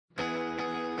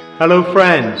Hello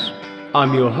friends,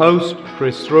 I'm your host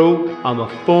Chris Thrall. I'm a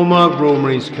former Royal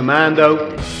Marines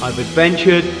Commando. I've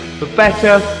adventured for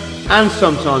better and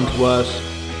sometimes worse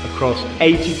across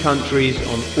 80 countries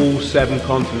on all 7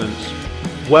 continents.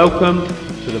 Welcome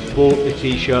to the Bought the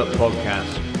T-Shirt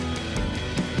podcast.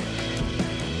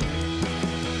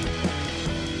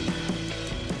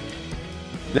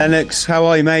 Lennox, how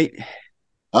are you, mate?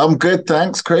 I'm good,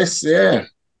 thanks, Chris. Yeah.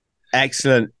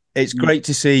 Excellent. It's great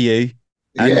to see you.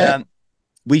 And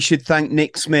we should thank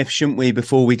Nick Smith, shouldn't we,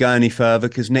 before we go any further?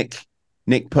 Because Nick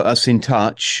put us in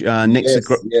touch. Nick's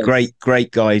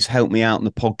great guy. He's helped me out in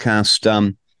the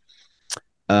podcast.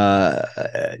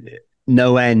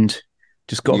 No end.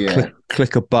 Just got to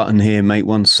click a button here, mate.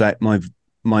 One sec.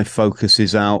 My focus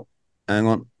is out. Hang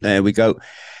on. There we go.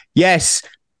 Yes.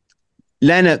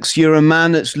 Lennox, you're a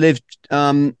man that's lived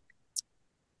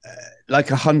like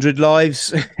 100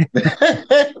 lives.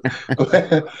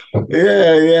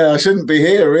 Yeah. I shouldn't be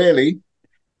here, really.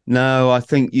 No, I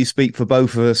think you speak for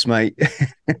both of us, mate.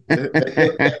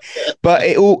 But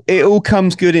it all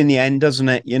comes good in the end, doesn't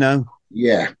it? You know.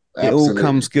 Yeah, absolutely. It all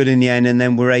comes good in the end, and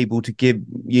then we're able to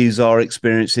use our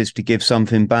experiences to give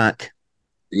something back.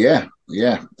 Yeah,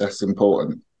 that's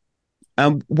important.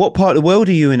 What part of the world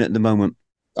are you in at the moment?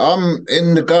 I'm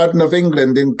in the Garden of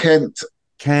England in Kent.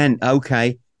 Kent,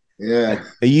 okay. Yeah.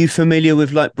 Are you familiar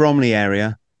with like Bromley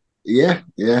area? Yeah.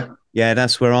 Yeah,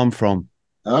 that's where I'm from.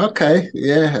 Okay,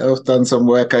 yeah, I've done some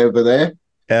work over there.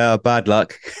 Bad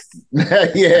luck.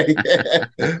 Yeah.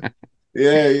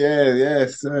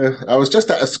 So I was just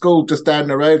at a school just down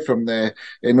the road from there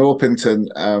in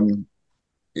Orpington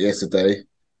yesterday.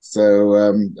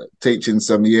 So teaching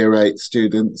some year 8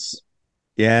 students.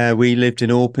 Yeah, we lived in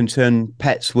Orpington,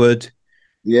 Pettswood.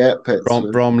 Yeah,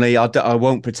 Pettswood. Bromley. I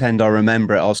won't pretend I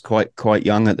remember it. I was quite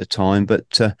young at the time,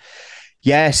 but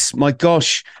yes, my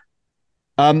gosh.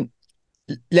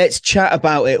 Let's chat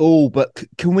about it all. But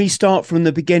can we start from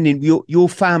the beginning? Your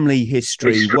family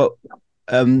history. What?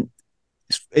 Was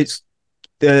it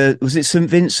St.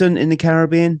 Vincent in the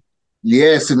Caribbean?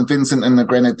 Yes, St. Vincent and the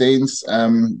Grenadines.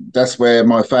 That's where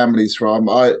my family's from.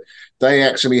 They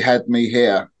actually had me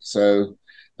here, so.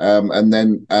 And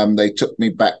then they took me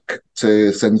back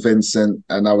to St. Vincent,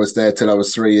 and I was there till I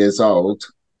was 3 years old,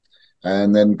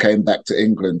 and then came back to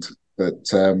England. But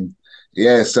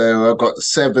so I've got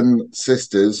 7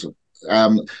 sisters,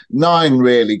 9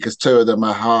 really, because 2 of them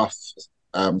are half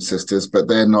sisters, but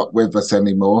they're not with us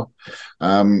anymore.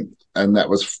 And that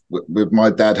was with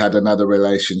my dad had another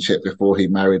relationship before he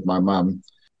married my mum.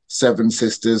 7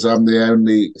 sisters. I'm the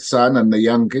only son and the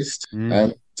youngest,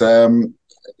 and.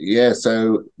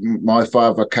 So my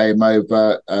father came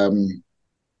over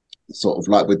sort of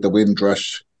like with the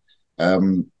Windrush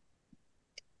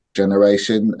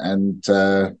generation, and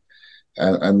then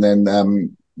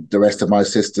the rest of my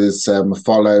sisters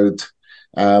followed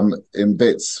in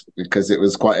bits because it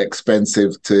was quite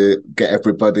expensive to get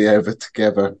everybody over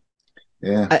together.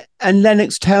 Yeah. And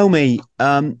Lennox, tell me,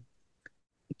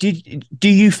 did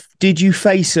you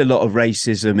face a lot of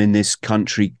racism in this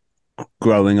country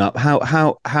growing up?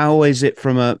 How is it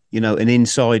from an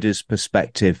insider's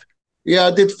perspective? Yeah,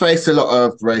 I did face a lot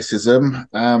of racism,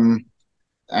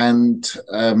 and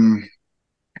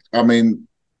I mean,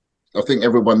 I think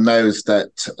everyone knows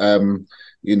that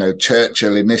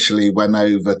Churchill initially went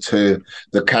over to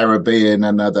the Caribbean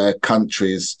and other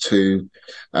countries to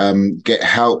get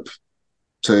help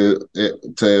to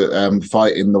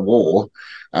fight in the war,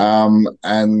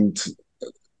 and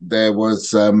there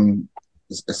was.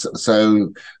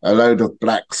 So a load of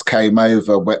blacks came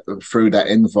over through that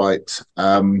invite.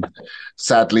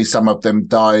 Sadly, some of them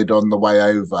died on the way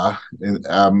over,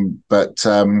 but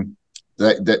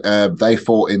they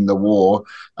fought in the war.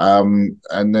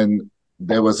 And then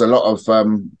there was a lot of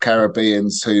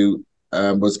Caribbeans who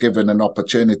was given an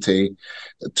opportunity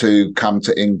to come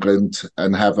to England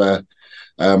and have a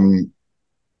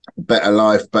better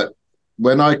life. But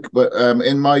when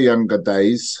in my younger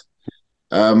days,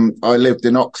 I lived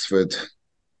in Oxford,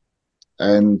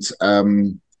 and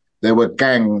there were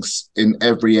gangs in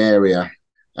every area.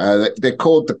 They're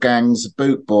called the gangs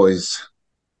Boot Boys,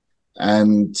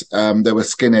 and there were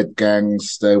skinhead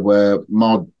gangs, there were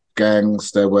mod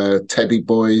gangs, there were teddy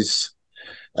boys.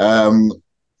 So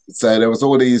there was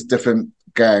all these different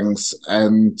gangs,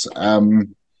 and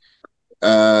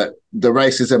the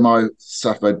racism I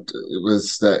suffered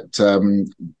was that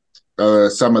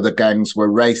some of the gangs were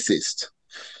racist.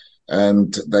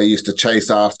 And they used to chase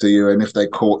after you, and if they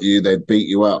caught you, they'd beat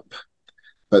you up.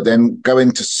 But then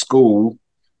going to school,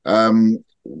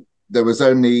 there was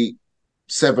only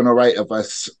 7 or 8 of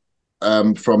us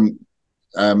from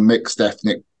mixed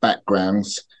ethnic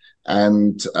backgrounds,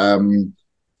 and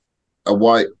a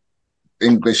white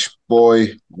English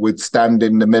boy would stand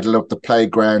in the middle of the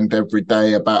playground every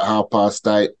day about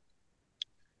 8:30,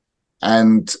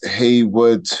 and he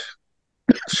would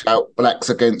shout blacks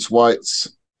against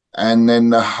whites, and then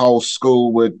the whole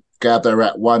school would gather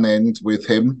at one end with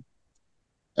him,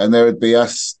 and there would be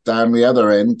us down the other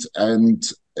end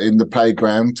and in the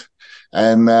playground.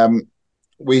 And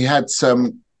we had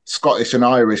some Scottish and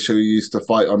Irish who used to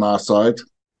fight on our side.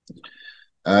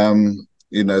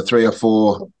 3 or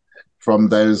 4 from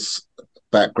those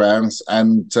backgrounds,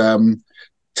 and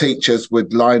teachers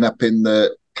would line up in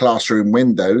the classroom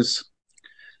windows,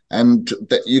 and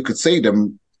that you could see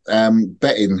them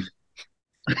betting.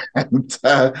 And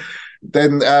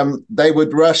then they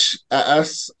would rush at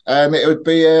us, and it would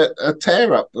be a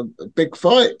tear up, a big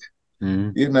fight.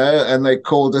 And they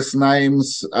called us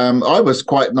names. I was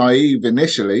quite naive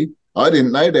initially. I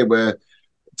didn't know they were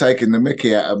taking the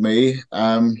mickey out of me.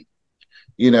 At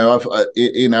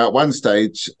one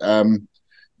stage,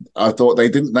 I thought they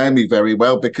didn't know me very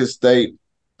well because they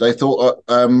thought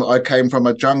I came from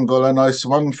a jungle and I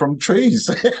swung from trees.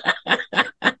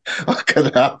 I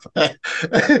could have.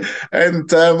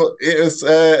 And it was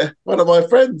one of my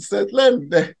friends said, "Len,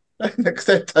 they're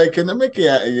taking the mickey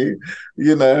out of you,"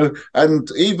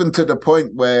 and even to the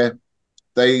point where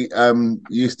they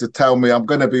used to tell me I'm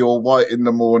going to be all white in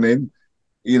the morning.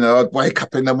 I'd wake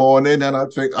up in the morning and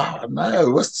I'd think, "Oh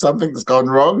no, something's gone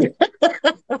wrong."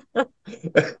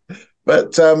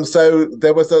 But so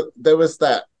there was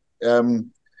that,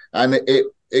 and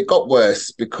it got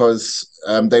worse because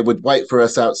they would wait for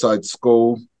us outside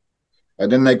school,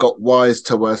 and then they got wise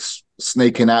to us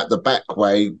sneaking out the back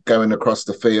way, going across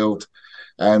the field,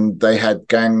 and they had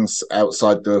gangs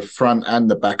outside the front and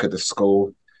the back of the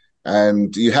school,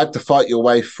 and you had to fight your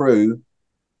way through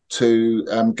to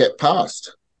get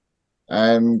past.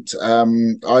 And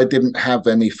I didn't have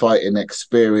any fighting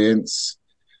experience.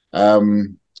 I,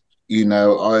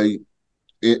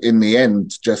 in the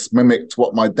end, just mimicked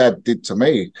what my dad did to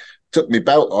me, took my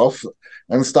belt off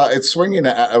and started swinging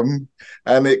it at him.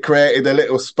 And it created a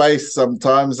little space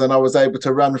sometimes, and I was able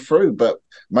to run through. But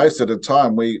most of the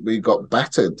time we got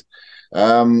battered.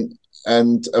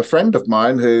 And a friend of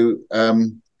mine who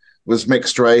was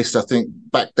mixed race, I think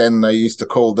back then they used to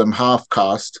call them half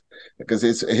caste, because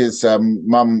his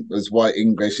mum was white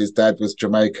English, his dad was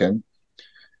Jamaican.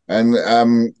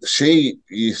 And she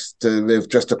used to live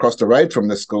just across the road from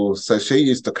the school. So she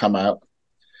used to come out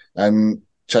and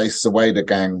chase away the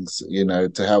gangs,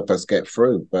 to help us get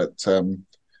through. But the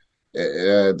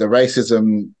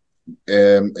racism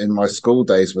in my school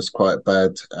days was quite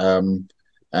bad. And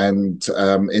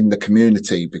in the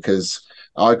community, because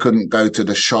I couldn't go to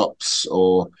the shops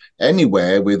or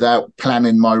anywhere without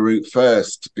planning my route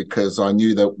first, because I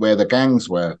knew that where the gangs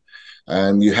were,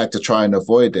 and you had to try and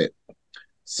avoid it.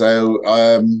 So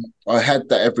I had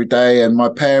that every day, and my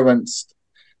parents,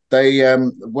 they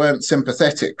weren't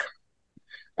sympathetic.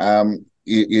 They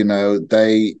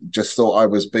just thought I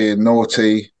was being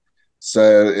naughty.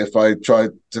 So if I tried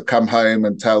to come home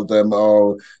and tell them,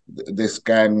 "Oh, this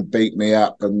gang beat me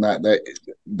up," and that,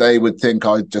 they would think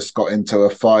I just got into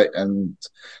a fight, and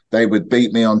they would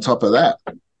beat me on top of that.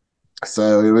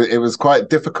 So it was quite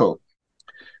difficult.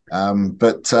 So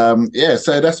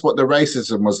that's what the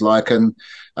racism was like, and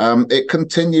it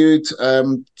continued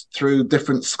through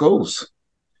different schools,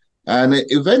 and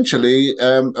eventually,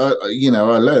 I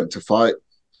learned to fight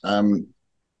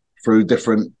through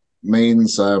different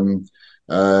means. I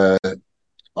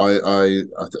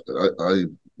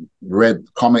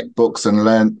read comic books and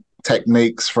learned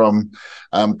techniques from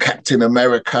Captain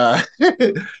America,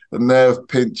 the nerve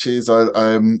pinches.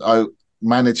 I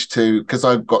managed to, because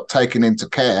I got taken into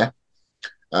care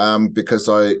because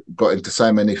I got into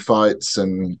so many fights,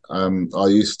 and I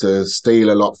used to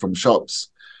steal a lot from shops.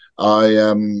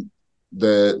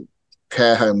 The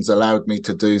care homes allowed me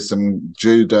to do some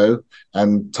judo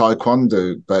and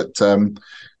taekwondo, but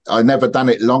I never done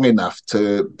it long enough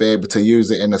to be able to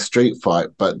use it in a street fight.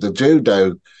 But the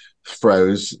judo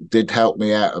throws did help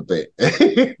me out a bit.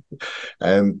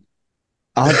 And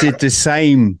I did the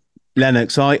same,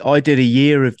 Lennox. I did a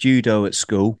year of judo at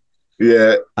school.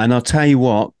 Yeah. And I'll tell you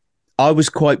what, I was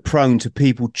quite prone to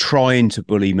people trying to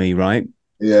bully me, right?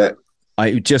 Yeah.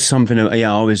 I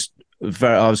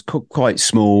was quite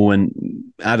small and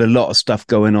had a lot of stuff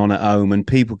going on at home, and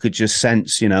people could just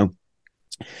sense,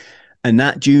 and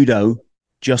that judo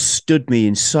just stood me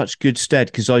in such good stead,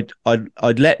 because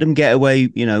I'd let them get away,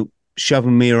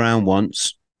 shoving me around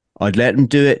once. I'd let them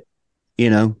do it,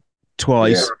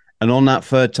 twice. Yeah. And on that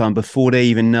third time, before they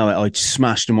even know it, I'd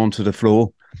smashed them onto the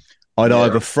floor. I'd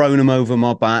either thrown them over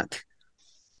my back,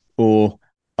 or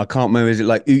I can't remember, is it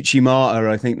like Uchimata,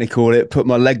 I think they call it, put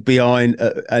my leg behind,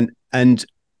 and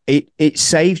it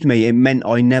saved me. It meant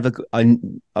I never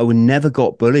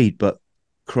got bullied, but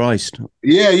Christ.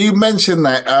 Yeah, you mentioned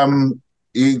that.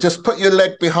 You just put your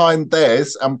leg behind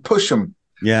theirs and push them.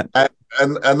 Yeah.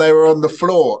 And they were on the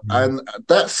floor, and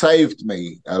that saved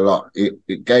me a lot.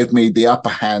 It gave me the upper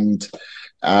hand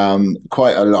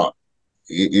quite a lot,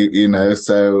 you know.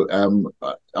 So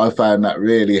I found that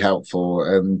really helpful.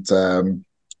 And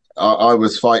I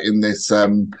was fighting this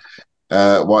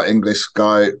white English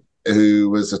guy who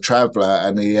was a traveller,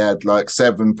 and he had like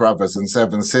 7 brothers and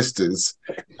 7 sisters,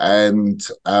 and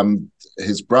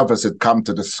his brothers had come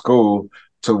to the school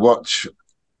to watch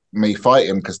me fight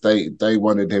him because they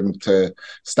wanted him to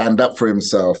stand up for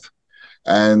himself.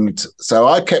 And so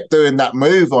I kept doing that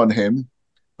move on him,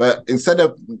 but instead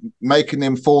of making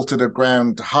him fall to the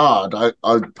ground hard, I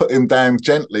put him down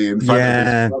gently in front of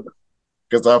his brother,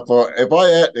 because I thought, if I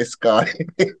hurt this guy,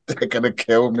 they're going to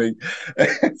kill me.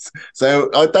 So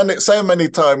I'd done it so many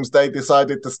times, they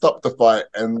decided to stop the fight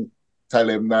and tell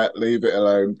him that, leave it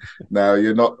alone. No,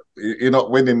 you're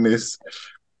not winning this,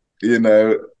 you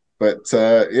know. But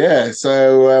so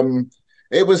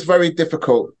it was very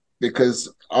difficult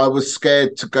because I was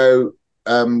scared to go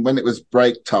when it was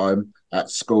break time at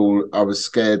school. I was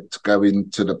scared to go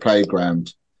into the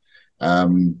playground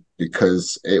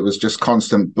because it was just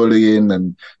constant bullying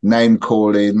and name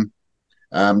calling.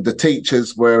 The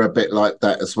teachers were a bit like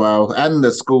that as well, and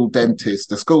the school dentist.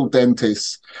 The school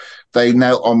dentists, they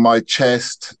knelt on my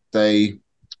chest. They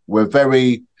were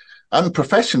very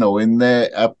unprofessional in their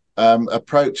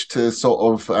approach to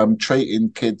sort of treating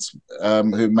kids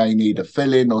who may need a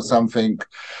fill-in or something.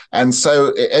 And so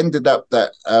it ended up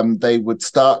that they would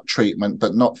start treatment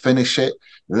but not finish it,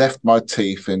 left my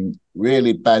teeth in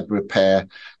really bad repair,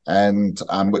 and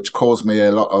which caused me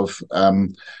a lot of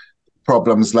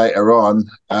problems later on.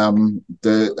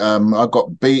 I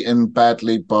got beaten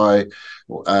badly by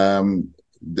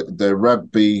the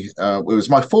rugby. It was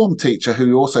my form teacher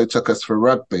who also took us for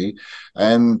rugby,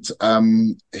 and I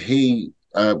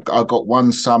got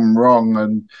one sum wrong,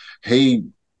 and he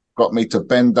got me to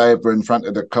bend over in front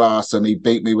of the class, and he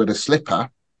beat me with a slipper.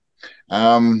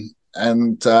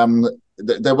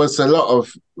 There was a lot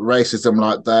of racism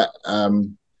like that,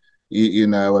 you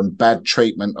know, and bad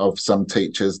treatment of some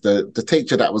teachers. The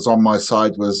teacher that was on my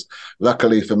side was,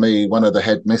 luckily for me, one of the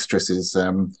headmistresses,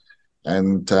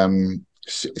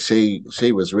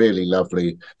 she was really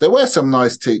lovely. There were some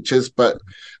nice teachers, but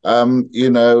you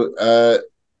know,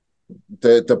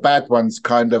 the bad ones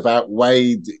kind of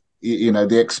outweighed, you know,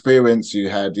 the experience you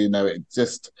had. You know, it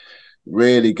just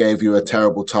really gave you a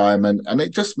terrible time, and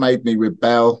it just made me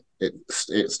rebel.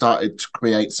 It started to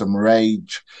create some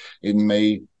rage in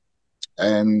me,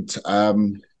 and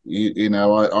you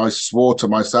know, I swore to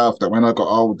myself that when I got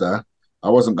older, I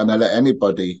wasn't going to let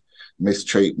anybody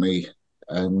mistreat me.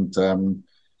 And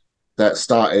that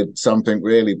started something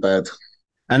really bad.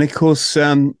 And of course,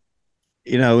 you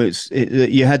know,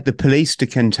 you had the police to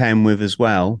contend with as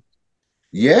well.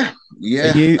 Yeah.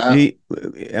 I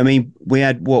mean, we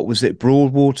had, what was it,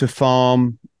 Broadwater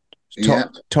Farm,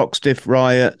 Toxteth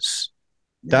riots.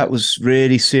 That was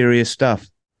really serious stuff.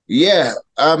 Yeah.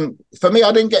 For me,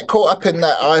 I didn't get caught up in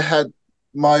that. I had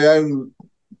my own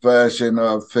version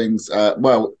of things.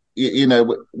 Well, you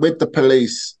know, with the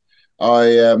police,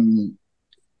 I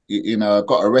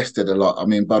got arrested a lot. I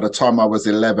mean, by the time I was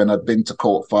 11, I'd been to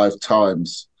court 5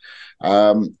 times.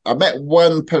 I met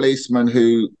one policeman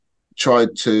who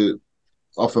tried to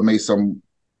offer me some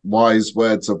wise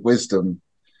words of wisdom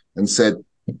and said,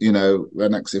 you know,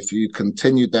 Lennox, if you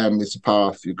continue down this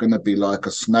path, you're going to be like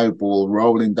a snowball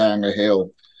rolling down a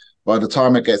hill. By the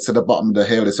time it gets to the bottom of the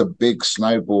hill, it's a big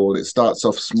snowball. It starts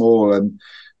off small, and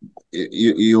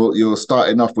you're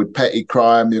starting off with petty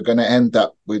crime. You're going to end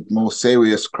up with more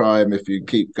serious crime if you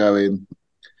keep going.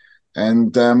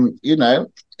 And you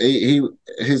know,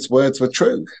 his words were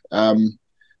true.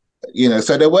 You know,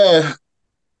 so there were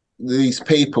these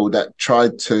people that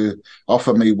tried to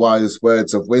offer me wise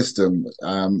words of wisdom.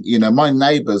 You know, my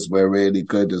neighbours were really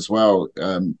good as well,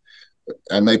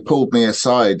 and they pulled me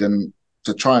aside, and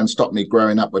to try and stop me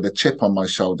growing up with a chip on my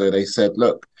shoulder, they said,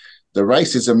 look, the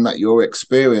racism that you're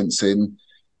experiencing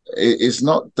is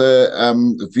not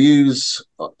the views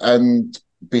and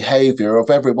behaviour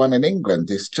of everyone in England.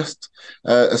 It's just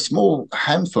a small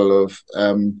handful of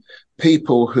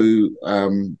people who,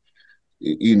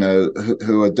 you know,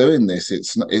 who are doing this.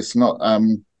 It's not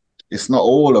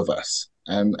all of us,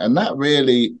 and that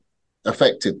really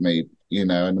affected me, you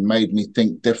know, and made me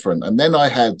think different. And then I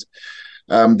had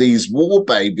these war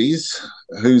babies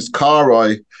whose car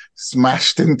I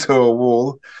smashed into a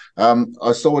wall.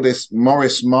 I saw this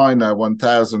Morris Minor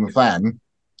 1000 van,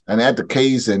 and it had the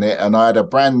keys in it, and I had a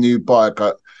brand new bike.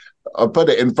 I put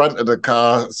it in front of the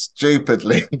car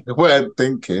stupidly, weren't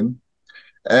thinking,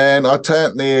 and I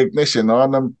turned the ignition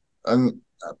on and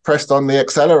pressed on the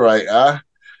accelerator,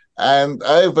 and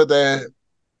over the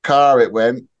car it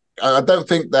went. I don't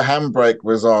think the handbrake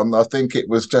was on. I think it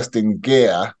was just in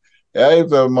gear.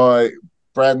 Over my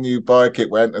brand new bike it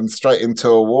went, and straight into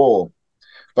a wall.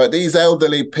 But these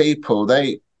elderly people,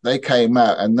 they came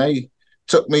out and they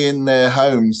took me in their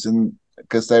homes, and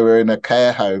because they were in a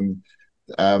care home,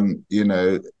 you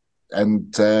know,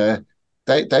 and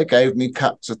they gave me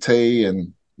cups of tea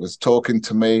and was talking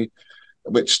to me,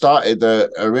 which started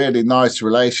a really nice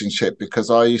relationship, because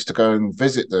I used to go and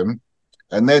visit them,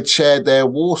 and they'd shared their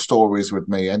war stories with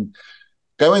me. And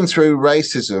going through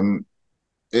racism,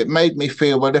 it made me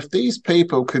feel, well, if these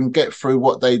people can get through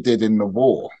what they did in the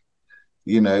war,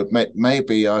 you know,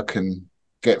 maybe I can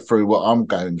get through what I'm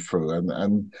going through.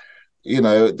 And you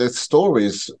know, the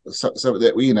stories, so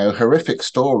that, you know, horrific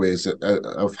stories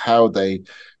of how they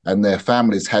and their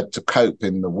families had to cope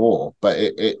in the war. But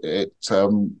I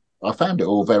found it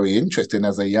all very interesting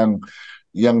as a young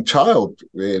child,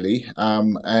 really,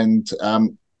 and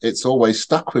it's always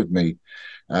stuck with me.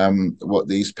 What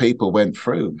these people went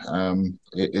through,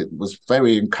 it was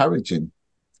very encouraging.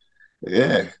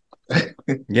 Yeah.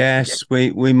 Yes,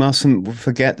 we mustn't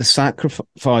forget the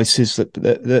sacrifices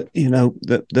that you know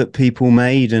that people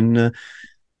made, and I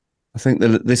think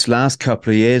that this last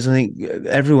couple of years, I think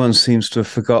everyone seems to have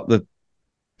forgot the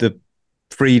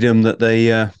freedom that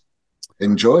they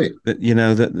enjoy. That, you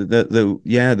know,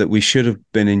 that we should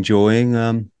have been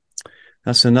enjoying.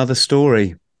 That's another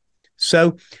story.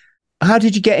 So, how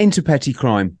did you get into petty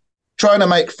crime? Trying to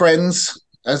make friends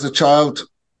as a child,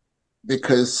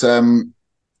 because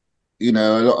you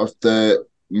know, a lot of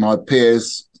my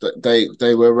peers,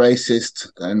 they were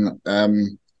racist, and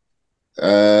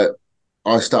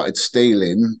I started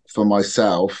stealing for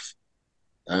myself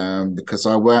because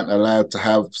I weren't allowed to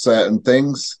have certain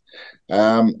things,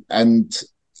 and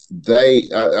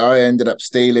I ended up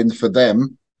stealing for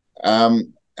them,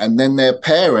 and then their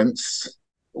parents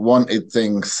wanted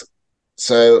things,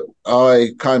 so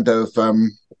I kind of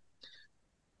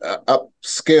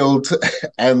upskilled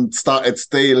and started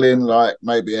stealing, like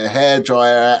maybe a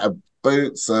hairdryer out of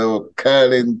boots, or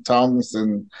curling tongs,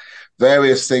 and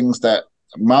various things that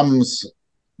mums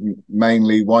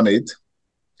mainly wanted,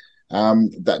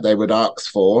 that they would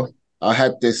ask for. I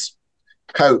had this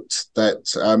coat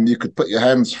that you could put your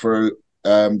hands through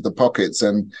the pockets,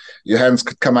 and your hands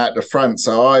could come out the front,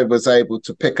 so I was able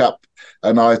to pick up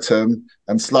an item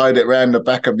and slide it around the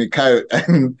back of my coat,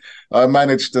 and I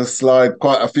managed to slide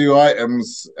quite a few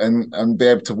items and be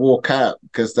able to walk out,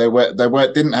 because they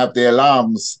didn't have the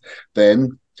alarms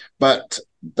then, but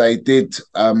they did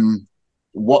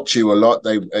watch you a lot.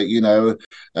 They you know,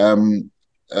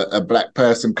 a black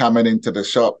person coming into the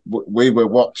shop, we were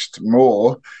watched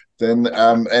more than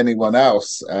anyone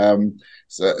else.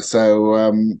 So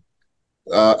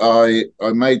I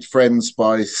made friends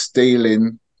by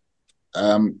stealing,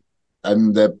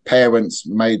 and the parents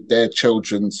made their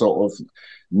children sort of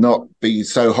not be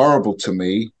so horrible to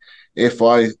me if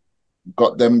I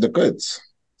got them the goods.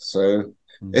 So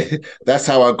that's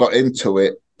how I got into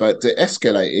it. But it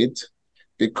escalated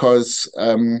because,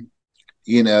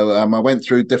 you know, I went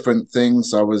through different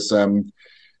things. I was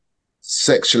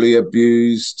sexually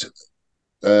abused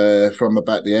from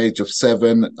about the age of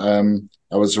 7.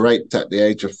 I was raped at the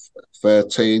age of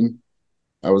 13.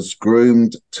 I was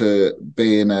groomed to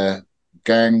be in a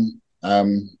gang,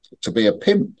 to be a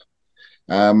pimp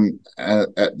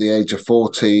at the age of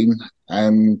 14.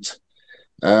 And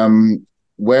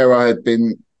where I had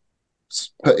been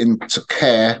put into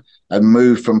care and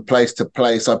moved from place to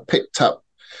place, I picked up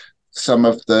some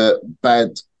of the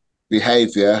bad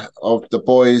behavior of the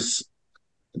boys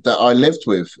that I lived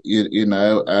with, you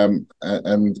know,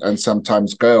 and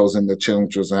sometimes girls in the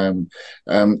children's home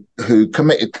who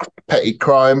committed petty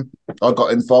crime. I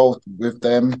got involved with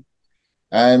them.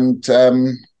 And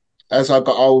as I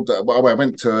got older, well, I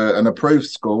went to an approved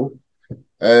school,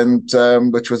 and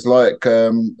which was like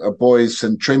a boys'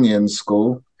 St. Trinian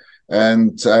school.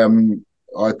 And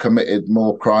I committed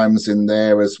more crimes in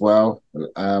there as well.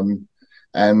 And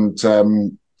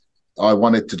I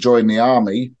wanted to join the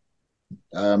army,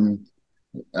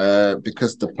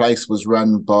 because the place was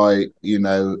run by, you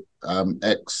know,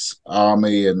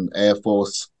 ex-army and Air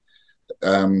Force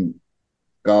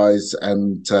guys,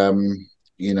 and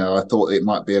you know, I thought it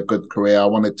might be a good career. I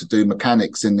wanted to do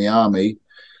mechanics in the army,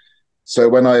 So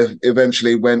when I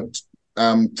eventually went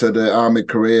to the Army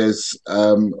careers,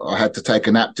 I had to take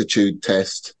an aptitude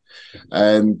test.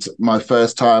 And my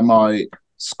first time I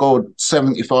scored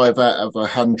 75 out of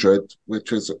 100,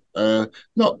 which was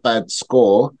not bad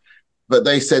score. But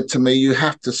they said to me, you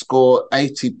have to score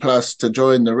 80 plus to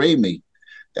join the REME.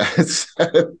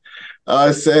 So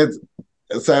I said,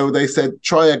 so they said,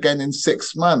 try again in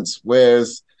 6 months.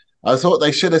 Whereas I thought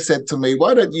they should have said to me,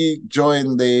 why don't you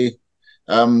join the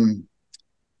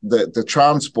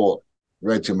transport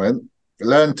regiment,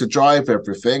 learn to drive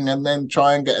everything, and then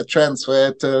try and get a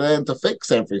transfer to learn to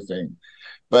fix everything.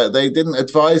 But they didn't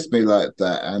advise me like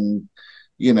that. And,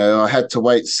 you know, I had to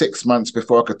wait 6 months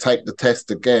before I could take the test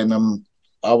again. And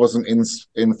I wasn't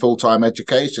in full-time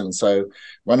education. So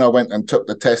when I went and took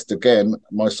the test again,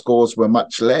 my scores were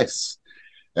much less.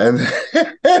 And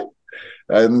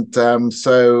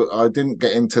so I didn't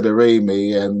get into the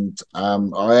REME, and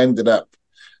I ended up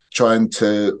trying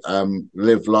to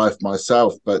live life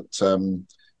myself, but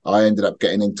I ended up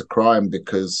getting into crime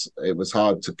because it was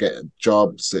hard to get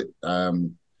jobs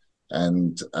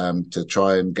and to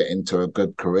try and get into a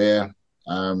good career.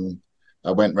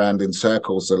 I went round in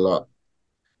circles a lot,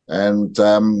 and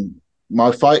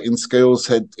my fighting skills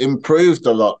had improved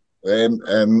a lot then,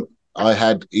 and I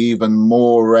had even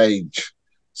more rage.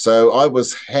 So I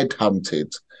was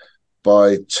headhunted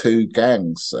by 2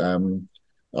 gangs.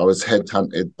 I was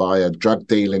headhunted by a drug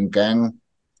dealing gang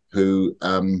who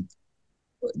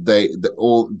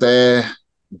all their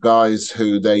guys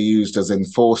who they used as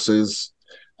enforcers,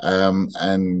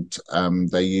 and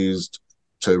they used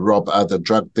to rob other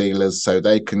drug dealers so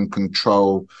they can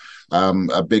control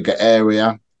a bigger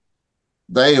area.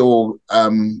 They all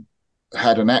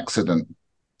had an accident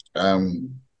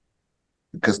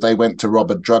because they went to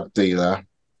rob a drug dealer.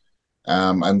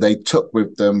 And they took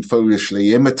with them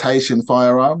foolishly imitation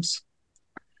firearms.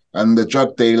 And the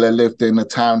drug dealer lived in a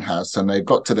townhouse, and they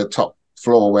got to the top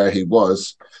floor where he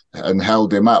was and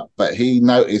held him up. But he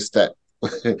noticed that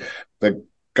the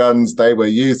guns they were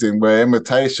using were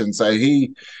imitation. So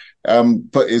he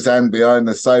put his hand behind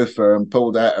the sofa and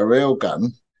pulled out a real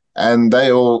gun. And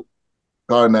they all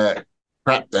kind of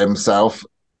crapped themselves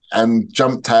and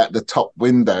jumped out the top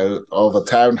window of a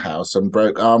townhouse and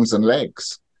broke arms and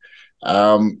legs.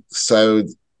 So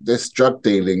this drug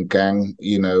dealing gang,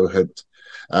 you know, had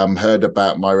heard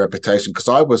about my reputation because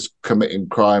I was committing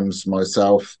crimes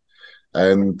myself,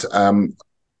 and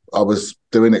I was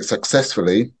doing it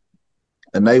successfully,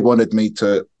 and they wanted me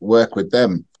to work with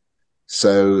them.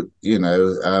 So, you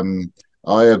know,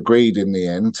 I agreed in the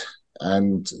end,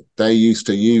 and they used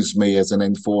to use me as an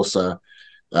enforcer.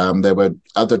 There were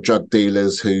other drug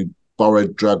dealers who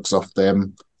borrowed drugs off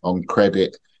them on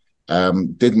credit,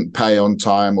 didn't pay on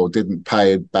time or didn't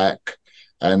pay it back,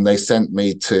 and they sent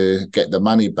me to get the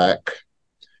money back,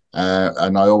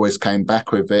 and I always came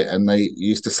back with it. And they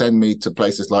used to send me to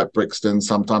places like Brixton,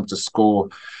 sometimes to score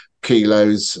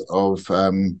kilos of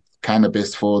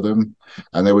cannabis for them,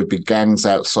 and there would be gangs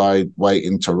outside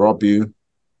waiting to rob you.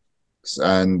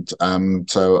 And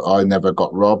so I never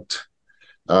got robbed.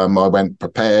 I went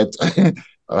prepared,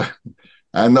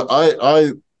 and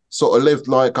I sort of lived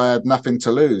like I had nothing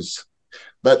to lose.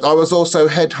 But I was also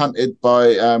headhunted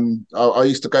by, I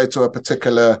used to go to a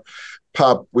particular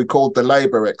pub we called the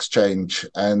Labour Exchange,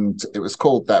 and it was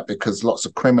called that because lots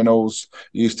of criminals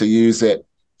used to use it.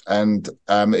 And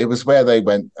it was where they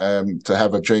went to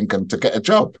have a drink and to get a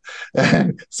job.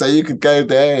 So you could go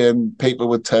there and people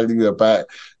would tell you about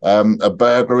a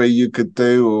burglary you could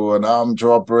do or an armed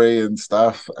robbery and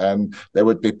stuff. And there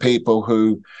would be people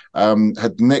who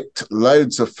had nicked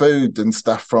loads of food and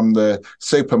stuff from the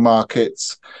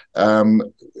supermarkets,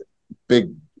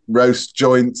 big roast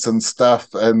joints and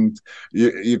stuff, and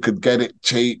you could get it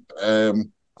cheap.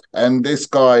 And this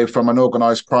guy from an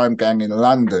organised crime gang in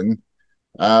London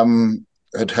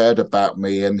had heard about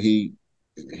me, and we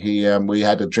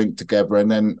had a drink together, and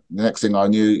then the next thing I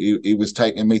knew, he was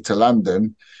taking me to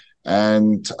London,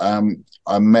 and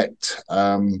I met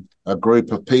a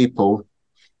group of people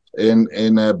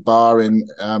in a bar in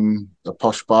a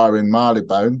posh bar in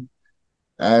Marylebone,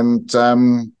 and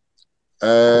I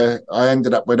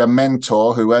ended up with a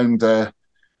mentor who owned a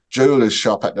jeweller's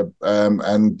shop at the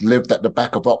and lived at the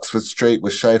back of Oxford Street,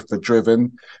 was chauffeur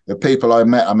driven. The people I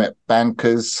met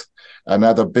bankers and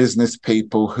other business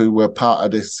people who were part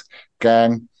of this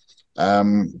gang.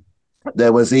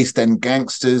 There was East End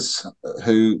gangsters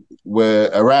who were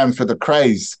around for the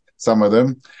craze, some of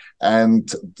them, and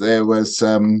there was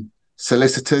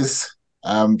solicitors.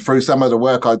 Through some of the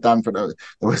work I'd done there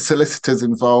were solicitors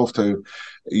involved who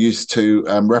used to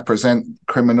represent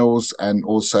criminals and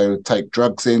also take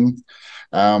drugs in.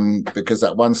 because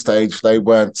at one stage they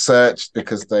weren't searched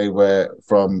because they were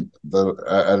from the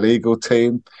illegal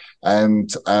team.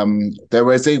 And there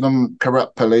was even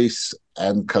corrupt police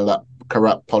and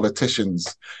corrupt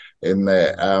politicians in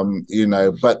there,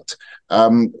 but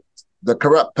the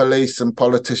corrupt police and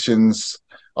politicians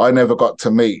I never got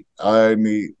to meet. I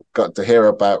only got to hear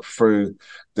about through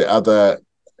the other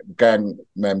gang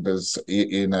members,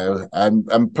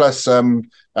 and plus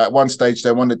at one stage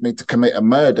they wanted me to commit a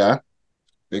murder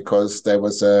because there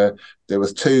was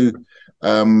two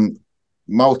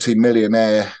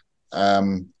multi-millionaire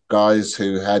guys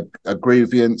who had a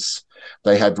grievance.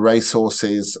 They had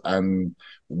racehorses, and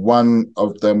one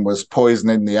of them was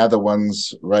poisoning the other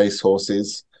one's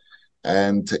racehorses,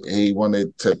 and he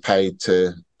wanted to pay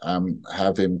to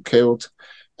have him killed.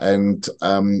 And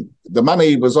the money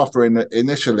he was offering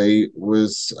initially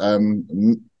was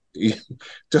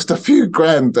just a few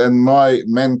grand. And my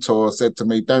mentor said to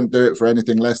me, don't do it for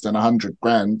anything less than 100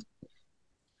 grand.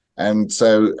 And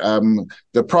so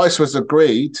the price was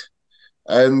agreed.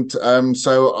 And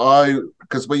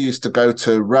because we used to go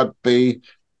to rugby,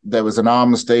 there was an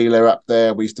arms dealer up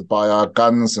there. We used to buy our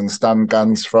guns and stun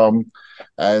guns from.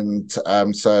 And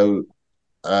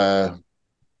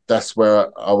that's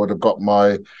where I would have got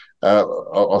my, I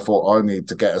thought I need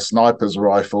to get a sniper's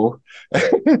rifle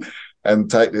and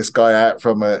take this guy out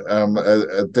from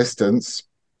a distance.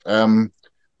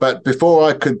 But before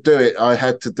I could do it, I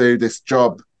had to do this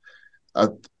job. I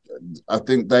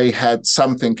think they had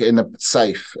something in a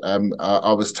safe.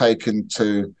 I was taken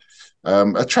to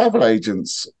a travel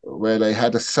agent's where they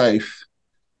had a safe,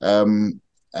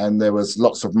 and there was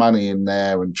lots of money in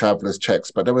there and traveller's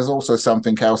checks, but there was also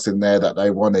something else in there that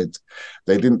they wanted.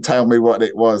 They didn't tell me what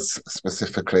it was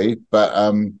specifically, but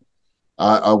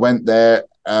I went there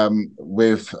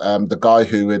with the guy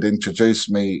who had introduced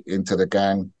me into the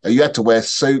gang. You had to wear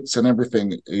suits and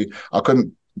everything. I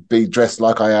couldn't be dressed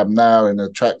like I am now in a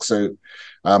tracksuit.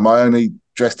 I only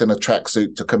dressed in a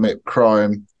tracksuit to commit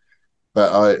crime,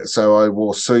 so I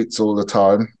wore suits all the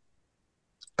time,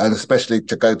 and especially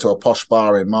to go to a posh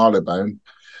bar in Marylebone.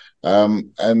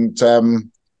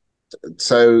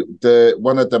 So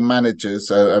one of the managers,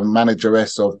 a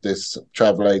manageress of this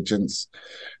travel agents,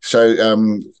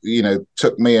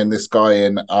 took me and this guy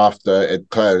in after it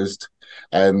closed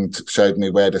and showed me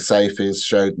where the safe is,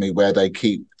 showed me where they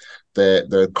keep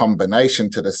the combination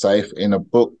to the safe in a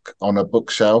book on a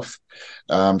bookshelf.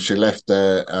 She left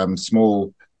a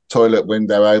small toilet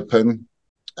window open,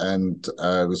 and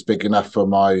it was big enough for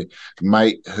my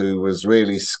mate, who was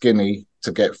really skinny,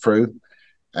 to get through.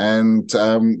 And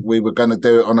we were going to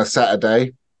do it on a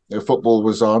Saturday. The football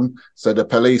was on, so the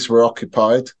police were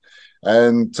occupied.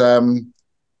 And so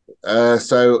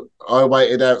I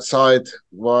waited outside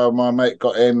while my mate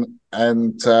got in,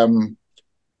 and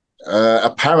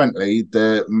apparently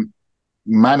the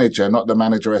manager, not the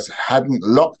manageress, hadn't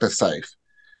locked the safe.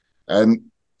 And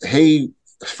 3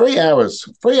 hours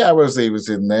he was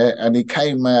in there, and he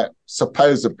came out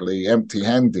supposedly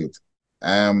empty-handed.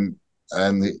 And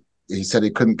he said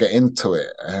he couldn't get into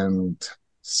it. And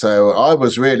so I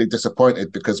was really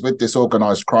disappointed, because with this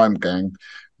organised crime gang,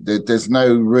 there's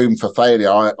no room for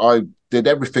failure. I did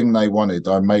everything they wanted.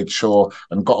 I made sure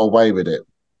and got away with it.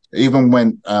 Even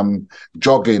went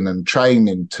jogging and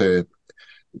training to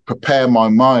prepare my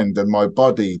mind and my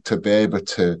body to be able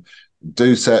to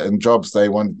do certain jobs they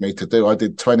wanted me to do. I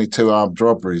did 22 armed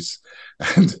robberies.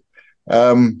 And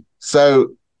so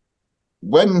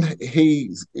when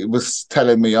he was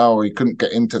telling me, he couldn't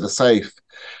get into the safe,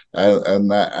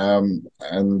 and that,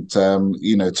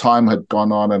 time had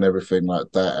gone on and everything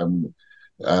like that, and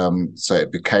so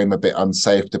it became a bit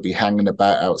unsafe to be hanging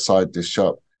about outside this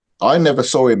shop. I never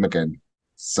saw him again.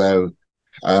 So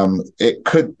it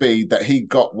could be that he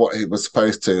got what he was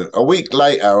supposed to. A week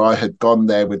later, I had gone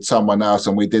there with someone else,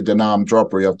 and we did an armed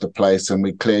robbery of the place, and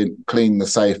we cleaned the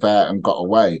safe out and got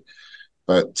away.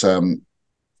 But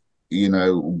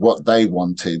what they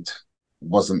wanted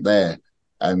wasn't there.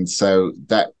 And so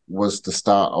that was the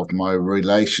start of my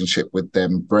relationship with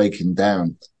them breaking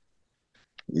down,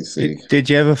 you see. Did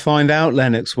you ever find out,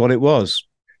 Lennox, what it was?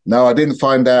 No, I didn't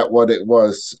find out what it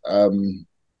was,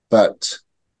 but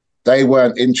they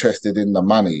weren't interested in the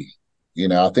money.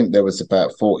 I think there was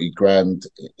about 40 grand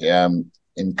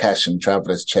in cash and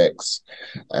traveller's checks,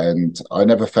 and I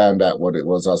never found out what it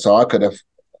was. So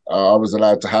I was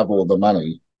allowed to have all the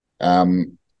money.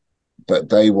 But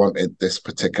they wanted this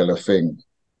particular thing.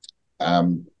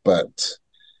 But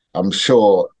I'm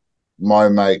sure my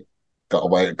mate got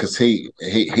away, because he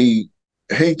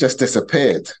just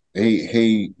disappeared.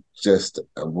 He just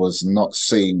was not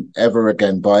seen ever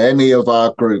again by any of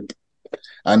our group.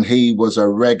 and he was a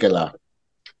regular.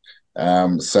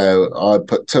 So I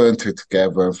put two and two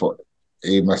together and thought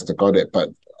he must have got it, but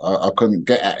I couldn't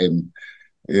get at him,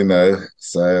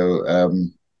 So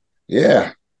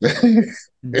yeah.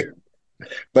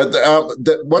 But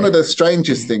one of the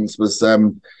strangest things was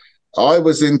I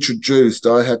was introduced.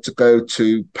 I had to go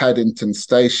to Paddington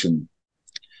Station,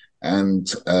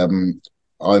 and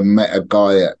I met a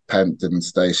guy at Paddington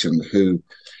Station who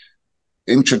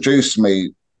introduced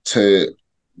me to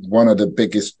one of the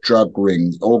biggest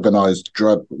organized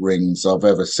drug rings I've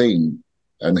ever seen.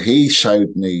 And he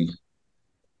showed me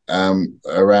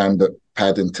around at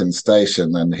Paddington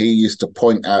Station, and he used to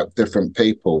point out different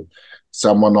people,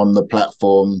 someone on the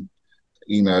platform,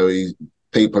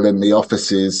 people in the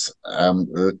offices,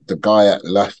 the guy at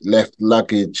left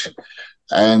luggage.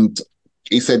 And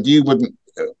he said, you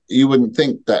wouldn't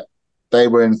think that they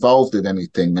were involved in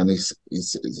anything. And he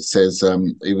says,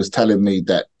 he was telling me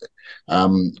that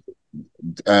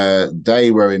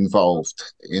they were involved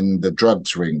in the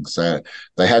drugs ring. So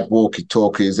they had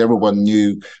walkie-talkies. Everyone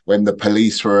knew when the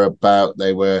police were about.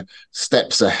 They were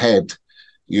steps ahead,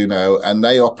 and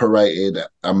they operated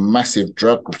a massive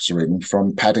drugs ring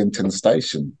from Paddington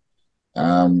Station.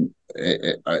 Being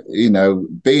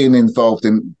involved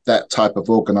in that type of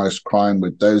organized crime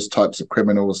with those types of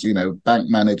criminals, bank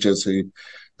managers who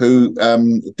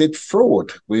did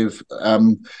fraud with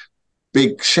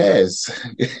big shares,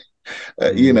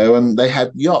 and they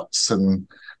had yachts and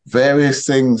various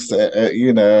things,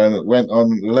 and went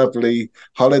on lovely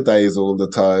holidays all the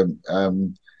time.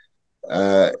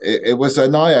 It was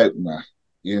an eye-opener,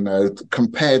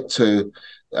 compared to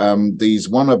these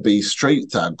wannabe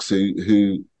street thugs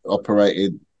who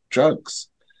operated drugs,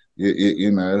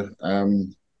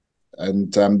 and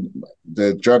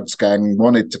the drugs gang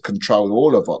wanted to control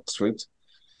all of Oxford.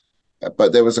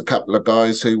 But there was a couple of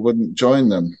guys who wouldn't join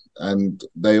them, and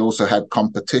they also had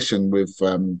competition with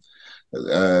some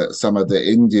of the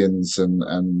Indians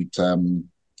and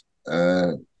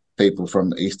people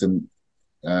from Eastern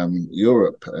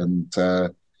Europe, and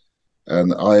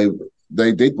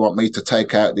they did want me to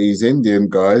take out these Indian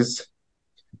guys,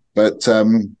 but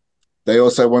they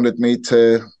also wanted me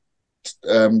to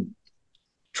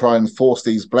try and force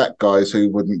these black guys who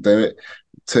wouldn't do it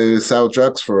to sell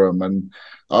drugs for them. And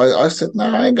I said, no,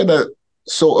 I ain't going to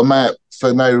sort them out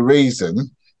for no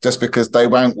reason, just because they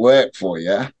won't work for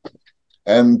you.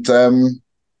 And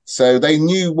so they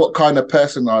knew what kind of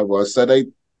person I was. So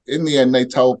in the end, they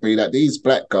told me that these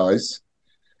black guys,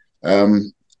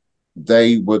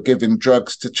 they were giving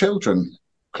drugs to children,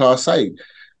 class A,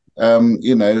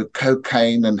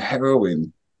 cocaine and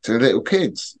heroin to little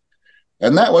kids.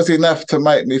 And that was enough to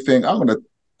make me think, I'm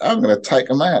gonna take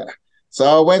them out. So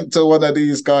I went to one of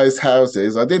these guys'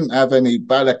 houses. I didn't have any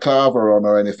balaclava on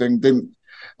or anything.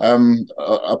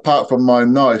 Apart from my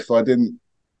knife, I didn't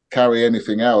carry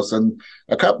anything else. And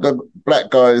a couple of black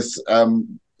guys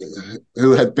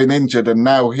who had been injured and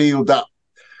now healed up,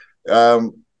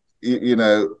 now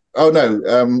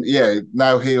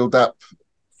healed up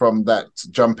from that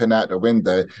jumping out the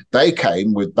window. They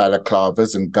came with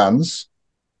balaclavas and guns.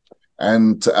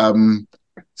 And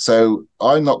so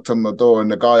I knocked on the door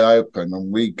and the guy opened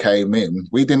and we came in.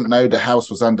 We didn't know the house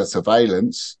was under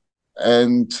surveillance.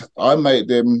 And I made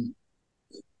him,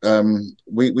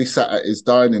 we sat at his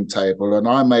dining table and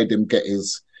I made him get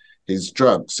his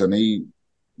drugs, and he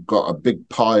got a big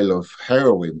pile of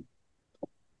heroin.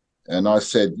 And I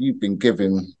said, you've been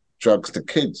giving drugs to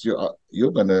kids.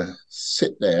 You're going to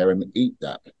sit there and eat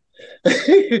that.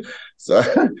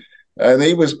 And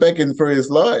he was begging for his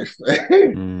life.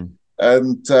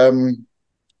 And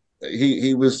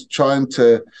he was trying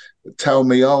to tell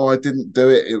me, oh, I didn't do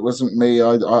it. It wasn't me.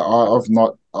 I've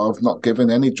not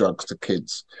given any drugs to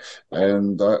kids.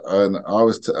 And I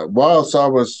was, whilst I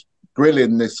was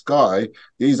grilling this guy,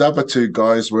 these other two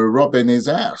guys were robbing his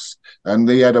house. And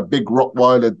he had a big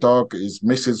Rottweiler dog. His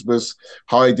missus was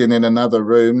hiding in another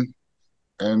room.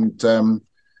 And,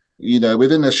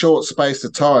 within a short space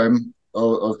of time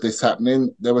of this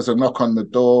happening, there was a knock on the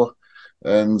door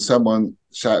and someone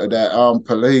shouted out, armed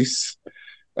police.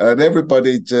 And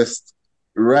everybody just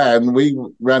ran. We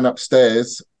ran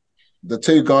upstairs. The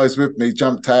two guys with me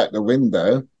jumped out the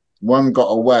window. One got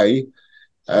away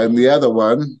and the other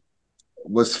one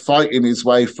was fighting his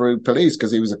way through police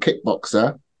because he was a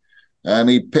kickboxer. And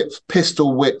he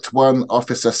pistol whipped one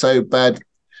officer so bad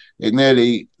it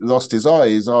nearly lost his eye.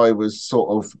 His eye was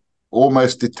sort of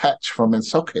almost detached from his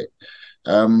socket.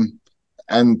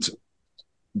 And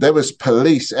there was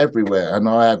police everywhere and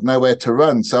I had nowhere to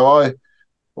run. So I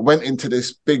went into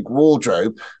this big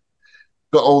wardrobe,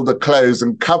 got all the clothes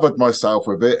and covered myself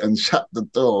with it and shut the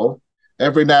door.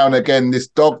 every now and again, this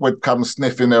dog would come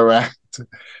sniffing around.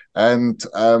 And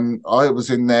I was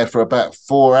in there for about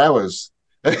 4 hours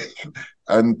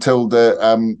until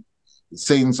the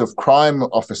scenes of crime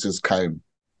officers came.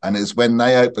 And it's when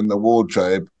they opened the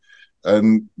wardrobe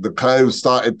and the clothes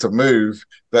started to move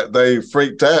that they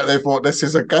freaked out. They thought, this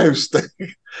is a ghost.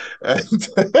 And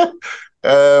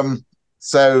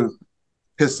so,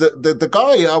 because the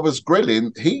guy I was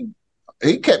grilling, he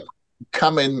kept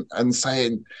coming and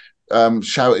saying,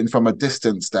 shouting from a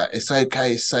distance that it's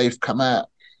okay, it's safe, come out.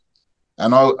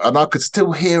 And I could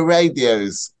still hear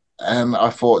radios, and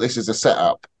I thought this is a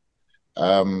setup.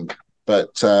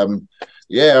 But I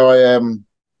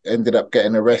ended up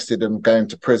getting arrested and going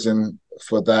to prison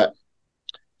for that.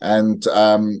 And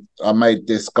I made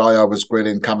this guy I was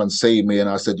grilling come and see me, and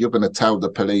I said, "You're going to tell the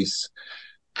police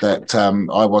that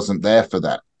I wasn't there for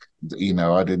that.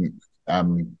 I didn't.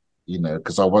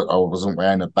 Because I wasn't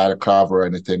wearing a balaclava or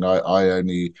anything. I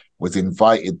only was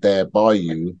invited there by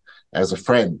you as a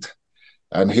friend."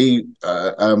 And he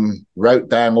wrote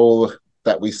down all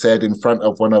that we said in front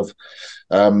of one of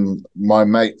my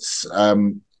mates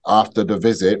after the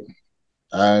visit,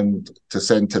 and to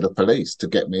send to the police to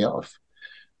get me off.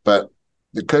 But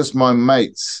because my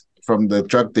mates from the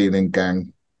drug dealing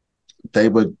gang, they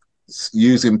were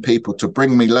using people to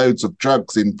bring me loads of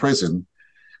drugs in prison,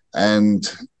 and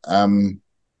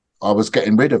I was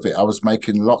getting rid of it. I was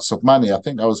making lots of money. I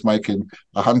think I was making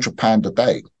 £100 a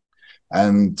day.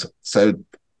 And so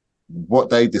what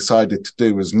they decided to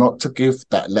do was not to give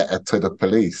that letter to the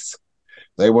police.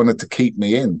 They wanted to keep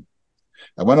me in.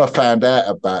 And when I found out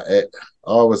about it,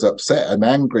 I was upset and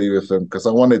angry with them because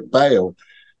I wanted bail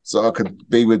so I could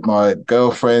be with my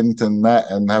girlfriend and that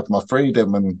and have my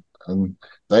freedom. And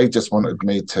they just wanted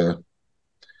me to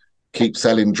keep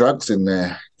selling drugs in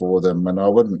there for them, and I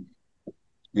wouldn't.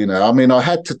 I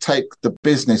had to take the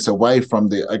business away from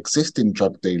the existing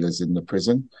drug dealers in the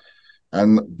prison.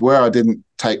 And where I didn't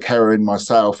take heroin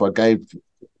myself, I gave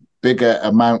bigger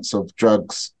amounts of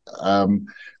drugs.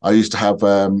 I used to have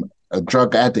a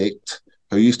drug addict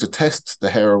who used to test the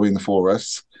heroin for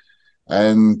us.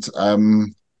 And,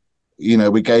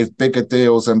 we gave bigger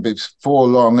deals, and before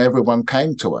long, everyone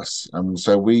came to us. And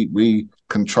so we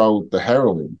controlled the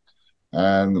heroin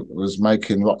and was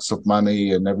making lots of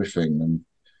money and everything.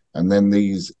 And then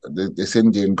this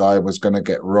Indian guy was going to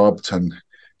get robbed, and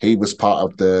he was part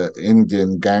of the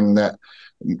Indian gang that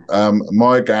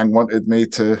my gang wanted me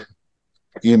to,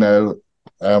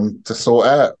 to sort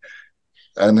out.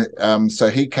 And so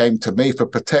he came to me for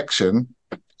protection,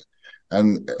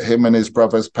 and him and his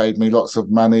brothers paid me lots of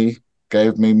money,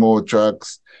 gave me more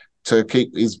drugs to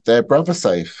keep their brother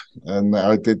safe. And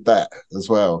I did that as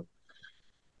well.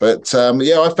 But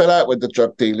I fell out with the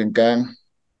drug dealing gang.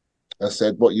 I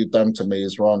said, what you've done to me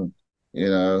is wrong,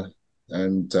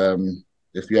 and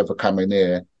if you ever come in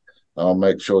here, I'll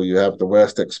make sure you have the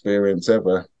worst experience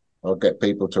ever. I'll get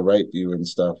people to rape you and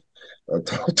stuff. I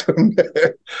told them,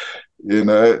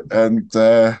 and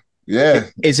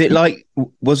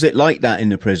was it like that in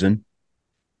the prison?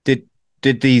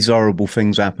 Did these horrible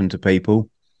things happen to people?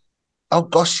 Oh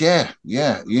gosh, yeah.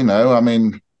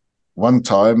 One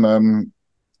time,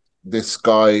 this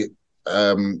guy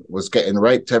was getting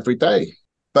raped every day.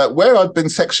 But where I'd been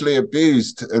sexually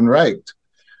abused and raped,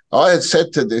 I had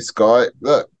said to this guy,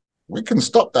 look, we can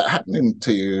stop that happening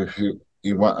to you if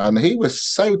you want. And he was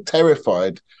so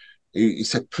terrified. He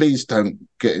said, please don't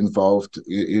get involved.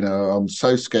 I'm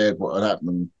so scared what would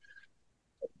happen.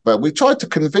 But we tried to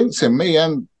convince him, me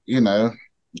and, a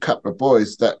couple of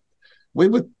boys, that we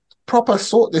would proper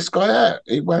sort this guy out.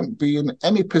 He won't be in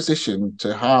any position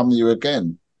to harm you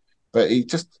again. But he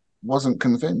just wasn't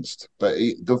convinced. But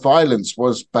the violence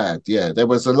was bad. Yeah, there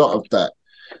was a lot of that.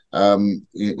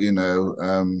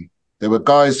 There were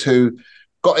guys who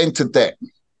got into debt,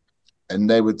 and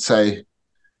they would say,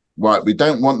 right, we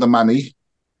don't want the money.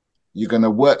 You're going to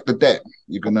work the debt.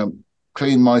 You're going to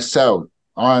clean my cell,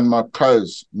 iron my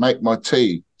clothes, make my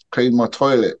tea, clean my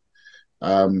toilet.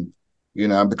 And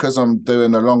because I'm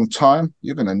doing a long time,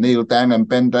 you're going to kneel down and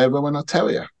bend over when I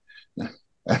tell you.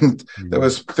 And there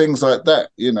was things like that.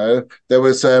 There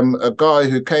was a guy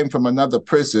who came from another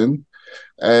prison,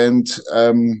 and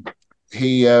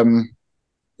he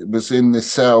was in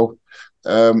this cell,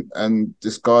 and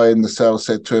this guy in the cell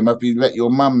said to him, have you let your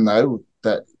mum know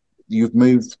that you've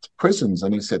moved prisons?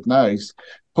 And he said, no. He's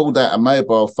pulled out a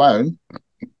mobile phone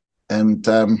and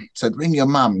said, ring your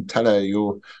mum, tell her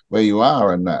where you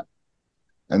are and that.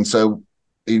 And so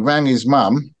he rang his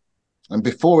mum, and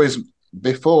before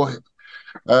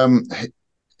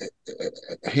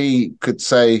he could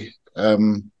say,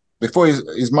 before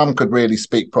his mum could really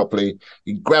speak properly,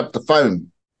 he grabbed the phone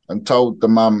and told the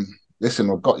mum, "Listen,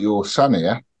 I've got your son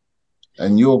here,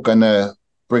 and you're going to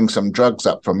bring some drugs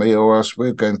up for me, or else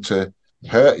we're going to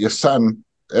hurt your son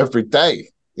every day."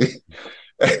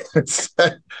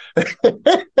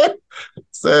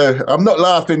 So I'm not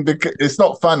laughing because it's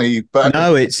not funny, but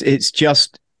no, it's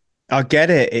just, I get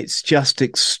it. It's just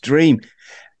extreme.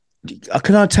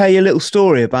 Can I tell you a little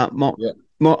story about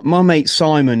my mate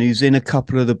Simon, who's in a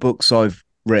couple of the books I've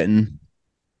written?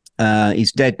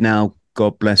 He's dead now,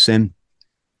 God bless him.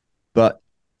 But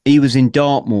he was in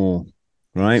Dartmoor,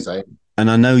 right? Same. And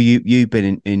I know you've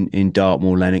been in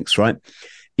Dartmoor, Lennox, right?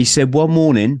 He said one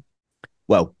morning,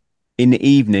 well, in the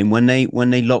evening when they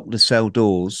locked the cell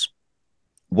doors,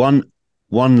 one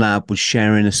lad was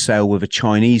sharing a cell with a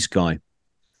Chinese guy.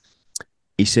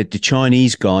 He said the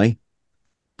Chinese guy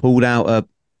pulled out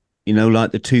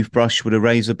like the toothbrush with the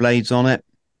razor blades on it.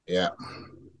 Yeah.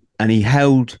 And he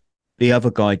held the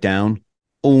other guy down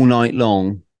all night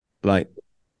long, like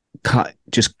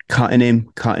cutting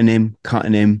him,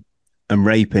 and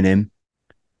raping him.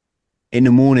 In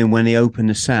the morning when he opened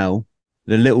the cell,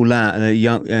 the little lad,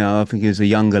 I think he was a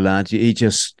younger lad, he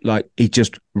just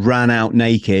ran out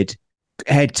naked,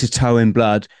 head to toe in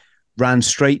blood, ran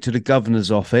straight to the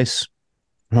governor's office,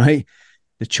 right?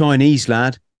 The Chinese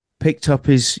lad picked up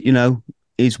his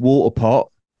water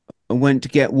pot and went to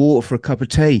get water for a cup of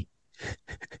tea.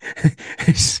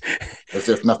 As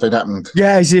if nothing happened.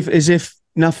 Yeah, as if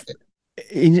nothing.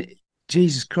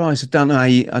 Jesus Christ, I don't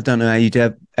know how you'd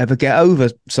ever get over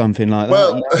something like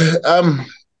that. Well,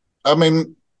 I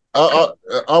mean, I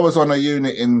was on a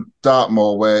unit in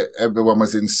Dartmoor where everyone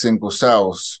was in single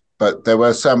cells, but there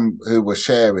were some who were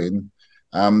sharing.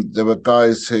 There were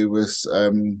guys who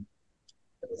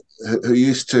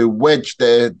used to wedge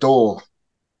their door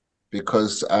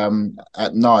because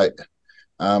at night,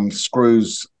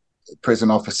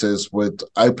 prison officers would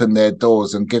open their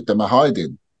doors and give them a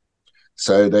hiding.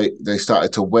 So they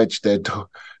started to wedge their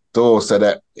door so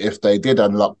that if they did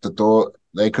unlock the door,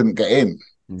 they couldn't get in.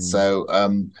 So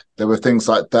there were things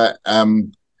like that.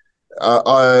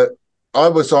 I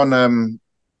was on an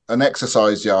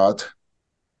exercise yard,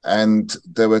 and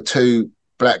there were two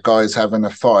black guys having a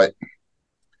fight.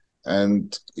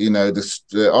 And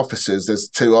the officers, there's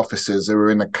two officers who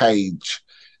are in a cage,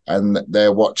 and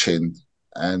they're watching.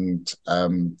 And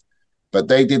but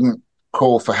they didn't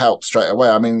call for help straight away.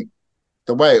 I mean,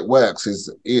 the way it works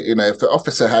is, if the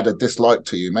officer had a dislike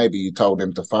to you, maybe you told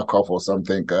him to fuck off or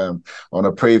something on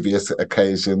a previous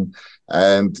occasion,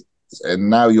 and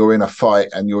now you're in a fight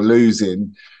and you're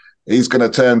losing, he's going to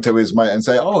turn to his mate and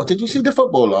say, "Oh, did you see the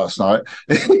football last night?"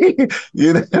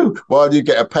 While you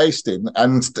get a pasting,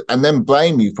 and then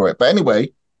blame you for it. But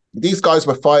anyway, these guys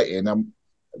were fighting, and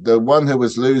the one who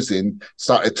was losing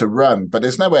started to run, but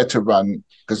there's nowhere to run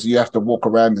because you have to walk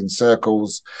around in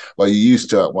circles. Well, you used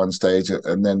to at one stage,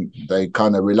 and then they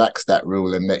kind of relaxed that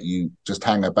rule and let you just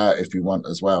hang about if you want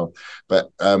as well.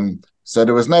 But so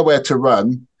there was nowhere to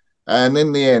run. And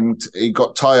in the end, he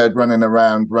got tired running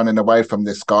around, running away from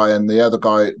this guy, and the other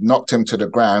guy knocked him to the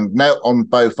ground, knelt on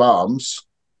both arms,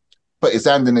 put his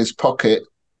hand in his pocket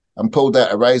and pulled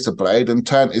out a razor blade and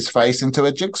turned his face into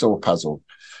a jigsaw puzzle.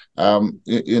 So,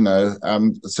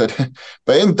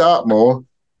 but in Dartmoor,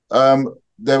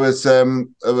 there was a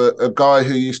guy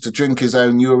who used to drink his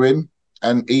own urine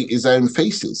and eat his own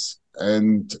feces.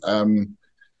 And,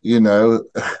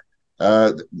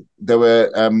 there were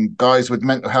guys with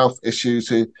mental health issues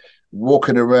who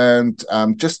walking around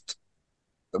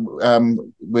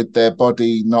with their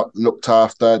body not looked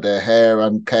after, their hair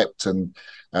unkept, and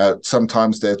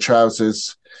sometimes their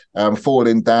trousers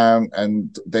falling down,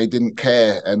 and they didn't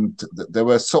care. And there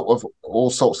were all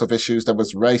sorts of issues. There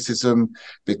was racism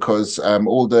because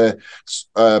all the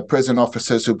prison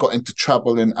officers who got into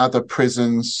trouble in other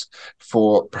prisons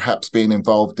for perhaps being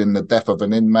involved in the death of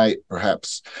an inmate,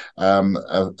 perhaps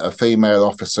a female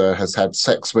officer has had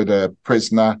sex with a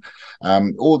prisoner,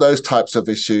 all those types of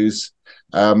issues.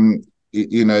 They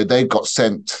got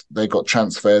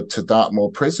transferred to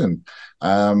Dartmoor prison,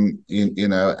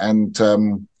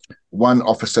 one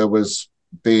officer was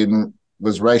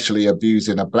racially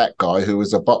abusing a black guy who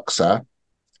was a boxer,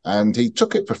 and he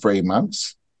took it for 3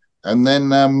 months. And then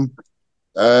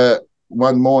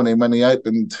one morning when he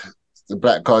opened the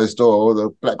black guy's door, the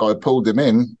black guy pulled him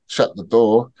in, shut the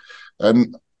door,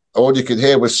 and all you could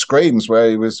hear was screams where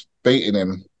he was beating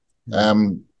him.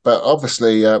 But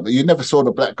obviously, you never saw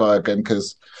the black guy again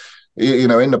because,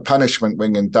 in the punishment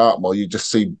wing in Dartmoor, you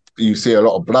see a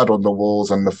lot of blood on the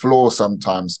walls and the floor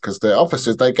sometimes because the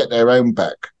officers, they get their own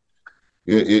back,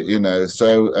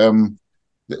 So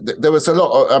there was a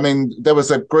lot of, I mean, there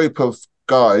was a group of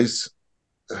guys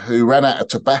who ran out of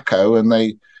tobacco, and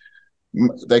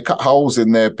they cut holes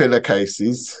in their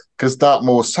pillowcases because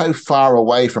Dartmoor's so far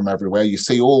away from everywhere. You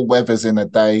see all weathers in a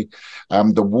day.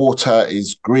 The water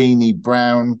is greeny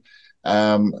brown,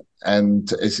 and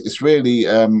it's really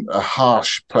a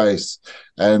harsh place.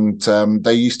 And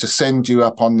they used to send you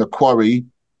up on the quarry,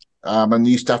 and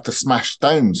you used to have to smash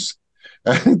stones.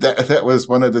 That was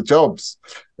one of the jobs.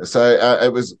 So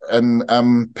it was,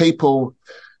 and people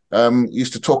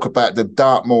used to talk about the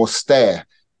Dartmoor stare,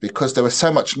 because there was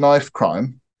so much knife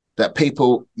crime that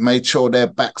people made sure their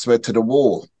backs were to the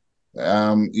wall.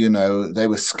 You know, they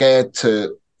were scared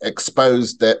to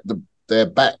expose their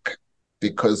back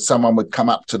because someone would come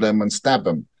up to them and stab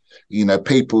them. You know,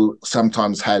 people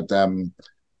sometimes had,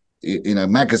 you know,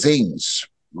 magazines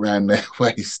around their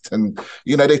waist, and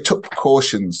you know, they took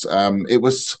precautions. It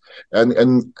was,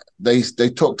 and they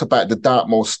talked about the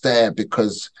Dartmoor stare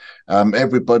because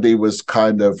everybody was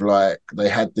kind of like, they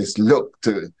had this look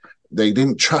to, they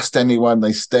didn't trust anyone.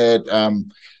 They stared.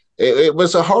 It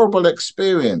was a horrible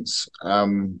experience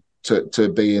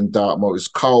to be in Dartmoor. It was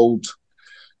cold,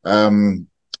 and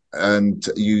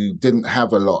you didn't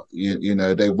have a lot. You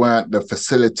know, they weren't the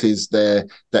facilities there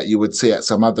that you would see at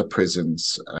some other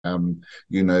prisons.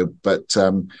 You know, but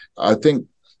I think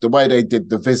the way they did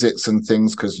the visits and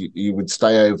things, because you would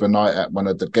stay overnight at one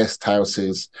of the guest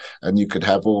houses, and you could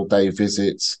have all day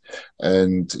visits,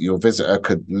 and your visitor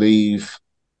could leave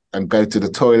and go to the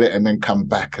toilet and then come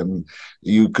back, and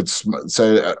you could.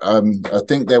 So I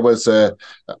think there was a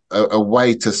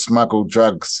way to smuggle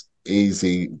drugs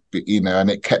easy, you know,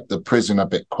 and it kept the prison a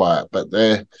bit quiet. But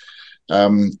there,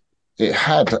 it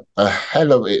had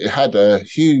a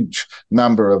huge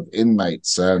number of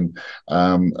inmates, and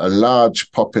a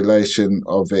large population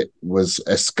of it was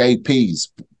escapees,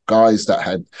 guys that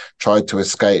had tried to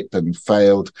escape and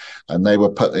failed, and they were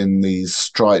put in these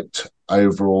striped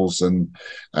overalls, and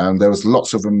there was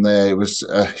lots of them there. It was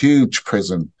a huge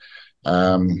prison.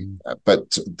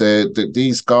 But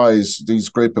these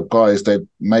group of guys, they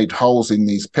made holes in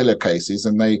these pillowcases,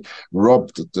 and they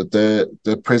robbed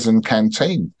the prison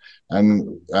canteen.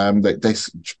 And they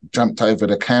jumped over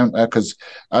the counter, because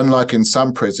unlike in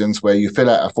some prisons where you fill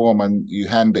out a form and you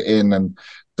hand it in and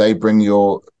they bring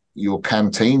your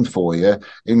canteen for you,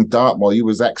 in Dartmoor you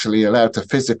was actually allowed to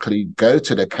physically go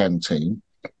to the canteen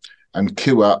and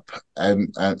queue up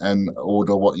and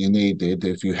order what you needed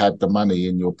if you had the money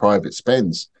in your private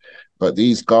spends. But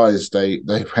these guys, they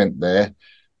went there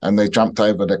and they jumped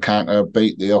over the counter,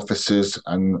 beat the officers,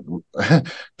 and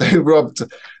they robbed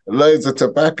loads of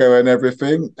tobacco and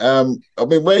everything. I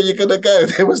mean, where are you going to go?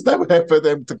 There was nowhere for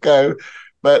them to go.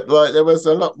 But like, there was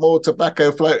a lot more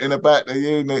tobacco floating about the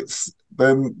units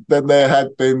than there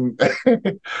had been.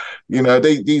 You know,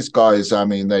 these guys, I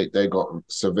mean, they got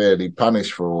severely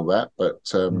punished for all that. But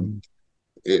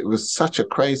it was such a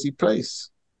crazy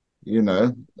place, you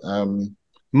know.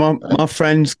 My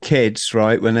friends' kids,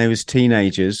 right, when they was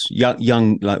teenagers,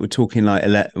 young, like we're talking like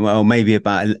 11, well, maybe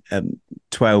about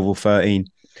 12 or 13.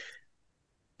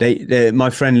 My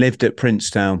friend lived at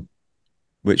Princetown,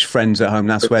 which friends at home.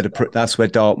 That's where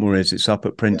Dartmoor is. It's up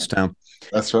at Princetown.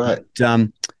 That's right.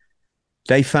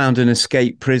 They found an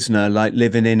escaped prisoner like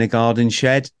living in a garden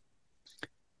shed.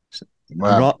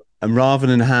 Wow. And rather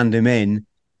than hand him in,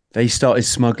 they started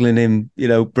smuggling him, you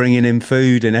know, bringing him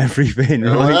food and everything.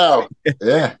 Right? Wow.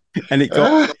 Yeah. And it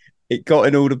got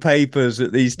in all the papers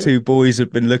that these two boys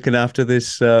had been looking after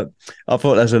this. I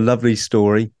thought that's a lovely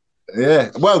story. Yeah.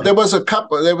 Well, there was a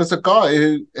guy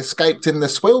who escaped in the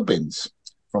swill bins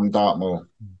from Dartmoor,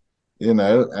 you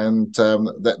know, and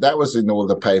that was in all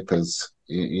the papers,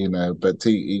 you know, but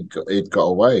he got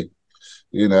away,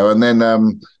 you know. And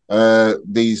then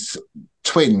these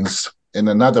twins in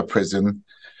another prison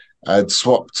I'd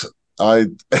swapped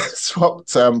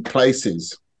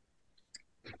places,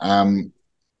 and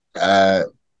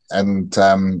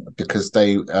because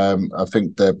I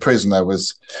think the prisoner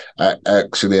was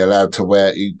actually allowed to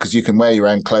wear, because you can wear your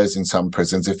own clothes in some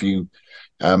prisons if you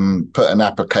put an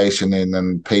application in,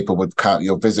 and people would come,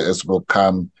 your visitors will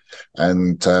come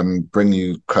and bring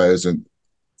you clothes, and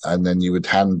then you would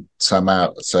hand some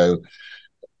out, so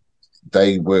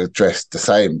they were dressed the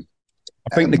same.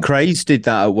 I think the Krays did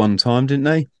that at one time, didn't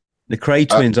they? The Kray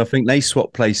twins, I think they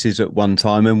swapped places at one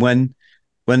time. And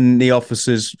when the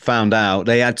officers found out,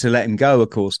 they had to let him go,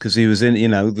 of course, because he was in, you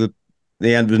know, there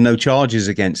was no charges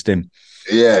against him.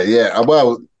 Yeah, yeah.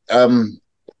 Well,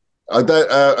 I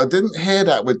didn't hear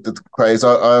that with the Krays.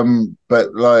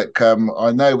 But like,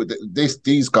 I know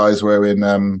these guys were in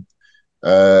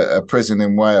a prison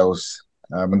in Wales,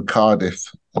 in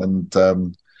Cardiff, and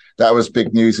that was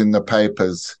big news in the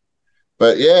papers.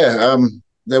 But yeah,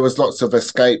 there was lots of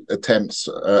escape attempts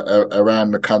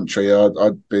around the country.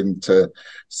 I'd been to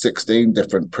 16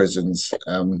 different prisons,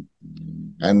 and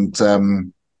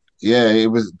yeah,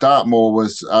 it was Dartmoor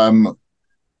was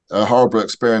a horrible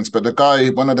experience. But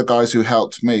one of the guys who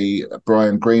helped me,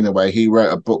 Brian Greenaway, he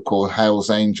wrote a book called Hell's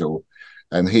Angel,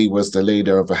 and he was the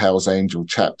leader of a Hell's Angel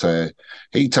chapter.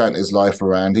 He turned his life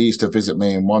around. He used to visit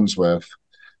me in Wandsworth,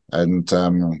 and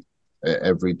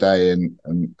every day,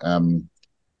 and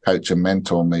coach and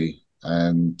mentor me,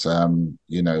 and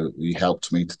you know, he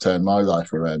helped me to turn my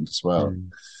life around as well.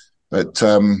 But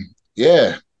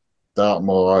yeah,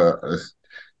 Dartmoor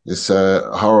is a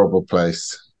horrible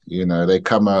place. You know, they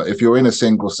come out, if you're in a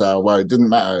single cell, well, it didn't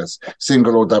matter,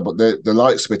 single or double, the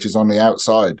light switch is on the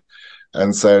outside.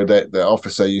 And so the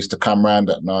officer used to come round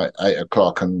at night, 8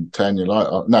 o'clock, and turn your light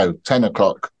off. No, 10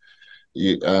 o'clock,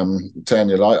 you turn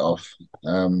your light off,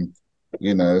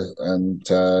 you know, and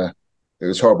it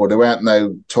was horrible. There weren't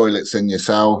no toilets in your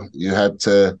cell. You had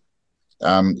to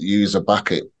use a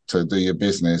bucket to do your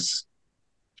business.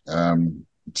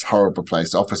 It's a horrible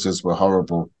place. Officers were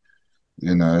horrible,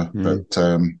 you know, but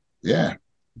yeah.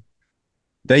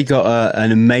 They got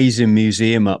an amazing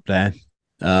museum up there.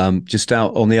 Just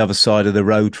out on the other side of the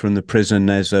road from the prison,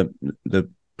 there's the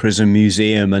prison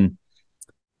museum, and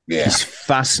it's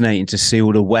fascinating to see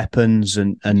all the weapons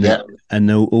and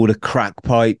all the crack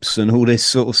pipes and all this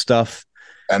sort of stuff.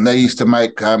 And they used to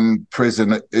make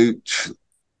prison hooch.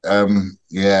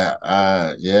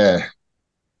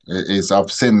 It is.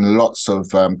 I've seen lots of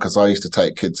because I used to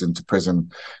take kids into prison,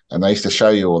 and they used to show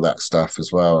you all that stuff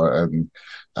as well.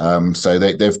 And so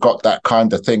they've got that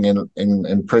kind of thing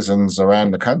in prisons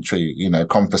around the country. You know,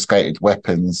 confiscated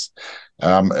weapons.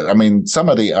 I mean, some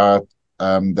of the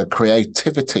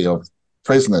creativity of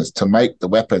prisoners to make the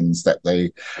weapons that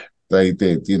they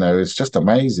did. You know, it's just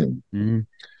amazing.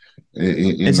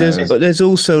 There's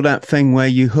also that thing where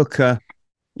you hook a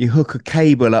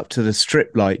cable up to the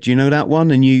strip light. Do you know that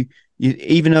one? And you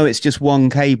even though it's just one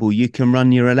cable, you can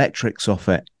run your electrics off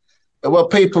it. Well,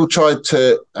 people tried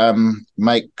to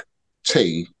make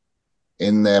tea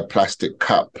in their plastic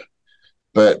cup,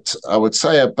 but I would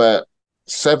say about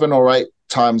 7 or 8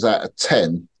 times out of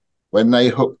 10, when they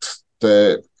hooked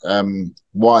the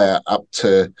wire up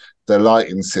to the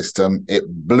lighting system, it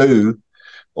blew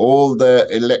all the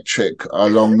electric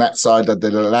along that side of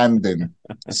the landing.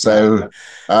 So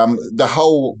the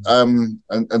whole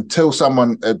until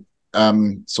someone had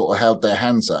sort of held their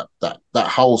hands up, that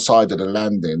whole side of the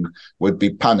landing would be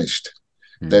punished.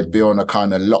 They'd be on a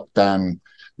kind of lockdown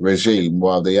regime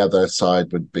while the other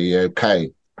side would be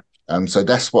okay. So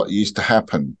that's what used to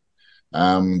happen.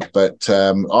 But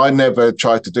I never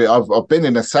tried to do it. I've been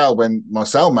in a cell when my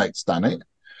cellmate's done it,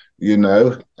 you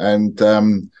know,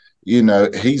 and you know,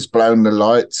 he's blown the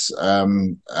lights.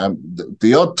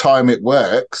 The odd time it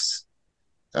works,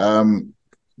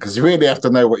 because you really have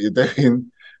to know what you're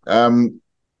doing.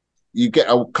 You get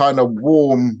a kind of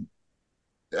warm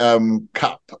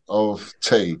cup of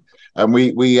tea, and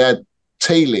we had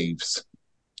tea leaves,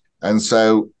 and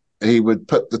so he would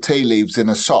put the tea leaves in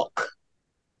a sock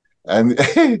and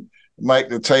make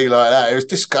the tea like that. It was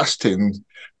disgusting,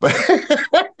 but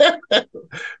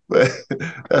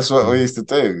that's what we used to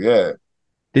do. Yeah.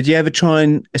 Did you ever try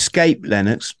and escape,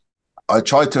 Lennox? I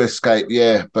tried to escape,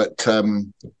 yeah, but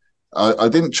I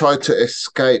didn't try to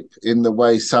escape in the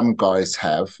way some guys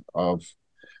have. I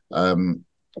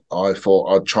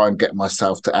thought I'd try and get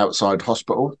myself to outside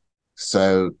hospital.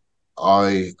 So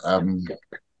I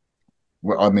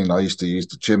used to use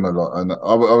the gym a lot, and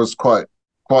I was quite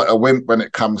a wimp when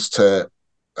it comes to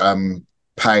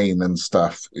pain and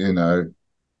stuff, you know.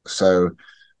 So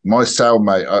my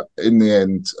cellmate, in the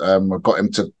end, I got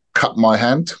him to cut my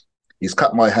hand. He's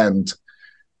cut my hand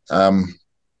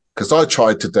because I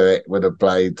tried to do it with a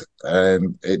blade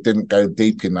and it didn't go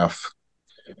deep enough.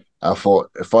 I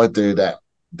thought, if I do that,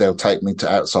 they'll take me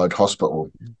to outside hospital.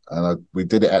 And we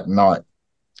did it at night.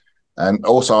 And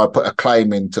also I put a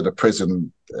claim into the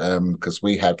prison because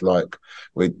we had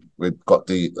we'd got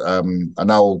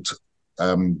an old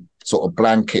sort of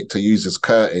blanket to use as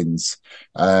curtains.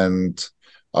 And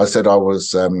I said I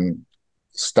was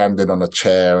standing on a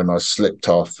chair and I slipped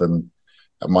off and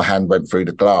my hand went through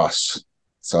the glass.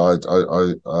 So I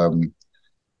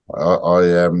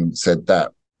said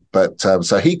that. But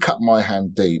so he cut my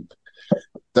hand deep.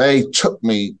 They took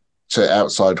me to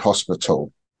outside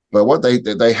hospital. But what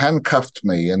they handcuffed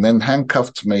me and then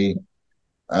handcuffed me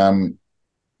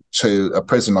to a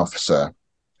prison officer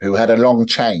who had a long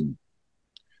chain.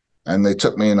 And they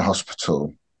took me in the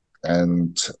hospital.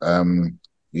 And,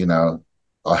 you know,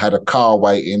 I had a car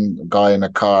waiting, a guy in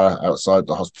a car outside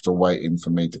the hospital waiting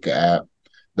for me to get out.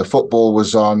 The football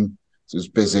was on, so it was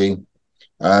busy,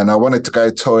 and I wanted to go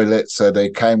to the toilet, so they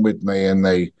came with me and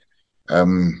they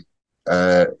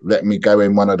let me go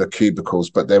in one of the cubicles,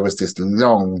 but there was this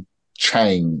long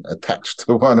chain attached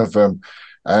to one of them,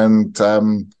 and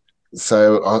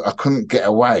so I couldn't get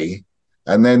away.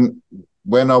 And then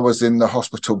when I was in the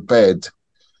hospital bed,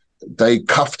 they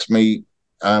cuffed me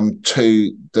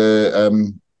to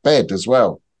the bed as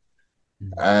well.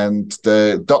 And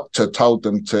the doctor told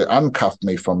them to uncuff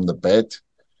me from the bed.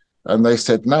 And they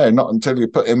said, no, not until you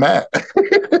put him out.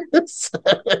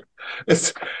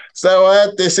 So I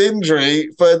had this injury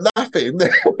for nothing.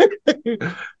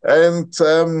 And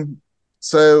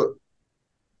so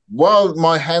while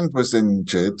my hand was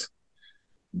injured,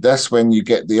 that's when you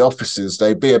get the officers.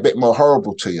 They be a bit more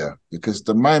horrible to you, because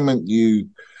the moment you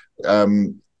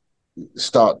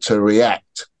start to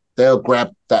react, they'll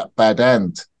grab that bad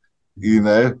hand, you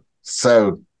know.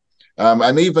 So,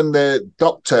 and even the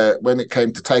doctor, when it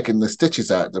came to taking the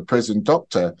stitches out, the prison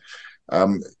doctor, I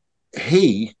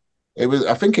think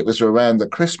it was around the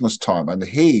Christmas time, and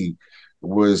I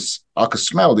could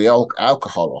smell the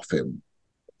alcohol off him,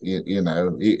 you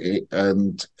know,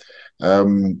 and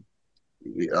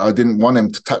I didn't want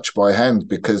him to touch my hand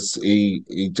because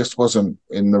he just wasn't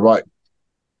in the right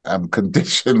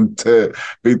condition to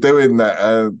be doing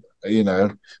that, you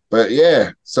know. But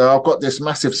yeah, so I've got this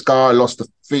massive scar. I lost the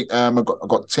feet. I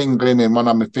got tingling in one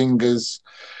of my fingers.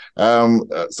 So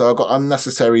I got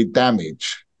unnecessary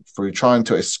damage through trying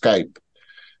to escape.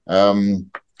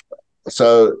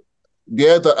 So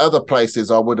the other places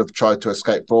I would have tried to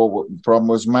escape from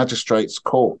was magistrates'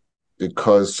 court,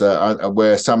 because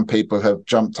where some people have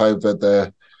jumped over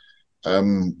the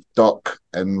dock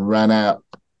and ran out.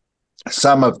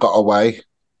 Some have got away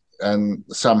and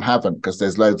some haven't, because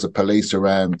there's loads of police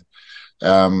around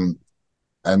and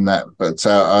that. But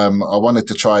I wanted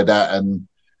to try that. And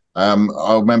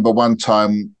I remember one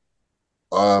time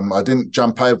I didn't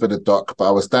jump over the dock, but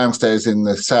I was downstairs in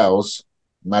the cells,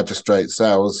 magistrate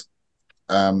cells,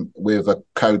 with a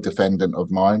co-defendant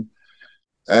of mine.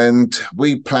 And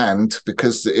we planned,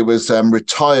 because it was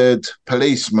retired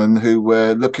policemen who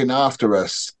were looking after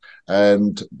us.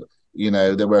 And, you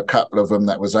know, there were a couple of them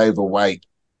that was overweight.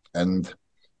 And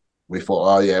we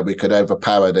thought, oh, yeah, we could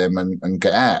overpower them and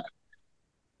get out.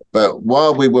 But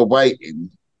while we were waiting,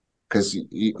 because,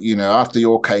 you know, after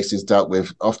your case is dealt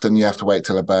with, often you have to wait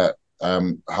till about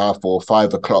 5:30 or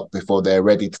 5 o'clock before they're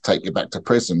ready to take you back to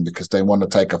prison, because they want to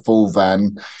take a full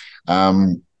van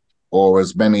or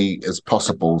as many as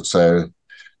possible. So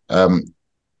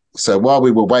while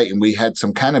we were waiting, we had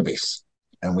some cannabis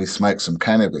and we smoked some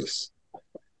cannabis.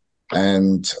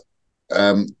 And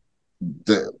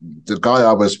the guy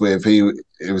I was with, he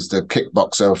was the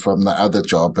kickboxer from the other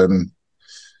job, and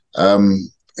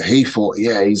he thought,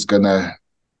 yeah, he's gonna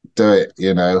do it,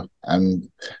 you know. And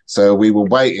so we were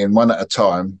waiting one at a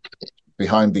time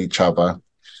behind each other,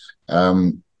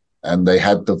 and they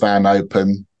had the van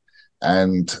open,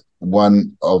 and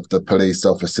one of the police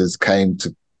officers came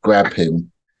to grab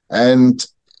him, and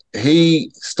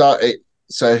he started.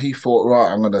 So he thought,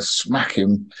 right, I'm going to smack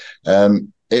him.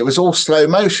 It was all slow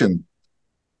motion.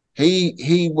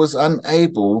 He was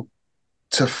unable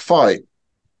to fight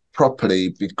properly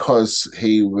because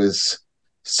he was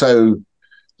so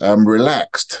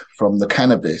relaxed from the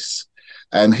cannabis,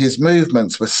 and his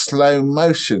movements were slow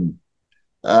motion.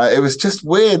 It was just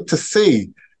weird to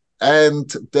see. And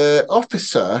the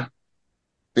officer,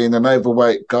 being an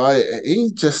overweight guy,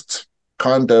 he just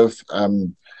kind of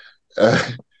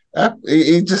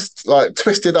he just like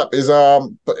twisted up his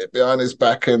arm, put it behind his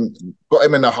back, and got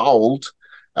him in a hold.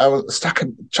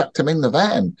 Chucked him in the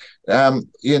van,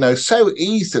 you know, so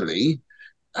easily.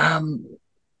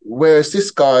 Whereas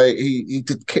this guy, he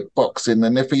did kickboxing,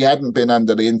 and if he hadn't been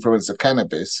under the influence of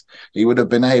cannabis, he would have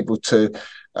been able to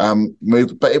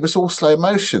move. But it was all slow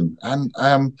motion, and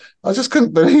I just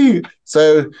couldn't believe.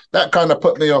 So that kind of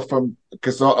put me off from,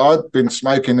 because I'd been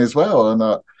smoking as well, and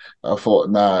I thought,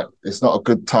 nah, it's not a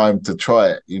good time to try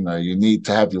it. You know, you need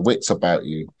to have your wits about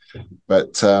you.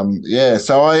 But yeah,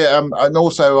 so and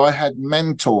also I had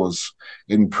mentors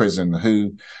in prison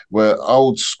who were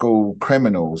old school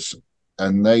criminals,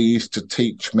 and they used to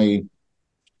teach me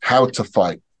how to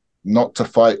fight, not to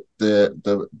fight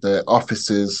the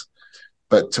officers,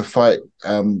 but to fight,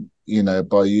 you know,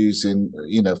 by using,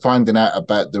 you know, finding out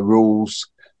about the rules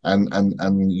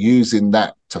and using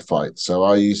that to fight. So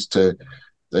they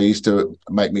used to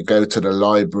make me go to the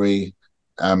library,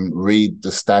 read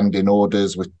the standing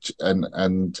orders, which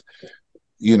and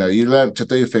you know, you learn to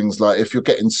do things like, if you're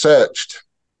getting searched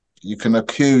you can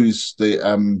accuse the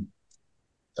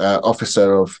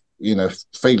officer of, you know,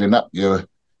 feeling up your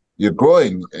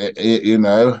groin, you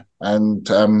know, and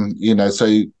you know, so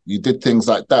you did things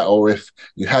like that. Or if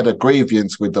you had a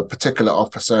grievance with a particular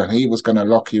officer and he was going to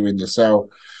lock you in your cell,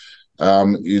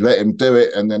 you let him do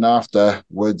it, and then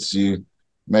afterwards you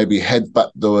maybe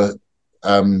headbutt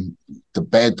the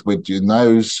bed with your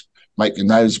nose, make your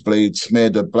nose bleed, smear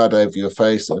the blood over your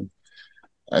face,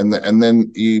 and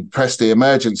then you press the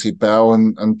emergency bell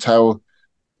and tell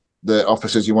the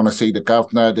officers you want to see the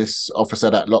governor. This officer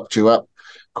that locked you up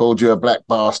called you a black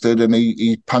bastard, and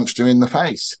he punched you in the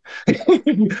face.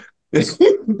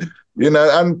 You know,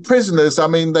 and prisoners, I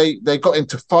mean, they got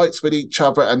into fights with each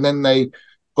other, and then they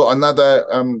got another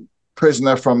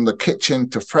prisoner from the kitchen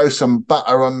to throw some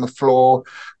butter on the floor,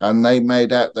 and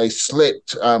they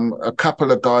slipped. A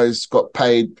couple of guys got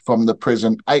paid from the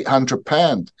prison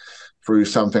 £800 through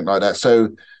something like that. So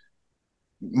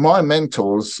my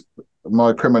mentors,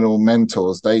 my criminal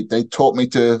mentors, they taught me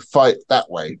to fight that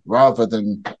way rather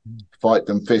than fight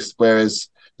them fist. Whereas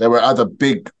there were other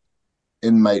big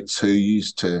inmates who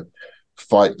used to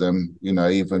fight them. You know,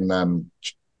 even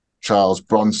Charles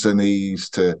Bronson, he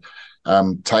used to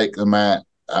take them out.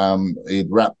 He'd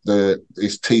wrap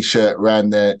his t-shirt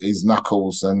around his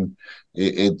knuckles, and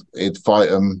he'd fight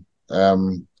them.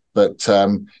 But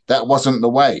that wasn't the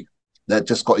way. That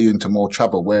just got you into more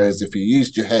trouble. Whereas if you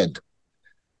used your head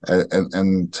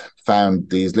and found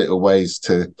these little ways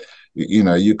to, you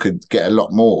know, you could get a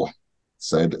lot more.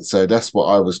 So that's what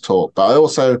I was taught. But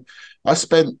I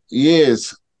spent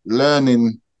years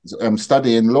learning,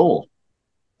 studying law.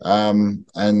 And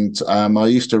I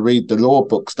used to read the law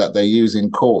books that they use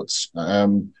in courts.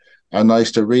 And I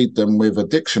used to read them with a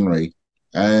dictionary.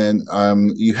 And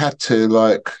you had to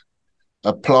like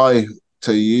apply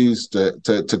to use to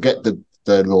get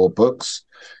the law books.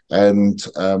 And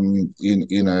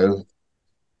you know,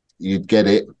 you'd get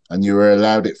it, and you were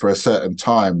allowed it for a certain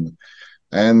time.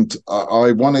 And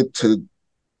I wanted to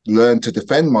learn to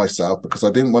defend myself, because I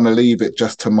didn't want to leave it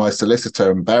just to my solicitor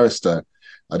and barrister.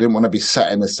 I didn't want to be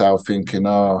sat in a cell thinking,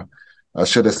 oh, I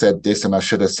should have said this and I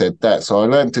should have said that. So I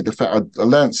learned to defend. I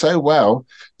learned so well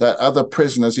that other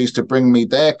prisoners used to bring me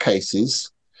their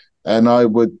cases, and I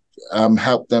would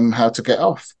help them how to get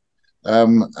off.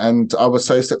 And I was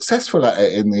so successful at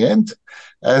it in the end.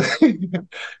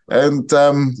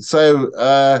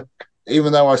 So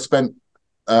even though I spent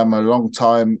a long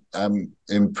time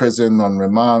in prison on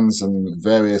remands and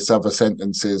various other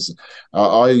sentences,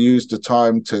 I used the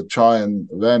time to try and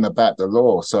learn about the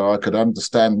law so I could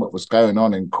understand what was going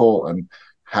on in court and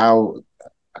how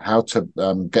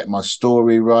to get my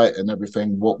story right and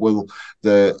everything. What will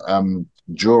the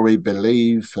jury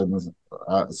believe? And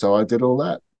so I did all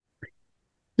that.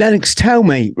 Lennox, tell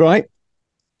me, right?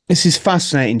 This is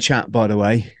fascinating chat, by the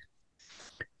way.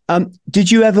 Did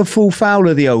you ever fall foul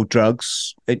of the old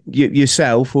drugs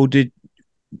yourself, or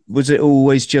was it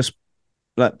always just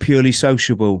like purely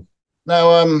sociable?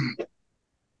 No,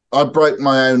 I broke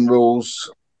my own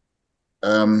rules.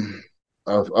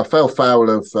 I fell foul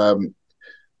of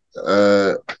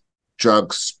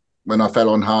drugs when I fell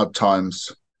on hard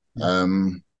times,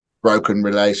 broken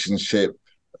relationship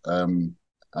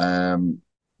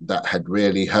that had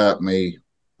really hurt me.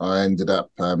 I ended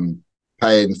up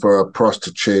paying for a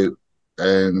prostitute,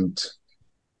 and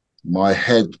my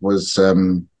head was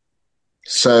so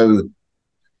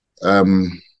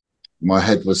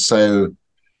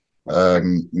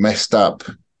messed up,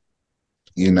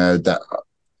 you know, that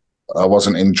I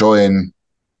wasn't enjoying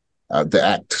the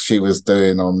act she was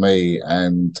doing on me.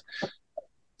 And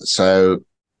so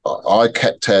I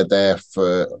kept her there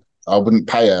I wouldn't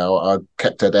pay her. I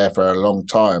kept her there for a long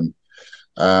time,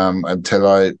 until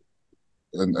I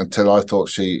thought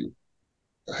she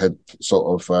had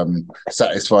sort of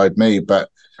satisfied me. But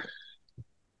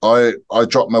I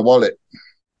dropped my wallet.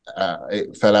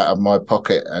 It fell out of my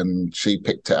pocket, and she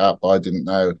picked it up. I didn't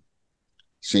know.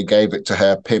 She gave it to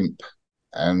her pimp,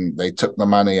 and they took the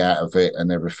money out of it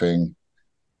and everything,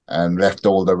 and left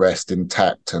all the rest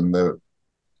intact. And the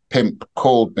pimp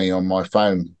called me on my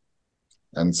phone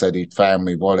and said he'd found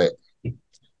my wallet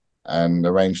and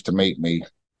arranged to meet me.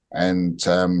 And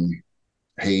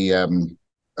he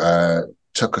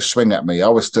took a swing at me. I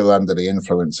was still under the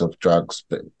influence of drugs,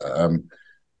 but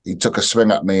he took a swing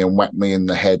at me and whacked me in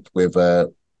the head with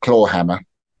a claw hammer.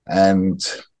 And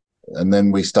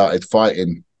then we started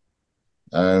fighting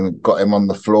and got him on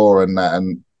the floor and that.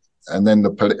 And then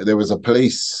there was a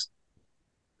police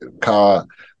car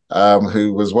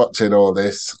who was watching all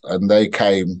this, and they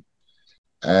came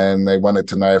and they wanted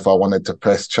to know if I wanted to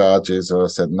press charges, or I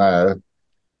said no.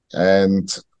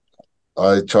 And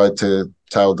I tried to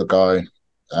tell the guy,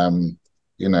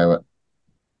 you know,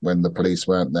 when the police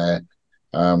weren't there,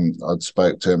 I'd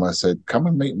spoke to him. I said, "Come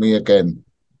and meet me again."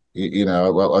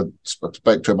 Well, I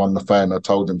spoke to him on the phone. I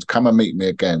told him to come and meet me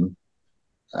again,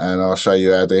 and I'll show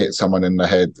you how to hit someone in the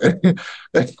head.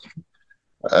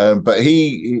 But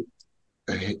he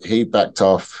backed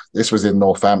off. This was in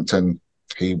Northampton.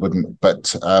 He wouldn't.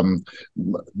 But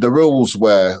the rules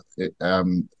were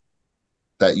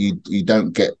that you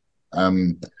don't get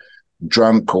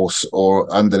drunk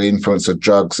or under the influence of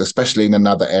drugs, especially in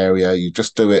another area. You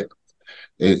just do it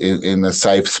in a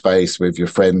safe space with your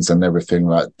friends and everything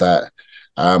like that.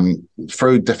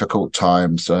 Through difficult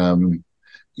times, like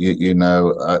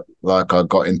I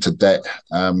got into debt,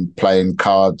 playing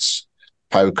cards,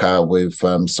 poker with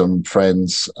some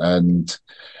friends, and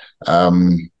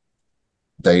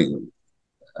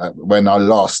when I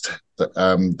lost,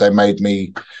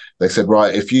 they said,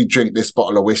 right, if you drink this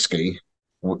bottle of whiskey,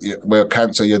 we'll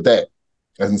cancel your debt.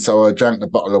 And so I drank the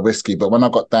bottle of whiskey, but when I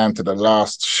got down to the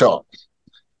last shot,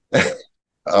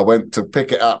 I went to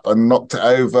pick it up and knocked it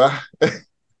over.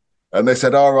 And they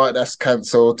said, all right, that's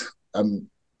cancelled. And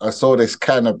I saw this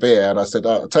can of beer and I said,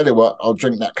 I'll tell you what, I'll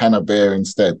drink that can of beer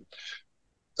instead.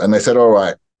 And they said, all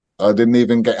right. I didn't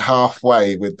even get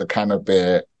halfway with the can of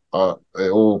beer. It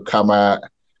all come out.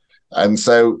 And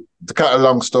so to cut a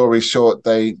long story short,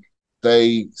 they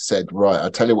said, right, I'll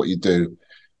tell you what you do.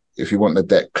 If you want the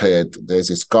debt cleared, there's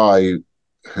this guy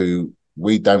who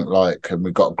we don't like and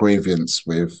we've got a grievance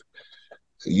with.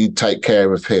 You take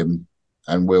care of him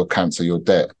and we'll cancel your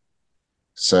debt.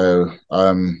 So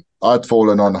I'd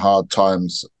fallen on hard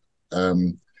times,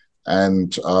 and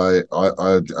I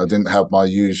didn't have my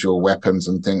usual weapons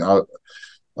and things.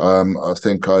 I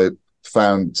think I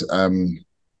found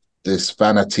this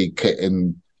vanity kit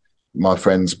in my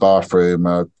friend's bathroom.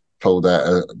 I pulled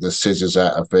out the scissors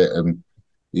out of it and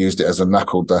used it as a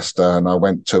knuckle duster. And I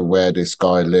went to where this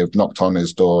guy lived, knocked on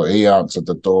his door. He answered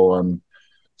the door and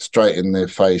straight in the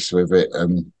face with it.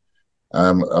 And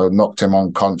I knocked him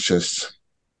unconscious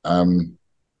in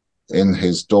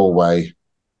his doorway,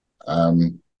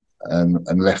 and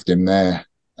left him there,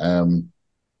 and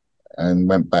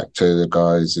went back to the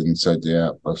guys and said,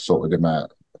 yeah, I've sorted him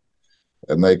out.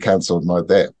 And they cancelled my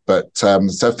debt. But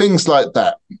so things like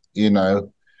that,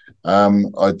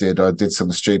 I did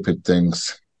some stupid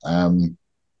things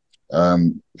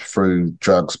through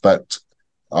drugs, but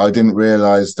I didn't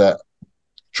realize that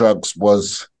drugs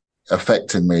was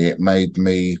affecting me. It made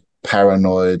me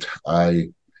paranoid. I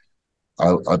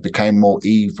became more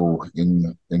evil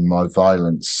in my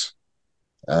violence.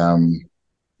 There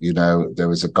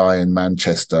was a guy in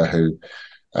Manchester who,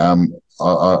 I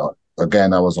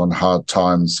was on hard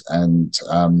times, and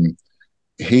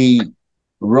he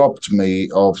robbed me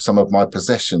of some of my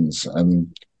possessions.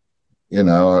 And,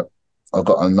 I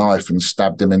got a knife and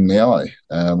stabbed him in the eye.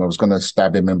 I was going to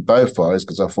stab him in both eyes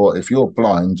because I thought, if you're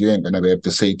blind, you ain't going to be able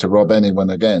to see to rob anyone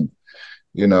again.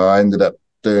 I ended up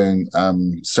doing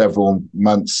several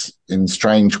months in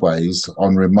Strangeways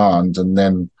on remand, and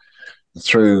then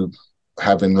through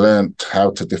having learnt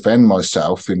how to defend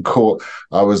myself in court,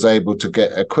 I was able to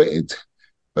get acquitted.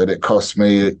 But it cost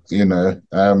me,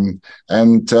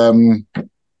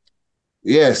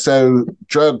 so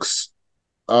drugs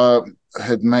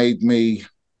had made me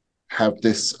have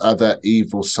this other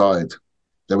evil side.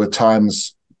 There were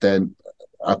times then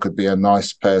I could be a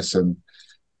nice person,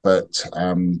 but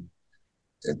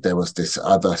there was this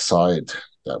other side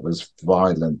that was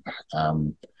violent,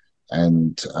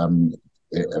 and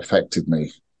it affected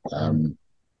me.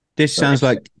 This sounds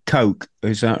like coke.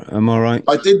 Am I right?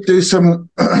 I did do some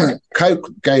coke.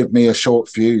 Gave me a short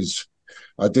fuse.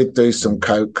 I did do some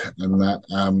coke, and that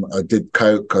I did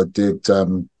coke.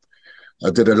 I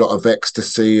did a lot of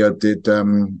ecstasy. I did a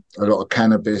lot of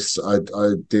cannabis. I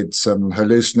did some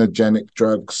hallucinogenic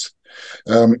drugs,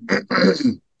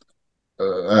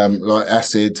 like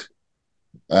acid.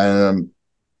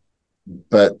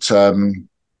 But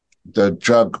the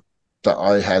drug that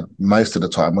I had most of the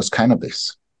time was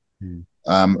cannabis.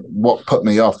 What put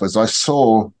me off was I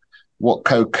saw what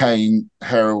cocaine,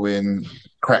 heroin,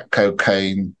 crack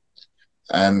cocaine,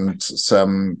 and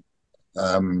some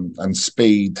and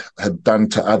speed had done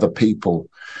to other people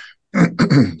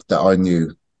that I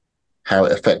knew, how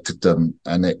it affected them,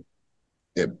 and it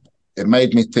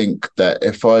made me think that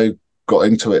if I got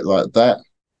into it like that,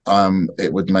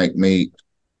 it would make me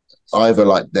either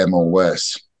like them or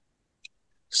worse.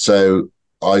 So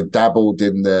I dabbled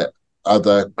in the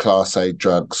other Class A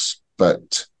drugs,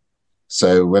 but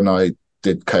so when I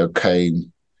did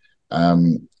cocaine,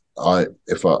 I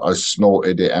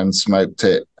snorted it and smoked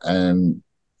it, and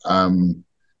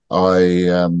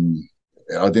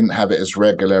I didn't have it as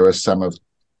regular as some of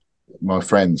my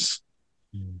friends.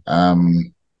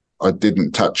 I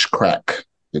didn't touch crack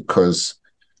because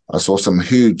I saw some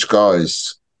huge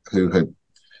guys who had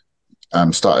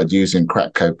started using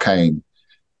crack cocaine,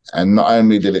 and not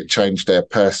only did it change their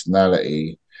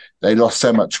personality, they lost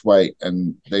so much weight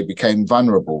and they became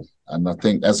vulnerable. And I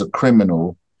think as a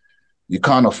criminal, you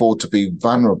can't afford to be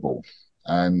vulnerable.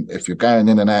 And if you're going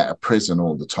in and out of prison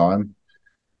all the time,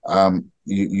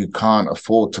 you can't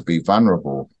afford to be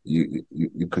vulnerable. You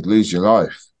could lose your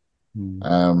life.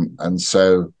 And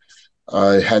so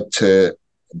I had to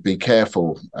be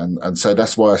careful. And so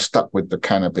that's why I stuck with the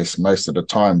cannabis most of the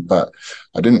time. But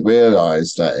I didn't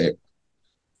realize that it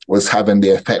was having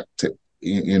the effect,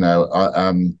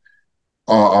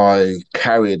 I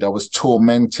was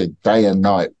tormented day and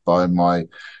night by my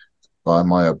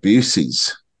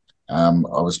abuses. I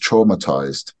was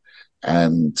traumatized.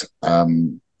 And,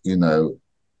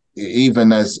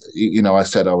 even as, I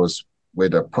said I was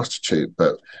with a prostitute,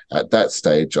 but at that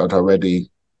stage, I'd already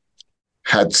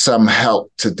had some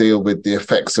help to deal with the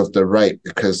effects of the rape,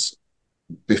 because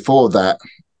before that,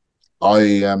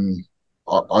 I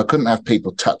couldn't have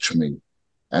people touch me.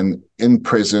 And in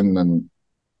prison and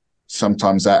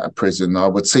sometimes out of prison, I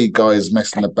would see guys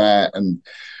messing about and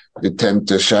attempt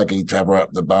to shaggy jabber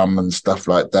up the bum and stuff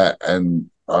like that. And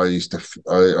I used to,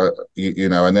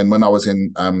 and then when I was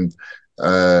in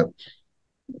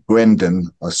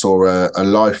Grendon, I saw a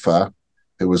lifer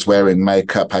who was wearing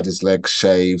makeup, had his legs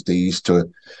shaved. He used to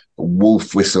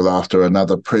wolf whistle after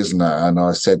another prisoner. And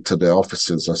I said to the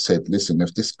officers, I said, listen,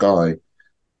 if this guy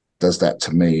does that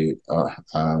to me, I'll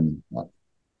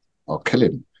kill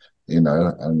him,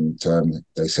 and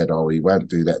they said, oh, he won't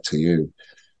do that to you.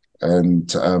 And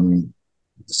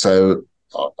so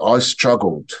I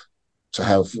struggled to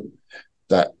have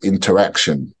that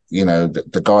interaction.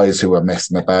 The guys who were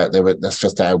messing about, that's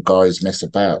just how guys mess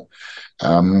about.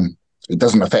 It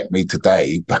doesn't affect me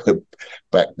today, but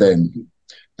back then.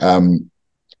 I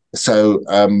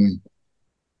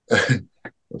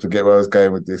forget where I was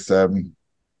going with this. The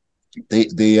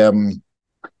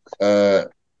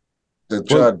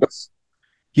drugs.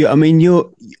 Yeah, I mean,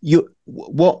 you're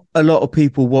what a lot of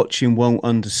people watching won't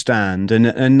understand,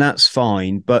 and that's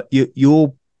fine. But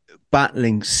you're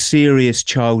battling serious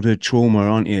childhood trauma,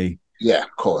 aren't you? Yeah,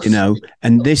 of course.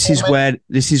 And this is where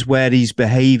these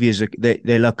behaviours are.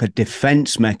 They're like a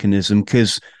defence mechanism,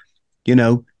 because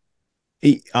I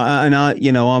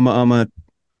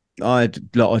had a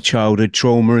lot of childhood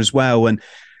trauma as well, and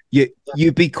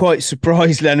you'd be quite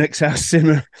surprised, Lennox, how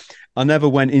similar. I never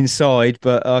went inside,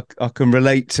 but I can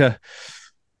relate to,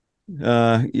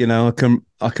 I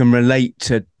can relate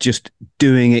to just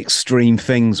doing extreme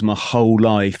things my whole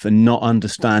life and not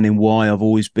understanding why I've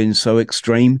always been so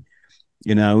extreme.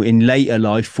 In later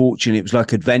life, fortunately, it was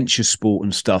like adventure sport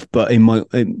and stuff. But in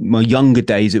my younger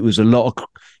days, it was a lot of,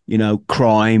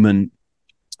 crime and,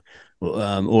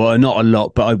 or not a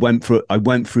lot, but I went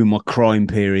through my crime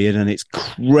period, and it's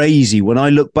crazy when I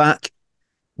look back.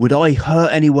 Would I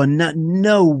hurt anyone?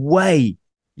 No way,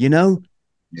 Yeah.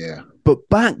 But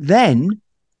back then,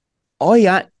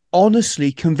 I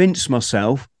honestly convinced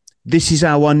myself this is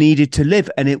how I needed to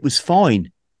live, and it was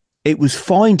fine. It was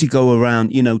fine to go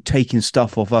around, taking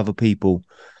stuff off other people,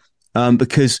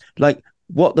 because, like,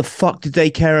 what the fuck did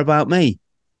they care about me?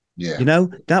 Yeah.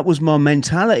 That was my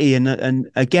mentality, and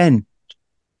again,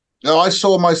 I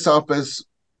saw myself as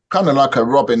kind of like a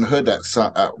Robin Hood at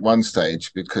one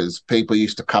stage, because people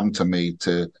used to come to me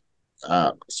to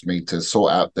ask me to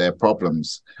sort out their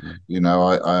problems.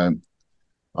 I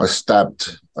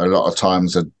stabbed a lot of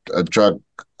times a drug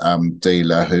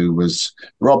dealer who was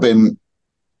robbing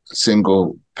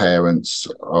single parents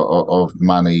of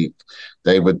money.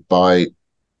 They would buy,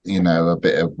 a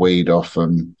bit of weed off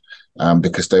them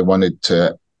because they wanted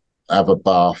to have a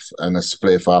bath and a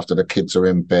spliff after the kids are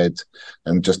in bed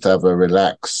and just have a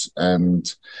relax. And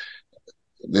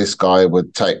this guy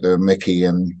would take the mickey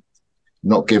and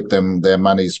not give them their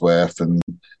money's worth, and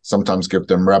sometimes give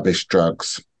them rubbish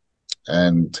drugs.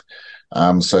 And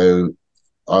so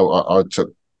I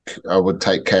would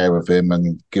take care of him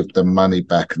and give them money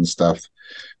back and stuff.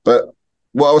 But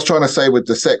what I was trying to say with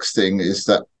the sex thing is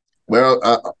that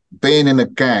being in a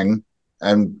gang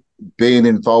and being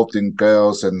involved in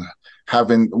girls and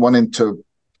wanting to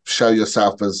show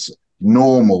yourself as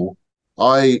normal,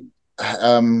 when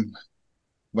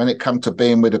it come to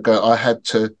being with a girl, I had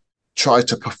to try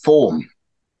to perform.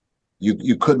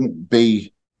 You couldn't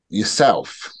be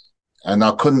yourself, and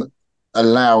I couldn't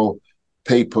allow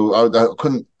people. I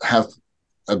couldn't have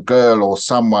a girl or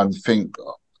someone think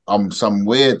I'm some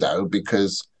weirdo,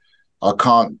 because I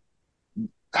can't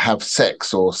have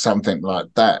sex or something like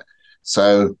that.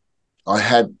 So I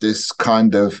had this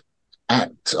kind of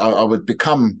act. I would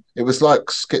become, it was like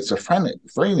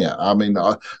schizophrenia. I mean,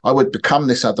 I would become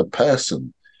this other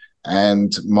person.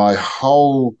 And my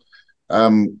whole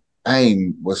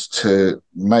aim was to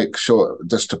make sure,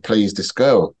 just to please this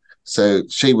girl. So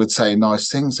she would say nice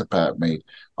things about me.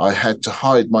 I had to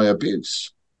hide my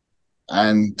abuse.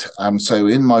 And so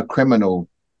in my criminal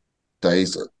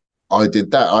days, I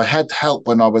did that. I had help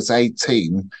when I was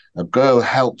 18. A girl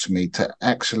helped me to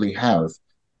actually have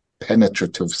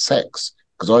penetrative sex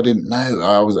because I didn't know.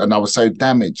 I was so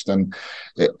damaged, and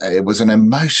it was an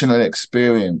emotional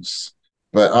experience.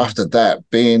 But after that,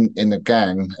 being in a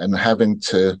gang and having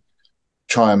to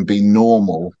try and be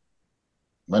normal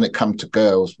when it comes to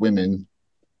girls, women,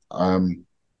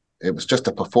 it was just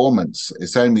a performance.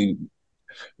 It's only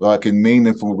like in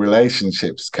meaningful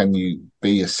relationships can you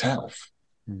be yourself.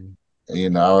 You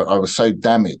know, I was so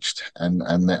damaged, and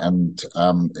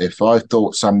if I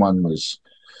thought someone was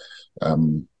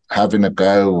having a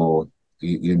go or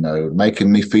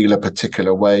making me feel a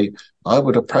particular way, I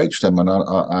would approach them,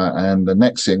 and the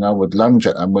next thing I would lunge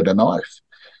at them with a knife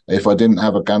if I didn't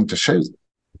have a gun to shoot.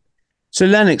 So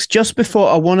Lennox, just before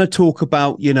I want to talk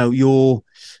about your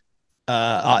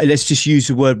let's just use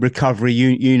the word recovery.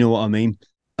 You know what I mean.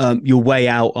 Your way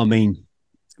out. I mean,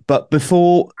 but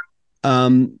before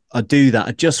I do that,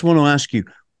 I just want to ask you,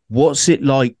 what's it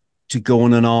like to go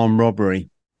on an armed robbery?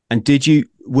 And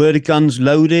were the guns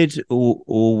loaded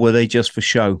or were they just for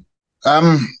show?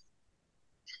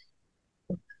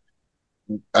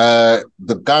 The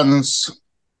guns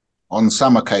on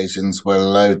some occasions were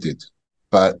loaded,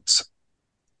 but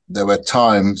there were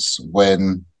times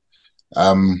when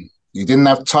you didn't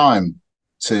have time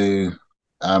to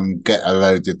get a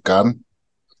loaded gun.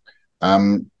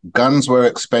 Guns were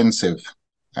expensive,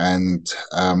 and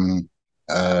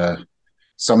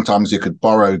sometimes you could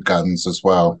borrow guns as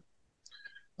well.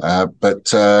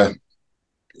 But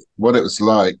what it was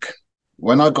like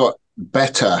when I got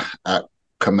better at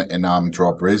committing armed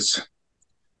robberies,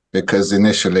 because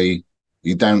initially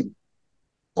you don't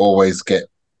always get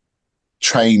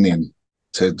training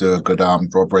to do a good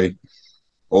armed robbery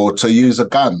or to use a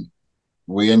gun.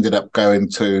 We ended up going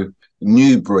to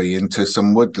Newbury into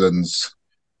some woodlands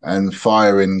and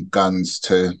firing guns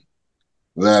to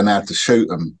learn how to shoot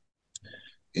them,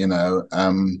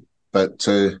 but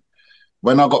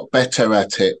when I got better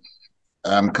at it,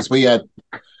 because we had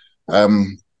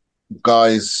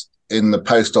guys in the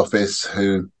post office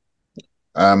who,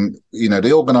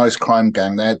 the organised crime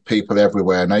gang, they had people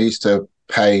everywhere, and they used to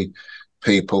pay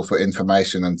people for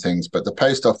information and things. But the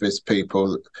post office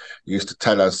people used to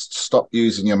tell us, stop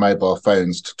using your mobile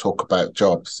phones to talk about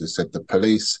jobs. They said the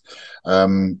police are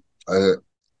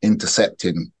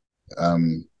intercepting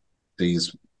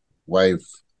these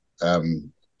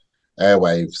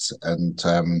airwaves, and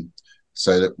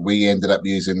so that we ended up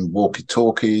using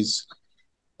walkie-talkies.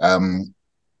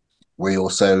 We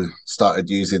also started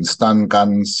using stun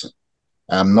guns,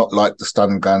 not like the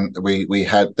stun gun we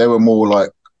had. They were more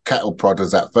like cattle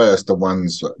prodders at first, the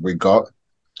ones that we got.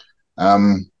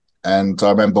 And I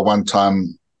remember one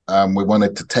time we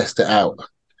wanted to test it out.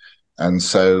 And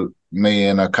so me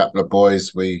and a couple of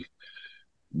boys, we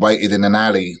waited in an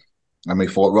alley, and we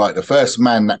thought, right, the first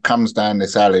man that comes down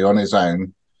this alley on his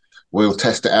own, we'll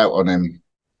test it out on him.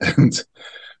 And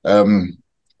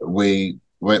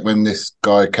when this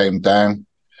guy came down,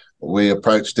 we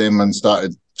approached him and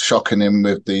started shocking him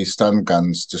with the stun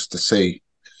guns just to see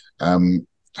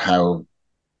how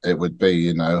it would be,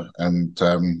 and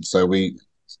so we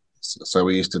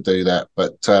used to do that.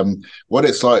 But what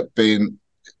it's like being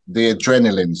the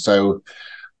adrenaline. So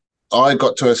I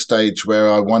got to a stage where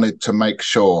I wanted to make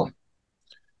sure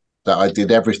that I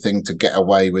did everything to get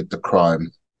away with the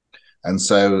crime, and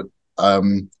so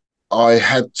I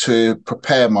had to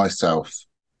prepare myself.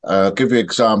 Give you an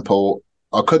example.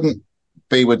 I couldn't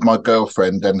be with my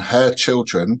girlfriend and her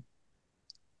children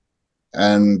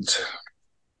and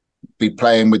be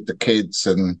playing with the kids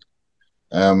and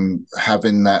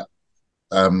having that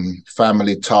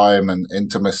family time and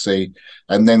intimacy,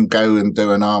 and then go and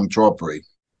do an armed robbery,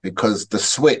 because the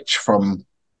switch from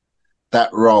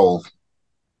that role,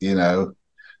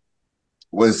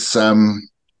 was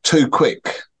too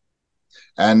quick,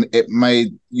 and it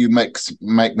made you make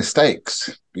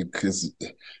mistakes.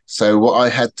 So what I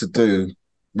had to do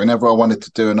whenever I wanted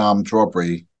to do an armed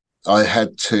robbery, I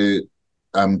had to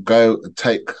go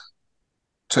take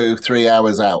 2-3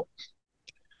 hours out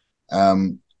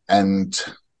and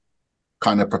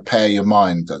kind of prepare your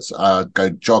mind. I'd go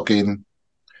jogging,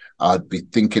 I'd be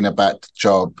thinking about the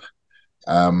job,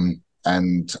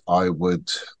 and I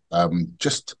would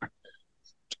just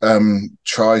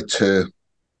try to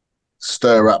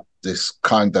stir up this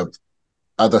kind of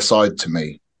other side to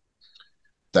me,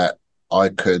 that I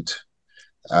could,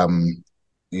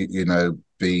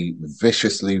 be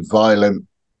viciously violent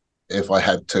if I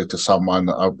had to someone,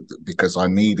 because I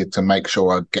needed to make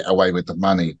sure I'd get away with the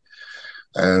money.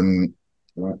 And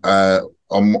on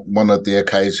one of the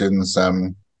occasions,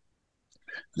 a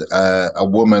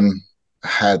woman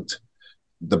had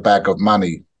the bag of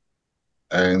money,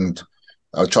 and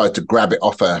I tried to grab it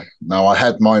off her. Now, I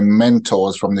had my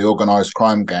mentors from the organised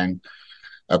crime gang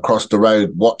across the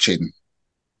road watching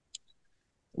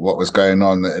what was going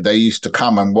on. They used to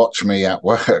come and watch me at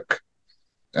work,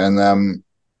 and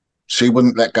she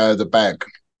wouldn't let go of the bag,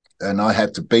 and I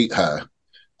had to beat her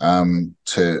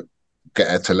to get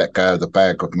her to let go of the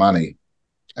bag of money.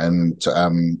 And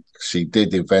she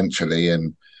did eventually,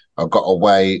 and I got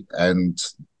away. And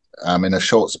in a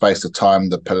short space of time,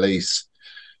 the police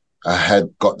had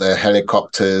got their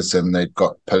helicopters, and they'd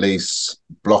got police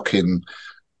blocking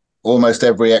almost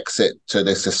every exit to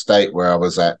this estate where I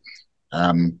was at.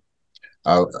 I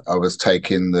was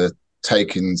taking the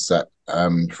takings that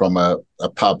from a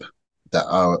pub that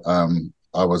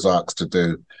I was asked to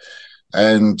do,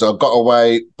 and I got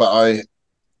away, but I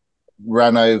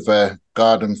ran over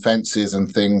garden fences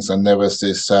and things, and there was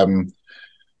this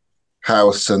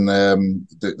house, and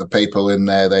the people in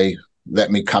there, they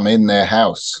let me come in their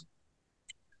house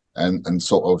and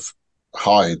sort of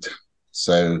hide.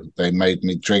 So they made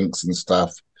me drinks and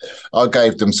stuff. I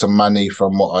gave them some money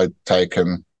from what I'd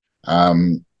taken,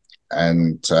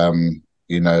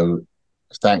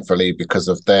 thankfully, because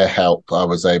of their help, I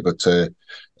was able to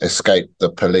escape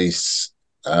the police.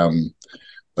 But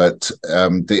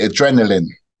the adrenaline,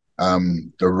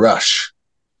 the rush,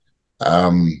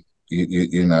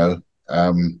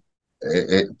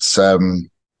 it's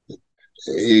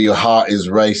your heart is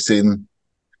racing,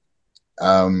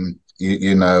 and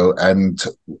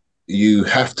you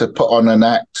have to put on an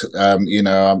act.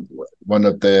 One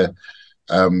of the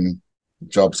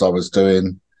jobs I was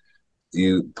doing,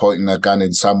 you pointing a gun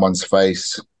in someone's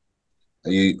face,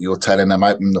 you're telling them,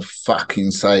 open the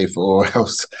fucking safe or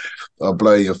else I'll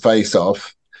blow your face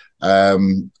off.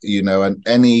 And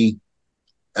any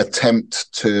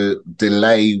attempt to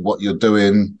delay what you're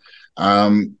doing,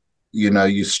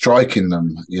 you're striking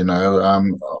them.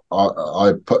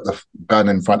 I put the gun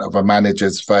in front of a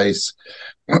manager's face.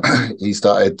 He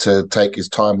started to take his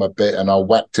time a bit, and I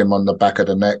whacked him on the back of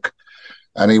the neck,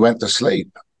 and he went to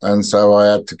sleep. And so I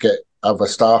had to get other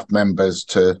staff members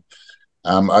to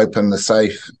open the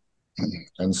safe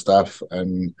and stuff,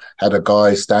 and had a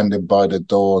guy standing by the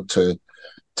door to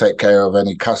take care of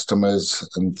any customers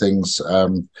and things,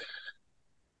 and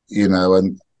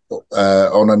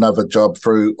on another job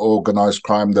through organised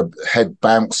crime, the head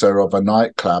bouncer of a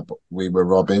nightclub we were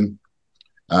robbing,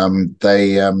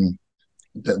 the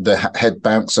head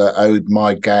bouncer owed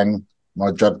my gang,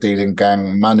 my drug dealing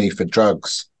gang, money for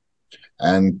drugs.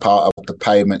 And part of the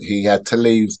payment, he had to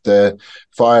leave the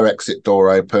fire exit door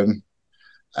open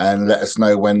and let us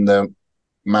know when the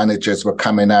managers were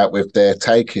coming out with their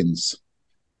takings.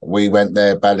 We went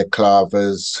there,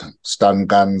 balaclavas, stun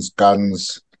guns,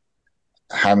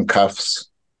 handcuffs,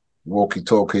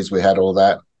 walkie-talkies, we had all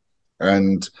that.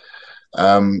 And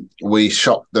we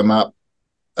shocked them up,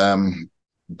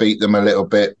 beat them a little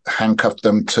bit, handcuffed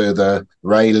them to the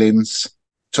railings,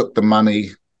 took the money.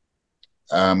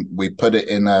 We put it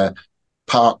in a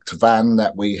parked van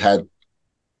that we had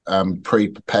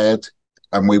pre-prepared,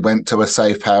 and we went to a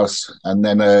safe house, and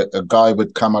then a guy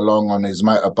would come along on his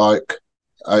motorbike,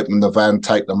 open the van,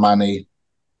 take the money,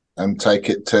 and take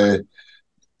it to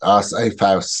our safe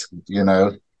house,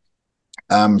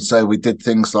 So we did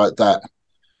things like that.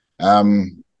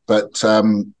 But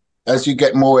as you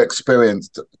get more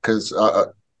experienced, because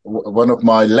one of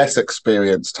my less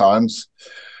experienced times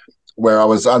where I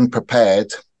was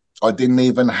unprepared, I didn't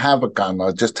even have a gun.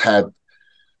 I just had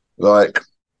like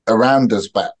a rounder's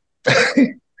bat.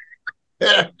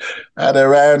 Had a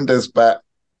rounder's bat.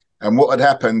 And what had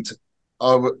happened,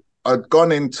 I'd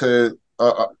gone into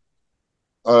the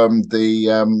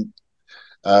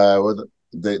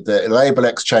Label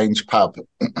Exchange pub,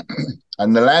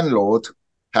 and the landlord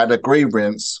had a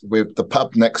grievance with the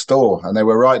pub next door, and they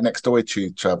were right next door to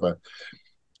each other.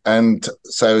 And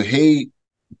so he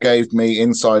gave me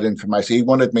inside information. He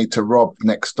wanted me to rob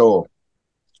next door,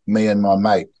 me and my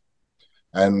mate.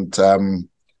 And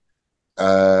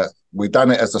we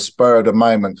done it as a spur of the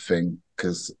moment thing,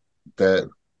 because the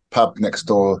pub next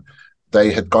door,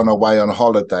 they had gone away on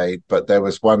holiday, but there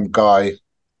was one guy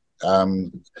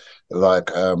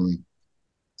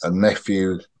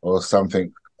nephew or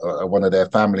something, one of their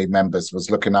family members was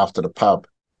looking after the pub.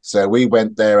 So we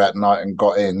went there at night and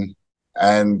got in,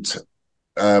 and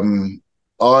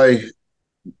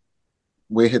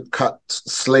we had cut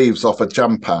sleeves off a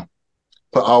jumper,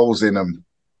 put holes in them,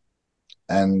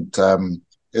 and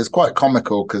it was quite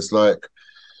comical because, like,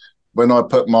 when I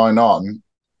put mine on,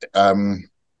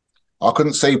 I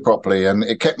couldn't see properly and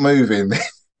it kept moving.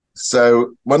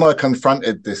 So when I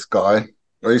confronted this guy,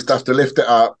 I used to have to lift it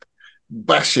up,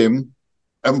 bash him,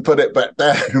 and put it back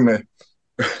down.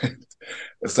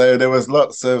 So there was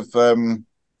lots of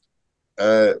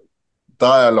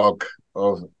dialogue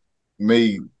of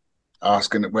me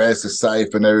asking where's the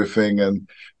safe and everything, and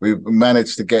we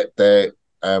managed to get there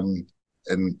and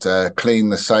clean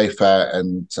the safe out.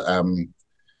 And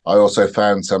I also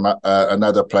found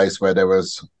another place where there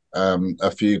was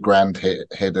a few grand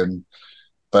hidden.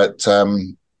 But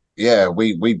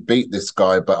we beat this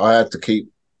guy, but I had to keep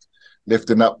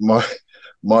lifting up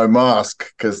my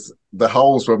mask because the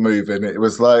holes were moving. It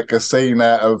was like a scene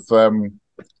out of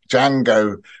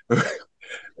Django.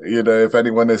 You know, if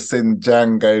anyone has seen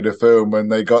Django, the film, when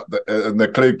they got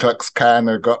the Ku Klux Klan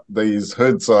have got these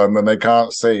hoods on and they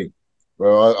can't see.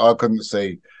 Well, I couldn't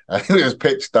see. It was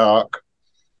pitch dark.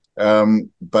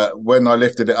 But when I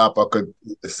lifted it up, I could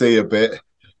see a bit.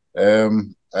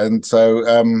 And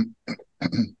so,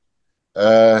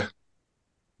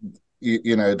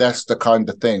 you know, that's the kind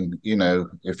of thing, you know,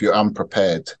 if you're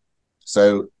unprepared.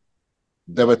 So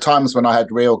there were times when I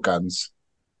had real guns,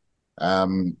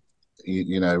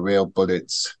 you know, real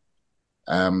bullets.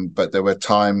 But there were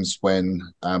times when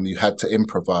you had to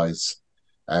improvise,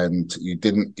 and you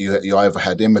either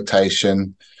had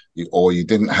imitation or you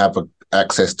didn't have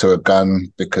access to a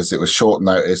gun because it was short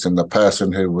notice, and the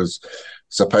person who was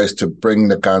supposed to bring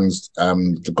the guns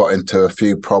got into a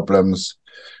few problems.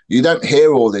 You don't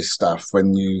hear all this stuff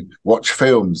when you watch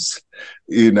films.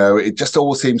 You know, it just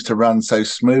all seems to run so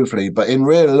smoothly. But in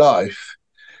real life,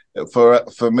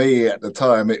 for me at the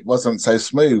time, it wasn't so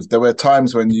smooth. There were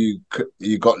times when you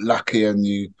got lucky and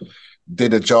you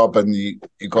did a job and you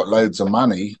got loads of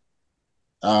money.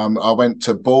 I went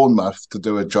to Bournemouth to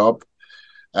do a job,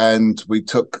 and we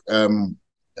took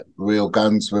real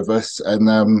guns with us,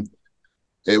 and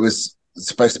it was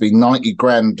supposed to be 90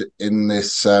 grand in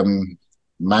this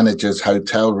manager's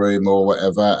hotel room or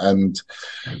whatever, and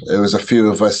there was a few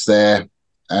of us there,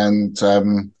 and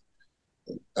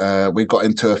we got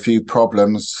into a few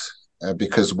problems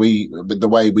because the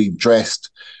way we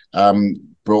dressed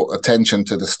brought attention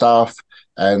to the staff,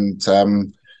 and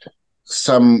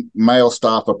some male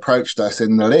staff approached us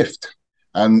in the lift,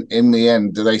 and in the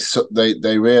end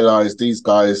they realized these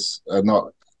guys are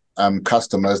not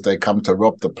customers. They come to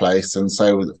rob the place, and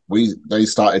so they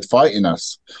started fighting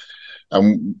us.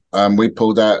 And I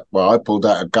pulled out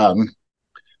a gun,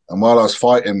 and while I was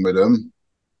fighting with them,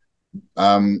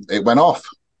 it went off,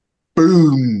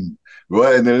 boom,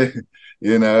 right in the,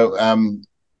 you know.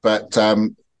 But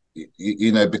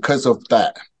you know, because of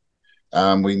that,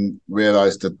 we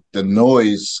realised that the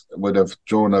noise would have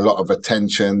drawn a lot of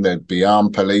attention. There'd be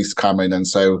armed police coming, and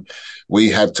so we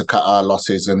had to cut our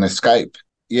losses and escape.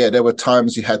 Yeah, there were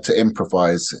times you had to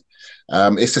improvise.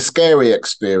 It's a scary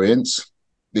experience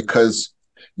because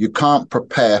you can't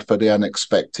prepare for the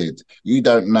unexpected. You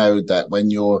don't know that when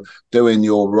you're doing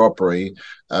your robbery,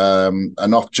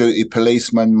 an off-duty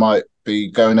policeman might be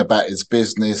going about his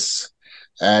business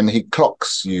and he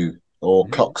clocks you or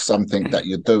clocks something that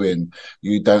you're doing.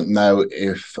 You don't know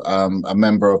if a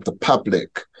member of the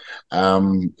public,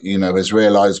 you know, has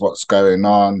realised what's going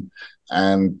on.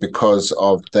 And because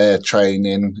of their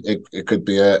training, it could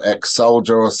be an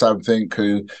ex-soldier or something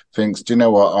who thinks, do you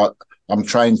know what, I'm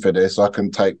trained for this. I can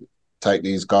take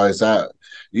these guys out.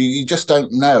 You just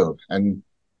don't know, and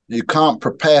you can't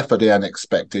prepare for the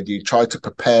unexpected. You try to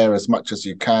prepare as much as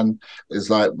you can. It's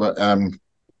like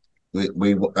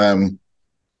we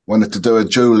wanted to do a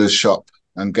jeweler's shop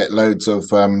and get loads of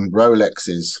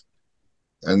Rolexes,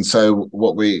 and so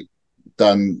what we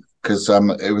done, because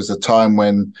it was a time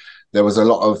when there was a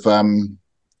lot of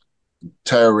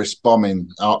terrorist bombing,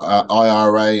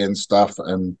 IRA and stuff,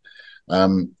 and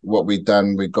what we'd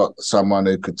done, we got someone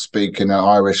who could speak in an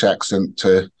Irish accent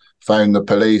to phone the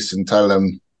police and tell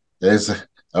them there's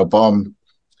a bomb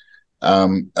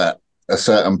at a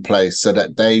certain place, so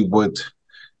that they would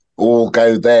all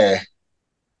go there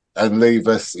and leave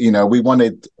us. You know, we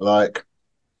wanted like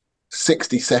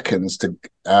 60 seconds to,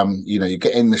 you know, you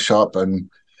get in the shop and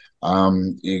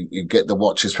you get the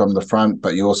watches from the front,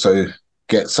 but you also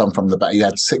get some from the back. You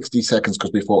had 60 seconds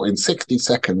because we thought in 60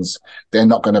 seconds they're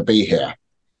not going to be here.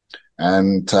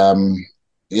 And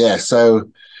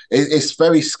so it's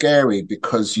very scary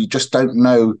because you just don't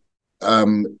know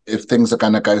if things are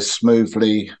going to go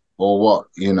smoothly or what.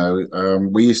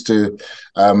 We used to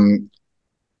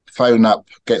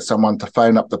get someone to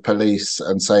phone up the police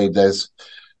and say there's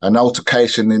an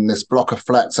altercation in this block of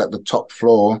flats at the top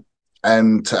floor,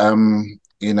 and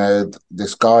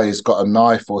this guy has got a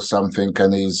knife or something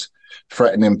and he's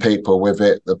threatening people with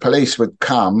it. The police would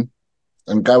come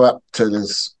and go up to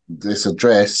this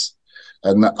address,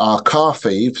 and our car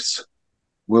thieves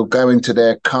will go into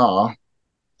their car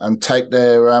and take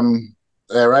their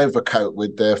overcoat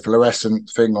with their fluorescent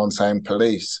thing on saying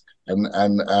police, and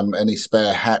any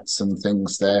spare hats and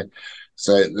things there.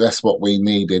 So that's what we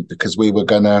needed, because we were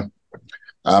going to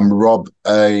rob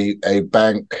a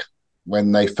bank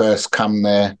when they first come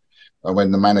there, or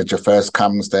when the manager first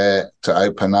comes there to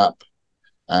open up.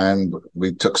 And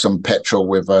we took some petrol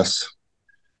with us,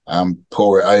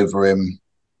 pour it over him,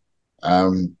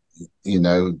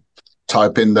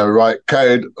 type in the right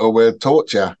code or we'll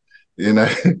torture,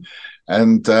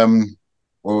 and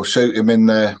we'll shoot him in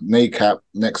the kneecap.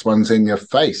 Next one's in your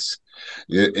face,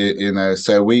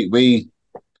 So we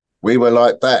were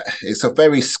like that. It's a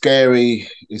very scary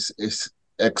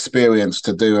experience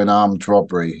to do an armed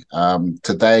robbery.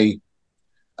 Today,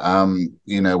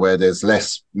 where there's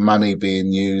less money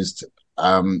being used,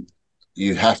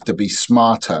 you have to be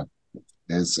smarter.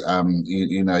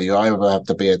 You either have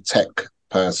to be a tech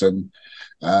person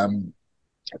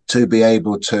to be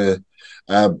able to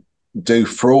do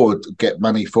fraud, get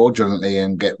money fraudulently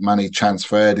and get money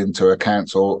transferred into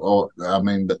accounts, trying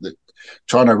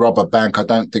to rob a bank, I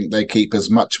don't think they keep as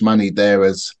much money there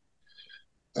as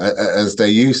they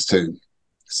used to.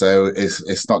 So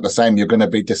it's not the same. You're going to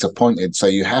be disappointed. So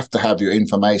you have to have your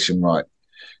information right.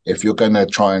 If you're going to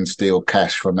try and steal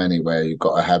cash from anywhere, you've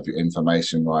got to have your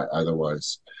information right.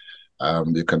 Otherwise,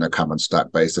 you're going to come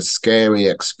unstuck. But it's a scary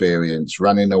experience,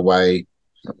 running away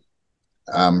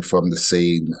from the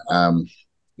scene,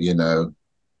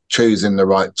 choosing the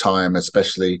right time,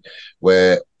 especially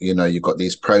where, you've got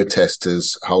these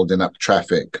protesters holding up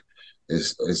traffic.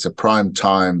 It's a prime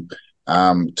time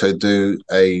to do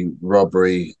a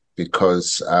robbery,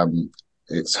 because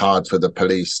it's hard for the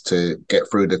police to get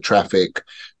through the traffic.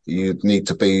 You need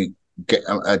to be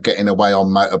getting away on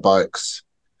motorbikes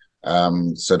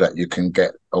so that you can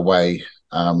get away.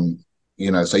 So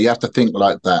you have to think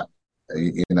like that.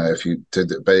 If you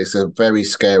did it, but it's a very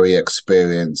scary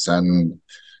experience. And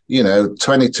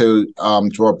 22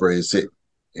 armed robberies, it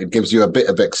gives you a bit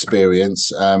of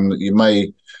experience. You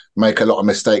may make a lot of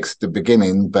mistakes at the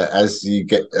beginning, but as you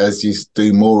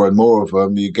do more and more of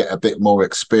them, you get a bit more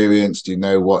experienced. You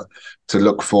know what to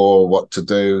look for, what to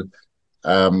do.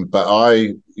 But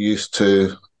I used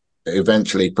to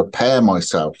eventually prepare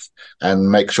myself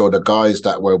and make sure the guys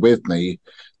that were with me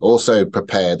also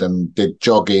prepared and did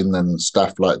jogging and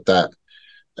stuff like that.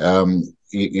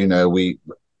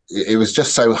 It was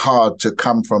just so hard to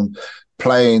come from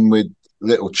playing with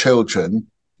little children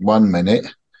one minute,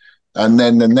 and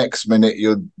then the next minute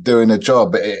you're doing a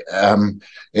job.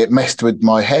 It messed with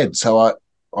my head. So I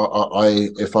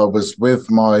if I was with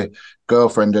my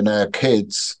girlfriend and her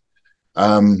kids,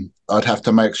 I'd have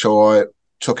to make sure I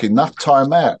took enough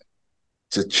time out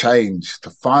to change, to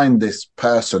find this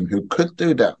person who could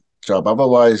do that job.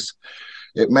 Otherwise,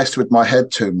 it messed with my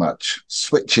head too much,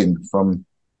 switching from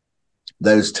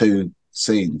those two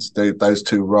scenes, those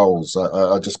two roles.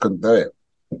 I just couldn't do it.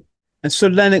 And so,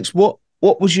 Lennox, what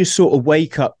was your sort of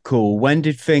wake-up call? When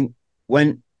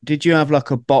did you have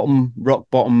like a rock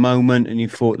bottom moment and you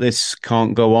thought this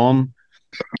can't go on?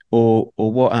 Or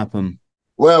what happened?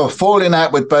 Well, falling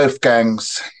out with both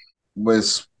gangs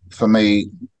was, for me,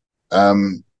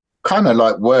 kind of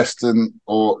like worse than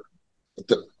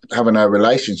having a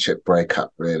relationship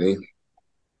breakup, really.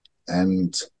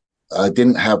 And I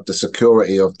didn't have the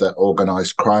security of the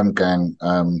organised crime gang.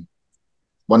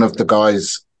 One of the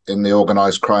guys in the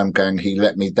organised crime gang, he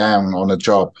let me down on a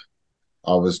job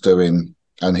I was doing,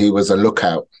 and he was a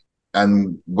lookout.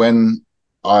 And when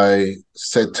I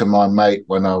said to my mate,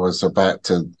 when I was about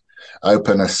to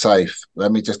open a safe,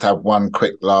 let me just have one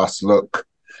quick last look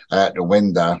out the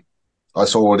window, I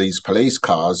saw all these police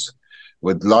cars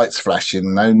with lights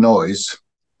flashing, no noise.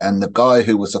 And the guy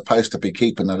who was supposed to be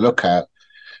keeping a lookout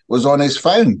was on his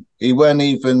phone. He weren't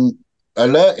even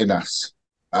alerting us.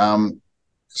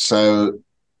 So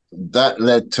that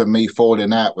led to me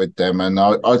falling out with them. And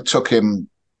I took him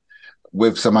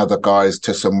with some other guys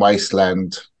to some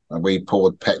wasteland, and we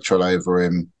poured petrol over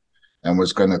him and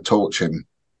was going to torch him.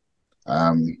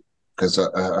 Because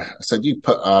I said, you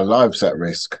put our lives at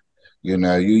risk.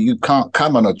 You can't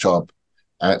come on a job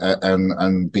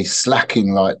and be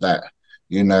slacking like that.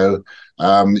 You know,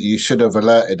 you should have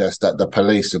alerted us that the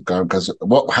police had gone, because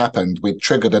what happened, we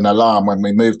triggered an alarm when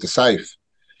we moved the safe.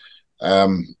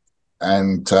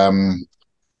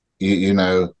 You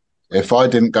know, if I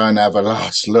didn't go and have a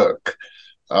last look,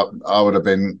 I would have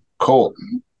been caught.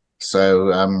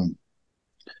 So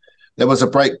there was a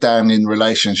breakdown in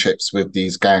relationships with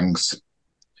these gangs.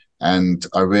 And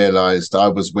I realized I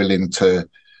was willing to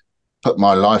put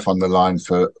my life on the line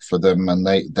for them. And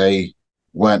they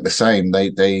weren't the same. They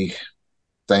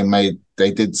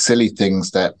did silly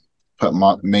things that put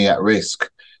me at risk.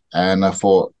 And I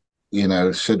thought, you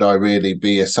know, should I really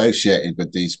be associated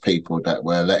with these people that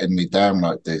were letting me down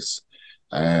like this?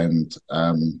 And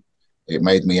it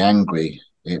made me angry.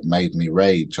 It made me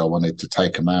rage. I wanted to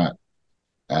take them out.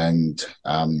 And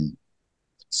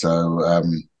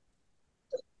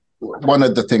one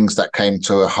of the things that came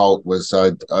to a halt was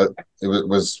it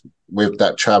was with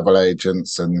that travel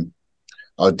agents, and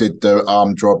I did the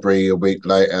armed robbery a week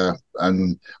later,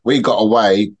 and we got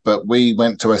away, but we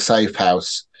went to a safe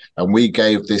house and we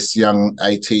gave this young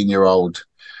 18-year-old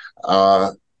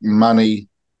money,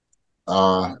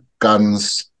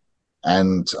 guns,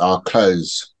 and our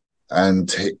clothes.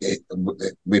 And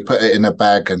we put it in a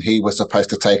bag, and he was supposed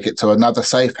to take it to another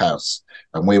safe house,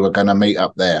 and we were going to meet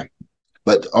up there.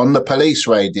 But on the police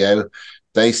radio,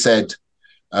 they said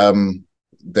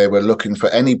they were looking for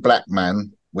any black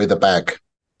man with a bag.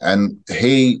 And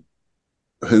he,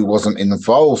 who wasn't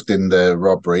involved in the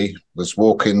robbery, was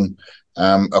walking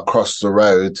across the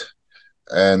road,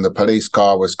 and the police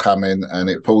car was coming, and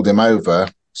it pulled him over,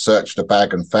 searched the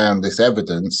bag and found this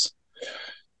evidence.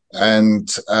 And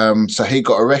so he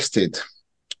got arrested.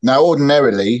 Now,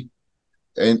 ordinarily,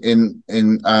 in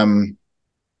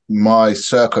my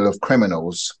circle of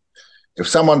criminals, if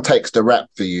someone takes the rap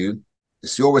for you,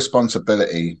 it's your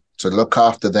responsibility to look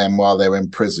after them while they're in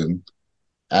prison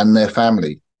and their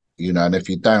family, you know. And if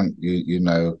you don't,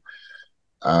 you're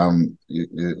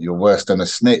worse than a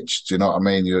snitch. Do you know what I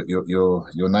mean?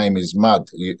 Your name is mud.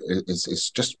 It's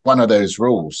just one of those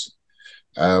rules.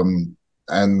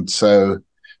 And so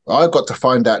I got to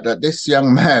find out that this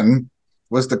young man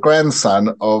was the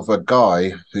grandson of a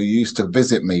guy who used to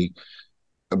visit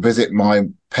my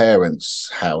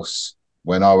parents' house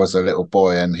when I was a little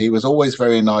boy, and he was always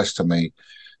very nice to me.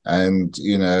 And,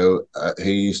 you know,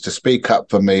 he used to speak up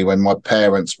for me when my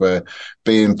parents were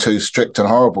being too strict and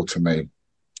horrible to me.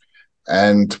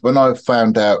 And when I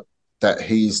found out that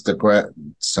he's the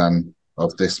grandson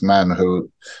of this man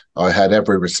who I had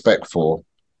every respect for,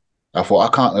 I thought,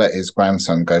 I can't let his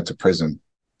grandson go to prison.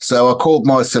 So I called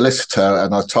my solicitor,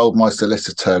 and I told my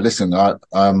solicitor, listen, I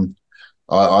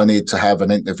need to have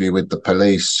an interview with the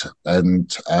police and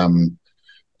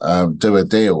do a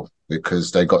deal,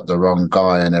 because they got the wrong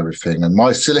guy and everything. And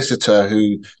my solicitor,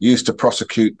 who used to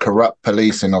prosecute corrupt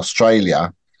police in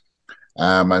Australia,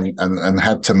 and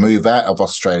had to move out of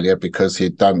Australia because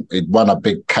he'd won a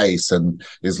big case and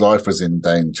his life was in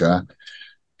danger,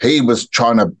 he was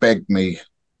trying to beg me,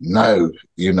 no,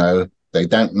 you know, they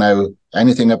don't know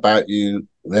anything about you,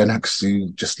 Lennox,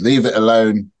 you just leave it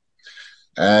alone.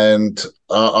 And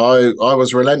I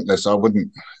was relentless. I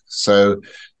wouldn't. So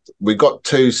we got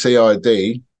to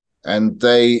CID, and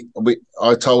I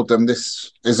told them,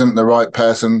 this isn't the right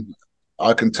person.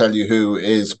 I can tell you who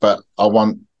is, but I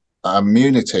want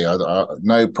immunity.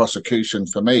 No prosecution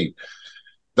for me.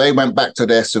 They went back to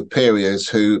their superiors,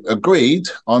 who agreed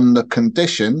on the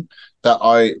condition that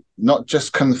I not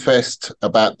just confessed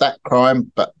about that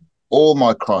crime, but all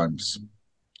my crimes.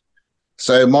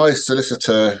 So my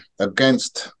solicitor,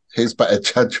 against his better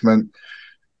judgment,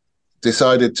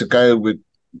 decided to go with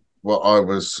what I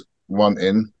was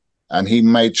wanting. And he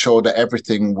made sure that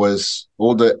everything was,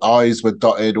 all the I's were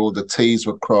dotted, all the T's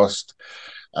were crossed.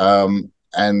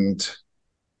 And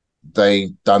they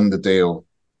done the deal.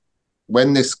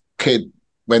 When this kid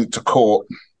went to court,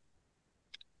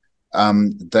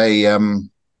 the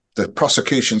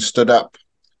prosecution stood up,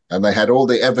 and they had all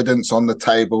the evidence on the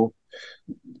table,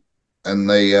 and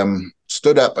they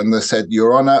stood up and they said,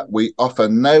 Your Honour, we offer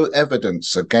no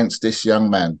evidence against this young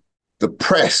man. The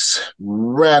press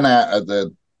ran out of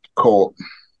the court,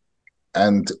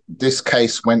 and this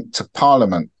case went to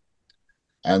Parliament,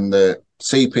 and the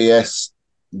CPS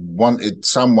wanted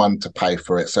someone to pay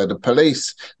for it. So the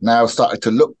police now started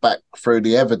to look back through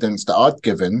the evidence that I'd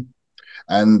given,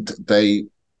 and they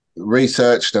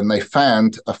researched and they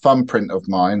found a thumbprint of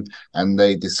mine, and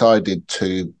they decided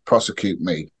to prosecute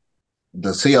me.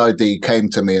 The CID came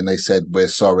to me and they said, we're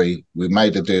sorry, we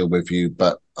made a deal with you,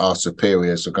 but our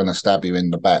superiors are going to stab you in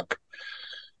the back.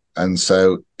 And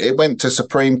so it went to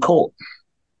Supreme Court.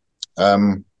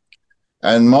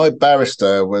 And my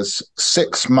barrister was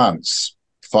 6 months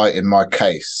fighting my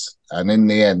case. And in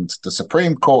the end, the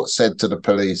Supreme Court said to the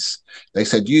police, they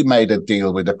said, you made a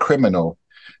deal with a criminal.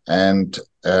 And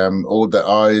all the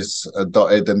I's are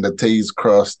dotted and the T's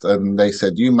crossed. And they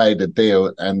said, you made a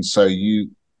deal, and so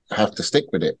you have to stick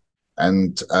with it.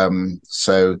 And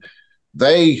so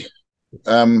they,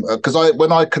 because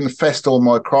when I confessed all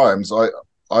my crimes, I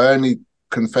only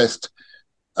confessed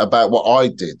about what I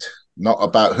did, not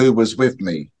about who was with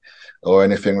me or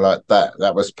anything like that.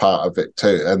 That was part of it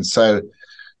too. And so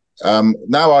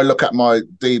now I look at my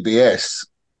DBS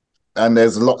and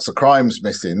there's lots of crimes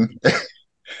missing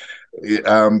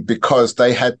because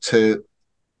they had to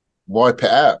wipe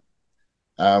it out.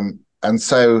 And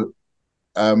so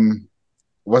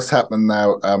what's happened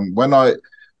now,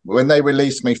 when they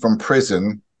released me from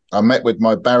prison, I met with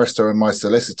my barrister and my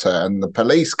solicitor, and the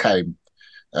police came,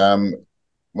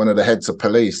 one of the heads of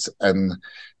police, and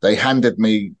they handed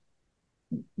me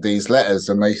these letters,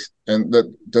 and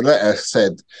the letter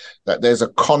said that there's a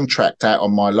contract out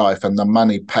on my life and the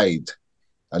money paid,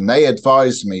 and they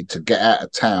advised me to get out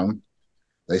of town.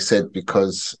 They said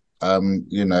because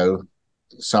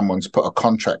someone's put a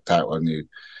contract out on you,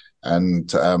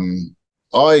 and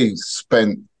I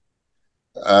spent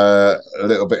a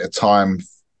little bit of time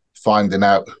trying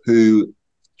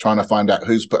to find out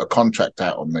who's put a contract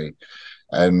out on me.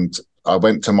 And I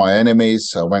went to my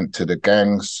enemies, I went to the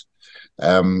gangs,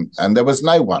 and there was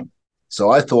no one.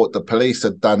 So I thought the police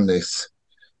had done this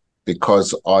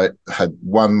because I had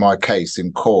won my case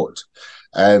in court.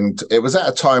 And it was at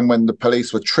a time when the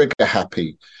police were trigger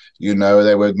happy. They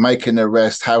were making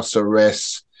house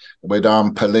arrests with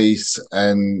armed police.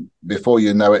 And before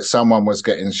you know it, someone was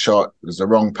getting shot. It was the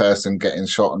wrong person getting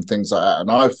shot and things like that. And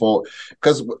I thought,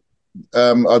 because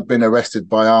I'd been arrested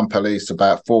by armed police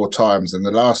about 4 times. And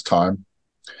the last time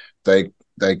they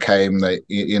came, they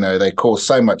caused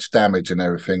so much damage and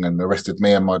everything, and arrested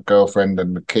me and my girlfriend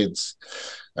and the kids.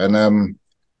 And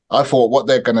I thought what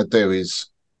they're going to do is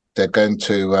they're going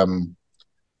to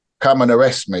come and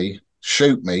arrest me,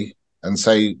 shoot me, and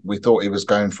say we thought he was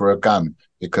going for a gun,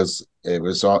 because it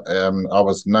was I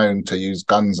was known to use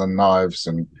guns and knives,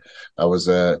 and I was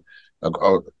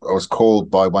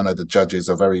called by one of the judges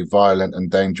a very violent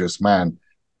and dangerous man.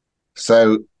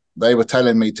 So they were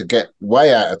telling me to get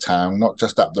way out of town, not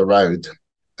just up the road.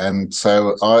 And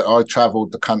so I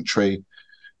travelled the country,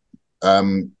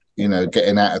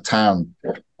 getting out of town.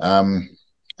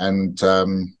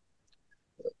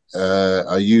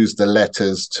 I used the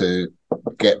letters to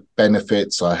get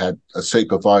benefits. I had a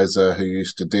supervisor who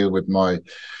used to deal with my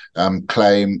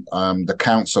claim. The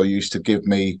council used to give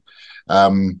me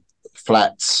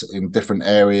flats in different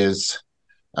areas,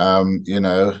 and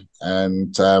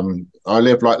I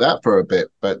lived like that for a bit.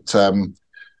 But so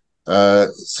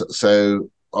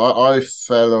I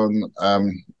fell on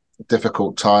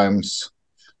difficult times,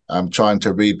 trying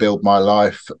to rebuild my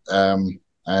life and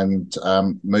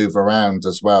move around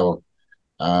as well,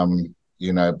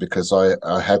 because I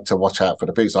had to watch out for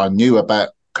the police. I knew about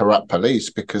corrupt police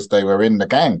because they were in the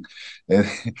gang.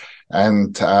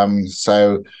 And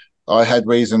so I had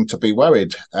reason to be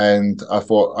worried. And I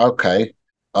thought, okay,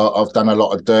 I've done a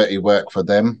lot of dirty work for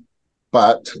them,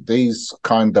 but these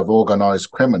kind of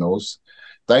organized criminals,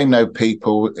 they know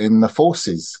people in the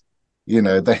forces.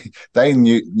 They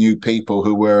knew people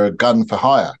who were a gun for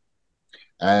hire.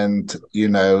 And,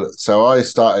 so I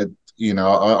started,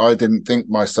 I didn't think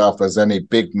myself as any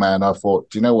big man. I thought,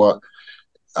 do you know what?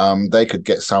 They could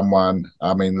get someone.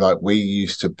 I mean, like we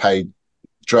used to pay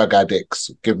drug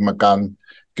addicts, give them a gun,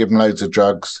 give them loads of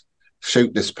drugs,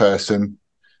 shoot this person,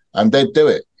 and they'd do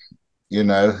it,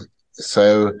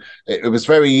 So it was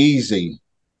very easy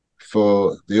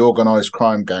for the organized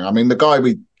crime gang. I mean, the guy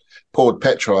we poured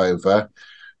petrol over,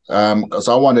 because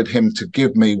I wanted him to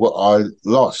give me what I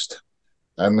lost.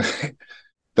 And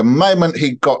the moment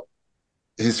he got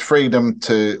his freedom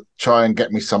to try and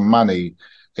get me some money,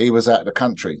 he was out of the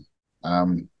country.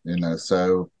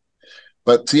 So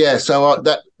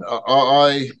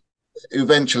I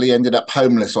eventually ended up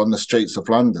homeless on the streets of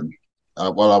London.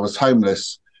 While I was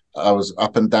homeless, I was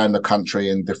up and down the country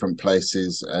in different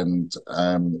places, and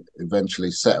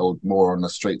eventually settled more on the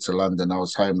streets of London. I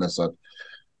was homeless.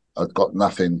 I'd got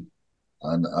nothing,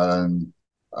 and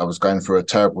I was going through a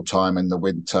terrible time in the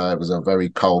winter. It was a very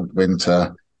cold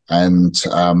winter, and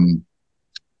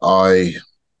my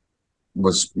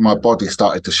body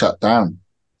started to shut down.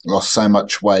 Lost so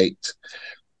much weight,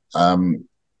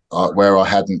 where I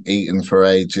hadn't eaten for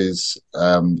ages,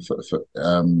 for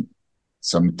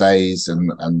some days,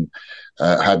 and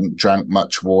hadn't drank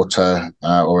much water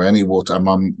or any water. And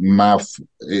my mouth,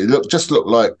 it looked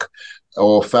like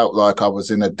or felt like I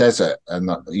was in a desert, and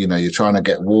you're trying to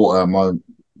get water. My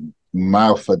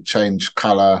mouth had changed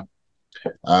colour,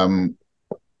 and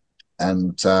I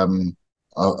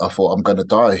thought, I'm going to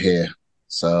die here.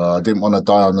 So I didn't want to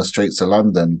die on the streets of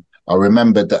London. I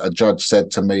remembered that a judge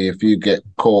said to me, if you get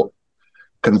caught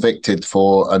convicted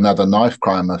for another knife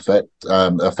crime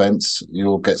offence,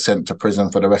 you'll get sent to prison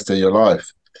for the rest of your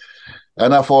life.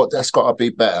 And I thought, that's got to be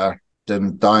better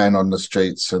than dying on the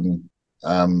streets. And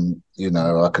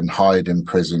I can hide in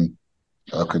prison.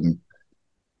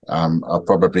 I'll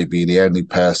probably be the only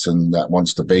person that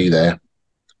wants to be there.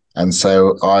 And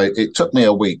so it took me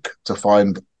a week to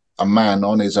find a man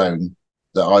on his own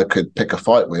that I could pick a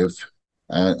fight with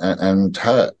and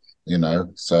hurt,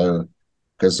 So,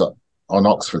 because on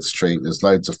Oxford Street, there's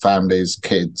loads of families,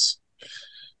 kids.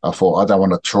 I thought, I don't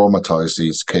want to traumatize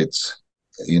these kids,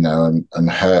 and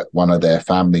hurt one of their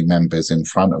family members in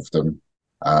front of them.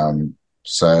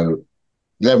 So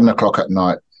 11 o'clock at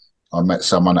night, I met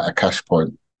someone at a cash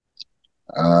point.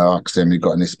 I asked him, he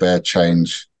got any spare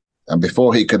change? And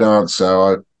before he could answer,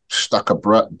 I stuck a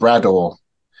Brador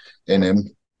in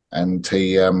him, and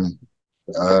he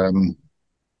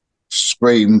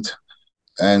screamed,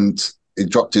 and he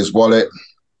dropped his wallet.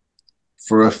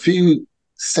 For a few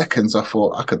seconds, I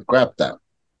thought I could grab that.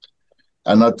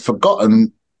 And I'd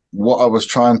forgotten what I was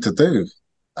trying to do.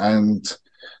 And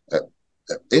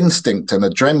instinct and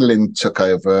adrenaline took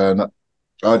over, and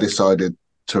I decided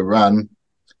to run.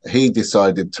 He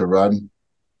decided to run.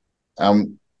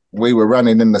 We were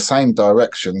running in the same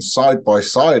direction, side by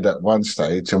side at one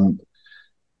stage. And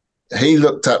he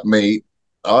looked at me,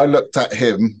 I looked at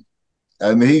him,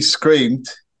 and he screamed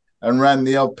and ran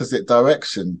the opposite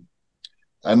direction.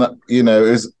 And, it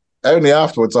was only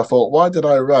afterwards I thought, why did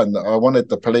I run? I wanted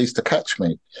the police to catch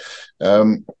me.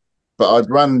 But I'd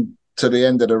run to the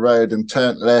end of the road and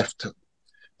turned left,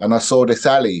 and I saw this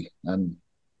alley, and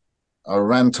I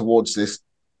ran towards this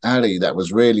alley that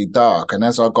was really dark. And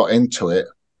as I got into it,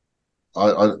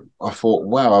 I thought,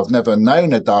 wow, I've never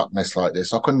known a darkness like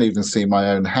this. I couldn't even see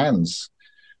my own hands.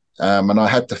 And I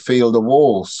had to feel the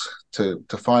walls to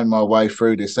find my way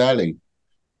through this alley,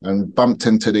 and bumped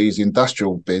into these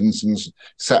industrial bins and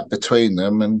sat between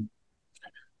them. And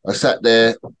I sat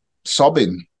there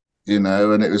sobbing,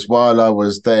 and it was while I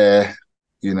was there,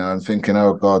 and thinking,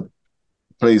 oh God,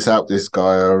 please help this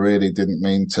guy. I really didn't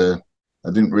mean to.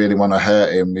 I didn't really want to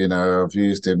hurt him. I've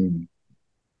used him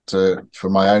for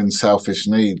my own selfish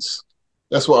needs.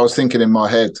 That's what I was thinking in my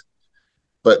head.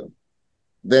 But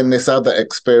then this other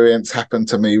experience happened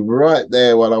to me right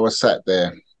there while I was sat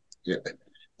there.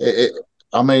 It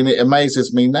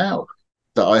amazes me now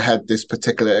that I had this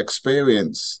particular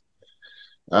experience.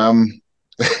 I'd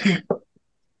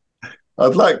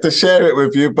like to share it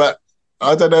with you, but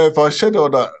I don't know if I should or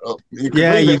not.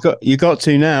 You got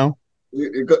to now.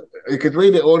 You could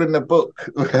read it all in the book.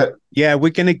 Yeah,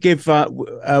 we're gonna give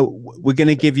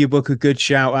your book a good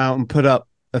shout out and put up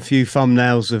a few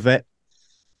thumbnails of it.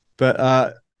 But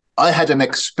I had an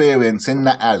experience in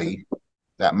that alley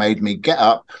that made me get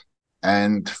up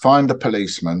and find a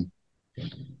policeman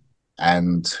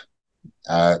and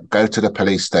go to the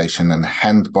police station and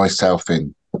hand myself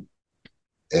in.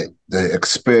 The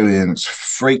experience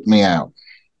freaked me out.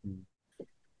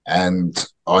 And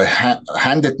I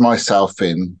handed myself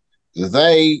in.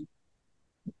 They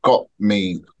got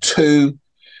me 2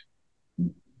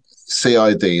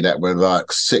 CID that were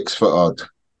like 6 foot odd.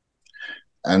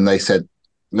 And they said,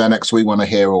 Lennox, we want to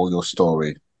hear all your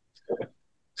story.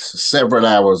 Several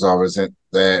hours I was in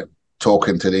there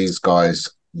talking to these guys.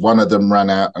 One of them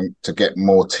ran out to get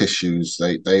more tissues.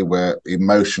 They were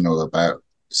emotional about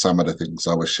some of the things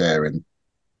I was sharing.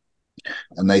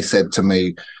 And they said to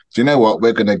me, do you know what?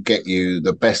 We're going to get you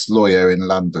the best lawyer in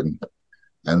London.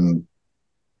 And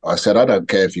I said, I don't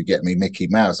care if you get me Mickey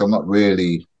Mouse. I'm not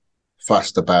really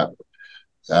fussed about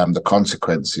the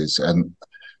consequences. And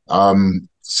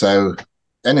so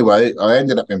anyway, I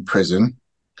ended up in prison.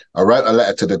 I wrote a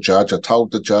letter to the judge. I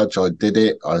told the judge I did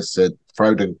it. I said,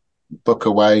 throw the book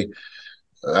away,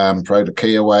 throw the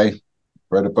key away,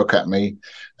 throw the book at me.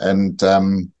 And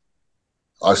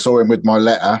I saw him with my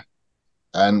letter,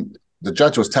 and the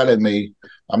judge was telling me,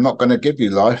 I'm not going to give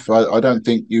you life. I don't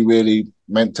think you really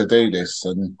meant to do this.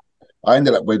 And I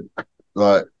ended up with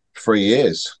like 3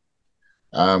 years,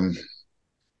 but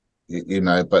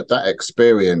that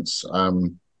experience,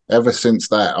 ever since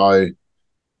that,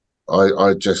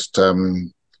 I just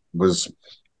was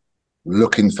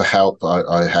looking for help.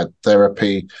 I had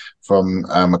therapy from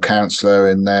a counsellor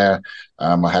in there.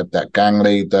 I had that gang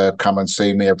leader come and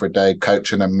see me every day,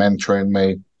 coaching and mentoring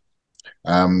me.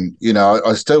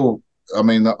 I still I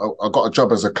mean, I got a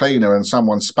job as a cleaner, and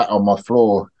someone spat on my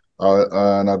floor,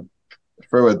 and I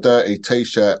threw a dirty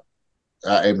T-shirt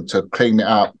at him to clean it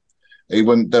up. He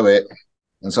wouldn't do it,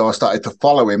 and so I started to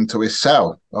follow him to his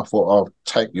cell. I thought, I'll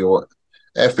take your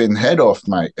effing head off,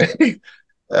 mate.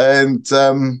 And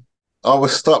I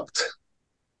was stopped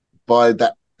by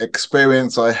that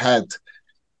experience I had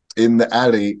in the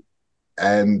alley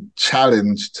and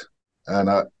challenged, and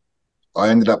I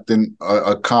ended up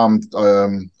I calmed,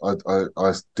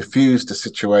 I diffused the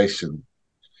situation,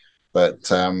 but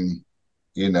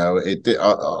you know,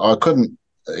 I couldn't.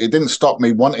 It didn't stop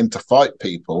me wanting to fight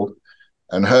people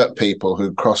and hurt people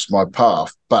who crossed my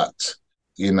path. But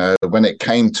you know, when it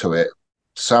came to it,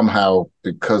 somehow,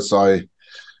 because I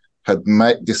had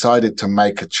decided to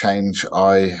make a change,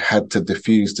 I had to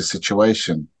diffuse the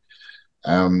situation,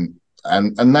 and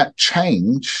that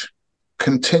change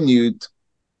continued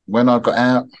when I got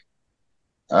out.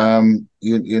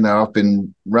 You know, I've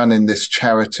been running this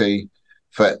charity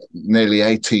for nearly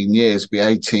 18 years. Be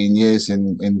 18 years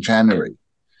in January.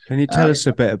 Can you tell us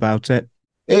a bit about it?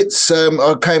 It's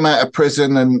I came out of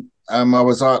prison, and I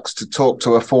was asked to talk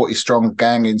to a 40-strong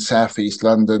gang in southeast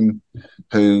London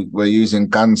who were using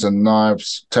guns and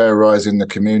knives, terrorising the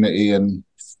community and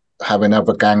having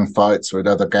other gang fights with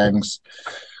other gangs.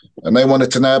 And they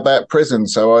wanted to know about prison,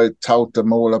 so I told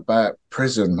them all about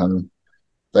prison, and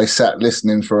they sat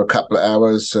listening for a couple of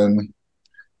hours, and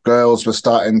girls were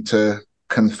starting to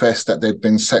confess that they'd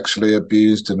been sexually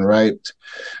abused and raped.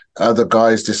 Other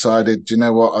guys decided, you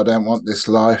know what, I don't want this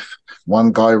life.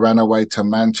 One guy ran away to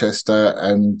Manchester,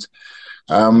 and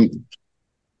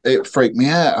it freaked me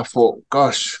out. I thought,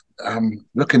 gosh,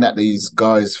 looking at these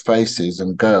guys' faces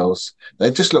and girls, they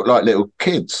just look like little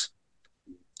kids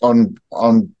on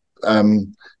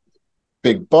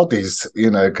big bodies,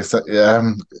 you know, because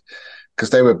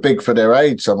they were big for their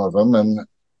age, some of them.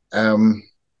 And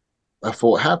I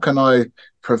thought, how can I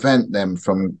prevent them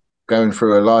from going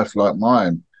through a life like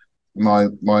mine? My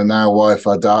now wife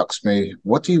had asked me,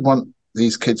 what do you want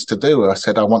these kids to do? I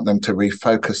said, I want them to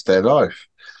refocus their life.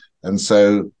 And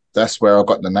so that's where I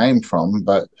got the name from.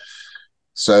 But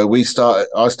so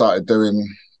I started doing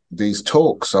these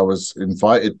talks. I was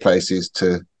invited places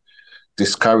to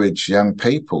discourage young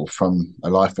people from a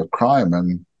life of crime.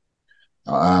 And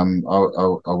I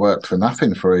worked for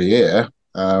nothing for a year.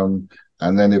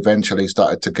 And then eventually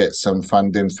started to get some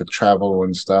funding for travel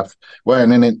and stuff.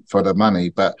 Weren't in it for the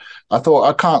money, but I thought,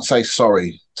 I can't say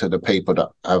sorry to the people that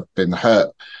have been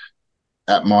hurt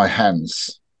at my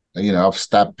hands. You know, I've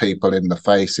stabbed people in the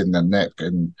face, in the neck,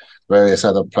 and various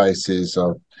other places.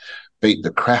 I've beat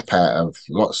the crap out of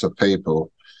lots of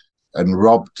people and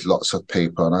robbed lots of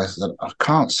people. And I said, I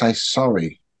can't say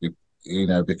sorry, you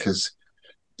know, because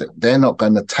they're not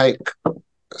going to take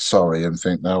sorry and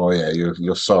think, oh yeah,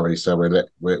 you're sorry, so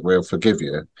we'll forgive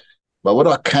you. But what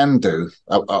I can do,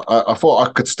 I thought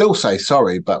I could still say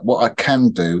sorry, but what I can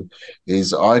do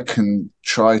is I can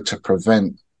try to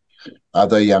prevent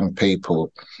other young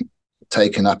people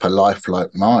taking up a life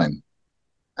like mine.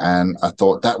 And I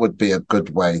thought that would be a good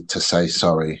way to say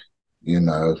sorry, you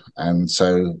know. And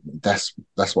so that's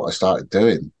what I started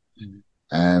doing.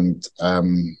 And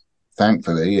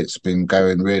thankfully it's been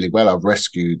going really well. I've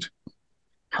rescued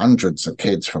hundreds of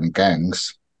kids from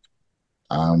gangs.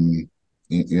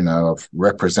 You know, I've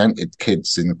represented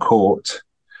kids in court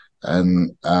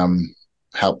and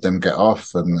helped them get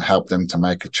off and helped them to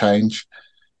make a change.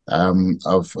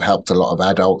 I've helped a lot of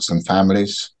adults and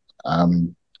families.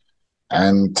 And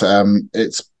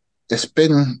it's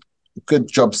been good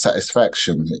job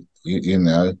satisfaction. You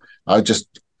know, I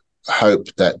just hope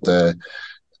that the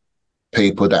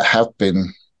people that have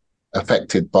been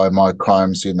affected by my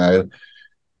crimes, you know,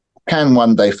 can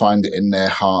one day find it in their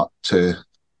heart to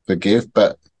forgive.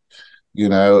 But, you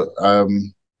know,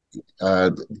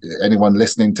 anyone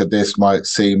listening to this might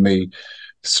see me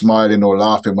smiling or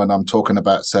laughing when I'm talking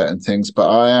about certain things, but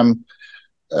I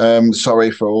am sorry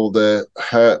for all the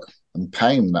hurt and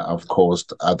pain that I've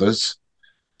caused others.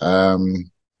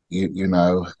 You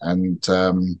know, and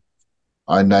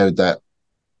I know that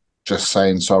just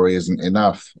saying sorry isn't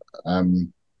enough.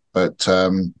 But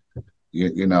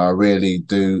you know, I really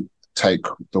do take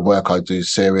the work I do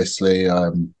seriously.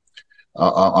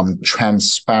 I'm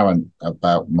transparent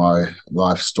about my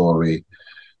life story.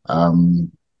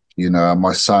 You know,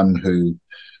 my son, who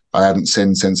I hadn't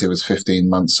seen since he was 15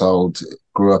 months old,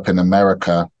 grew up in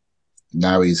America.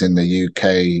 Now he's in the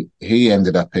UK. He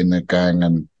ended up in a gang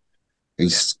and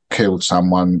he's killed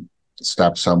someone,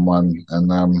 stabbed someone,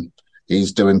 and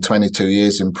he's doing 22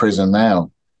 years in prison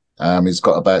now. He's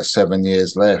got about 7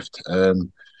 years left.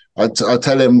 I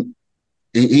tell him,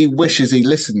 he wishes he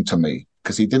listened to me,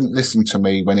 because he didn't listen to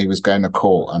me when he was going to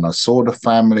court. And I saw the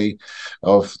family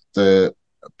of the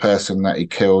person that he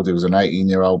killed. He was an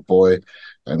 18-year-old boy,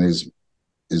 and his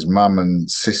mum and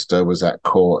sister was at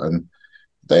court, and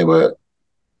they were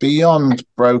beyond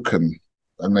broken,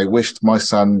 and they wished my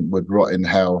son would rot in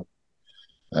hell.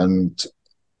 And,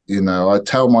 you know, I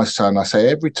tell my son, I say,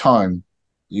 every time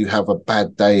you have a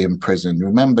bad day in prison,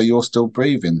 remember you're still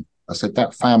breathing. I said,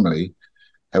 that family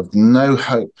have no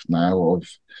hope now of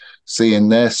seeing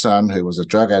their son, who was a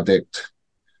drug addict,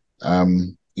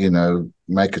 you know,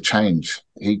 make a change.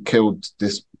 He killed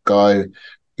this guy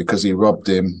because he robbed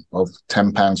him of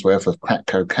 £10 worth of crack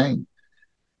cocaine.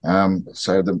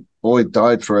 So the boy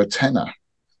died for a tenner.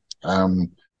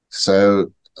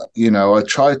 So, you know, I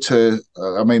try to,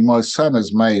 I mean, my son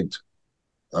has made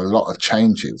a lot of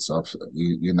changes.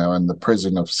 You know, and the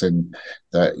prison have seen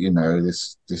that, you know,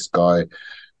 this guy,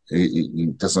 he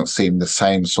doesn't seem the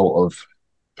same sort of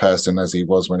person as he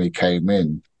was when he came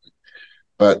in.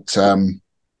 But,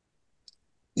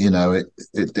 you know,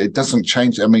 it doesn't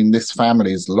change. I mean, this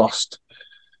family has lost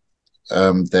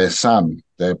their son,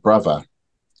 their brother.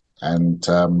 And,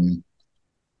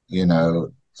 you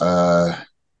know,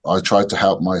 I try to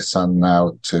help my son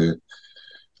now to,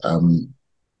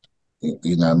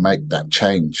 you know, make that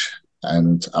change.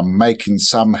 And I'm making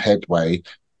some headway.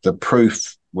 The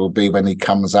proof will be when he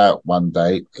comes out one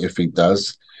day, if he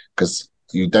does, because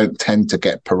you don't tend to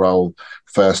get parole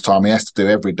first time. He has to do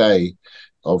every day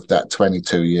of that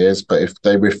 22 years. But if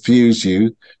they refuse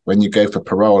you when you go for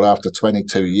parole after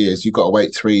 22 years, you've got to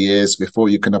wait 3 years before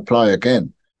you can apply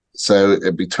again. So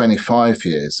it'd be 25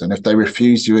 years. And if they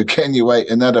refuse you again, you wait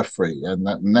another 3.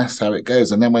 And that's how it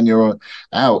goes. And then when you're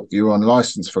out, you're on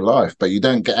license for life. But you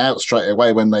don't get out straight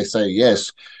away when they say, yes,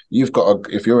 you've got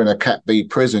to, if you're in a Cat B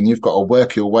prison, you've got to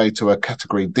work your way to a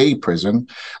Category D prison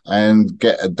and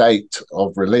get a date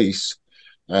of release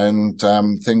and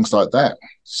things like that.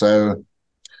 So,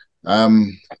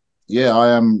 yeah,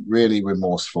 I am really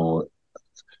remorseful.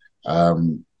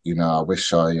 You know, I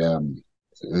wish I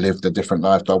lived a different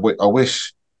life. I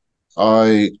wish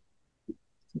I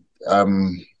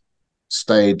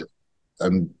stayed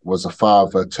and was a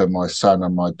father to my son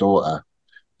and my daughter.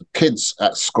 The kids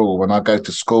at school, when I go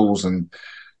to schools and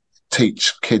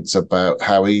teach kids about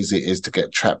how easy it is to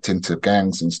get trapped into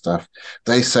gangs and stuff,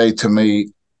 they say to me,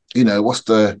 you know, what's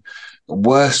the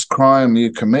worst crime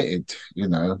you committed, you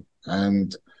know?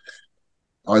 And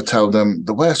I tell them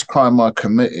the worst crime I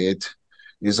committed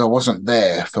is I wasn't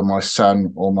there for my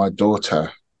son or my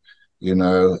daughter. You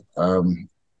know,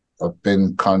 I've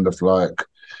been kind of like,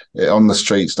 on the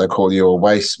streets, they call you a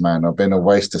waste man. I've been a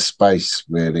waste of space,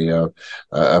 really,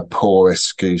 a poor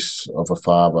excuse of a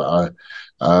father,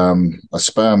 a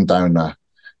sperm donor,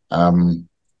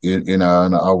 you know,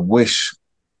 and I wish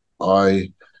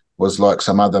I was like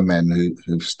some other men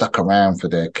who've stuck around for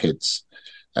their kids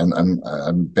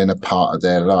and been a part of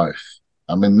their life.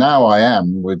 I mean, now I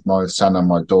am with my son and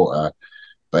my daughter,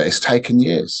 but it's taken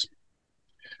years.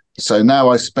 So now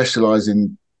I specialize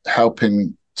in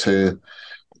helping to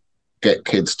get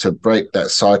kids to break that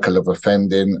cycle of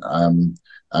offending, and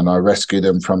I rescue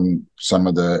them from some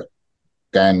of the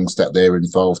gangs that they're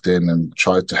involved in and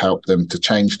try to help them to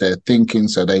change their thinking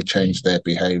so they change their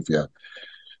behavior.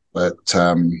 But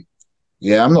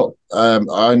yeah, I'm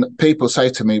not, people say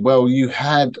to me, well, you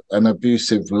had an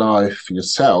abusive life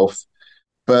yourself,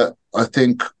 but I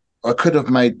think I could have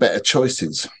made better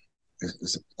choices.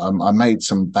 I made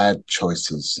some bad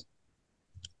choices.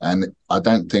 And I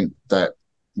don't think that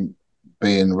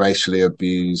being racially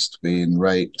abused, being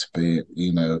raped,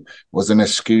 you know, was an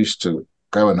excuse to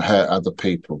go and hurt other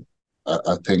people.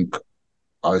 I think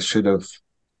I should have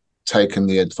taken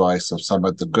the advice of some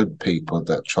of the good people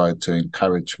that tried to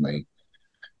encourage me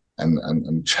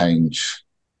and change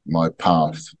my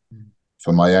path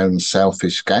for my own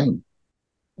selfish gain.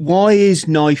 Why is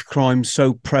knife crime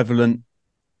so prevalent?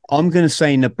 I'm going to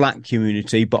say in the black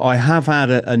community, but I have had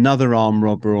another armed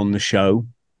robber on the show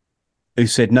who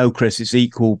said, no, Chris, it's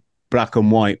equal black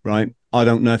and white, right? I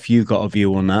don't know if you got a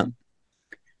view on that.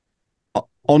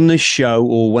 On this show,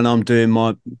 or when I'm doing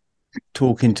my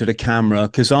talking to the camera,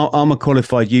 because I'm a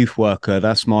qualified youth worker,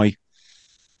 that's my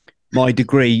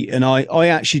degree, and I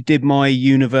actually did my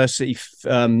university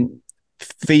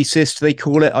thesis, they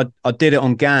call it. I did it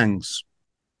on gangs.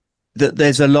 That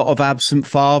there's a lot of absent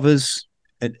fathers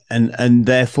and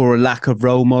therefore a lack of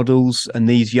role models, and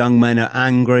these young men are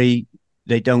angry.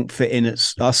 They don't fit in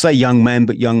I say young men,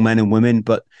 but young men and women,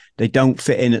 but they don't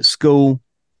fit in at school.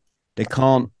 They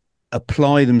can't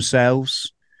apply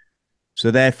themselves. So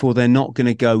therefore, they're not going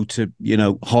to go to,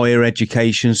 higher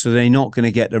education. So they're not going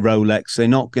to get the Rolex. They're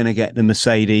not going to get the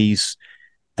Mercedes.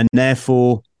 And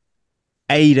therefore,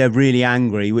 A, they're really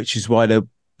angry, which is why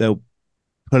they'll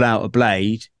pull out a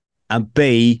blade. And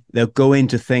B, they'll go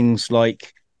into things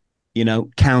like,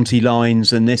 county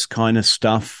lines and this kind of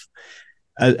stuff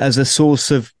as a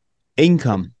source of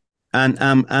income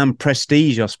and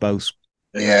prestige, I suppose.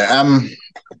 Yeah,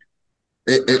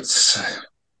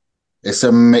 it's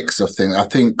a mix of things. I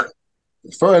think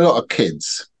for a lot of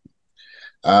kids,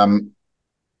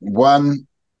 one,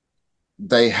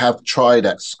 they have tried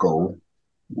at school.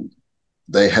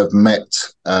 They have met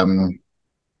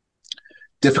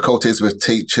difficulties with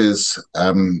teachers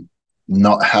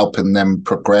not helping them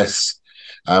progress.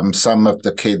 Some of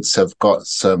the kids have got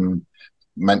some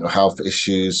mental health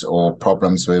issues or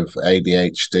problems with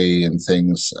ADHD and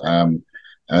things, and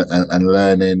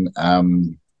learning.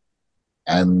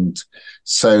 And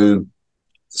so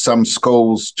some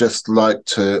schools just like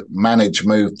to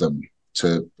move them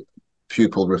to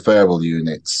pupil referral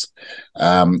units,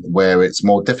 where it's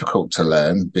more difficult to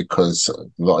learn because a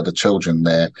lot of the children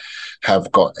there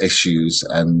have got issues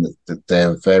and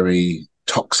they're very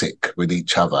toxic with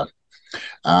each other.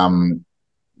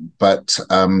 But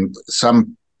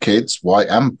some kids, white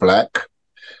and black,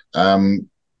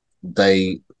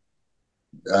 they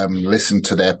listen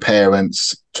to their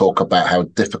parents talk about how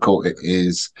difficult it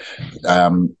is.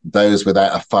 Those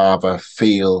without a father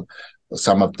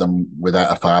some of them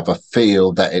without a father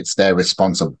feel that it's their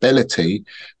responsibility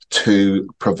to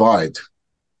provide,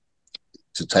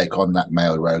 to take on that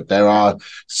male role. There are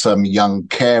some young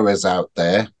carers out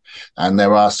there, and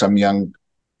there are some young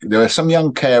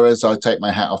carers I take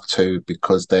my hat off to,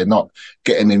 because they're not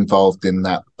getting involved in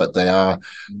that, but they are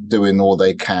doing all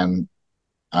they can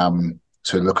to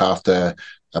look after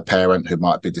a parent who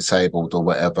might be disabled or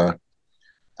whatever.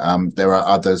 There are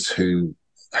others who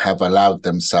have allowed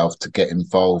themselves to get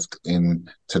involved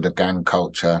into the gang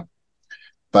culture.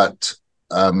 But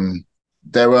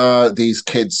there are these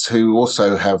kids who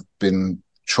also have been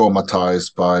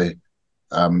traumatized by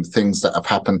things that have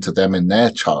happened to them in their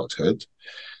childhood.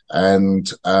 And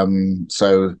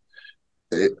so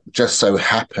it just so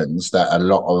happens that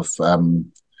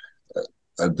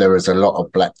there is a lot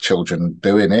of black children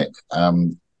doing it.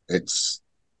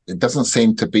 It doesn't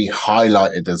seem to be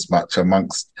highlighted as much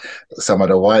amongst some of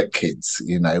the white kids,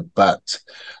 but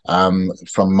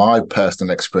from my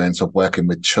personal experience of working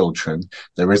with children,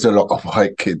 there is a lot of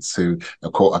white kids who are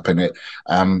caught up in it.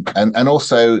 And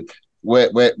also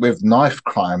with knife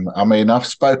crime, I mean, I've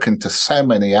spoken to so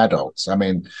many adults. I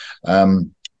mean,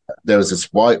 there was this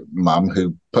white mum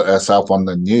who put herself on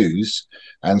the news,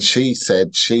 and she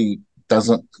said she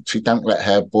don't let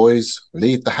her boys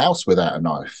leave the house without a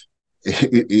knife.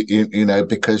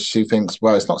 Because she thinks,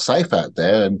 well, it's not safe out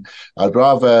there, and I'd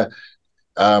rather,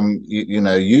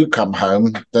 you come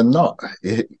home than not,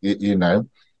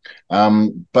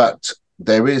 But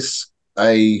there is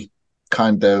a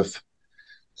kind of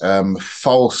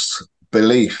false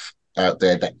belief out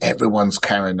there that everyone's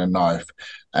carrying a knife,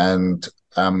 and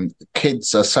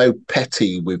kids are so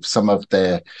petty with some of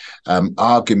their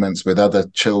arguments with other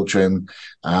children,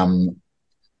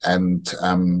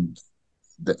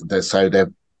 so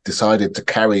they've decided to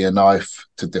carry a knife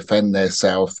to defend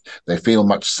themselves. They feel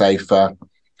much safer.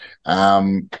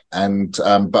 But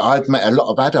I've met a lot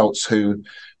of adults who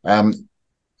have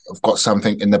got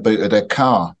something in the boot of their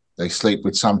car. They sleep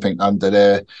with something under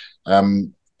their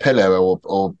pillow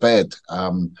or bed.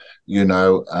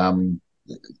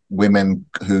 Women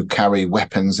who carry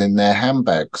weapons in their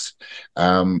handbags.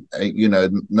 None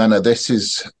of this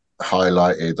is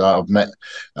highlighted. I've met,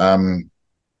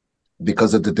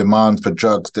 because of the demand for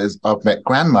drugs, I've met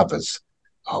grandmothers.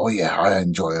 Oh yeah, I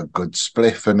enjoy a good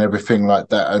spliff and everything like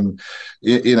that. And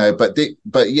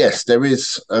but yes, there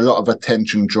is a lot of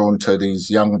attention drawn to these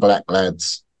young black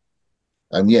lads.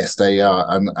 And yes, they are,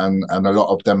 and a lot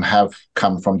of them have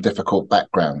come from difficult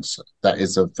backgrounds. That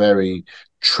is a very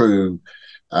true,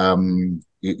 thing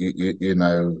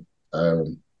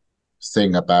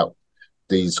about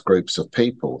these groups of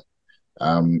people.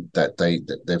 That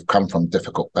they've come from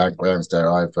difficult backgrounds.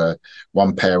 They're either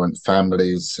one-parent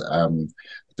families.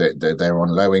 They're on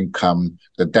low income.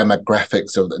 The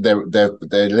demographics of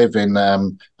they live in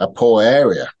a poor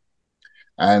area,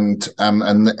 and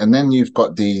then you've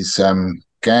got these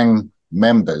gang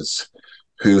members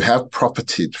who have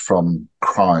profited from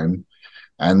crime,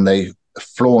 and they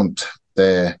flaunt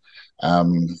their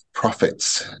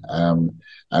profits,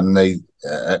 and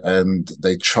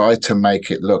they try to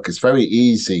make it look. It's very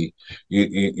easy,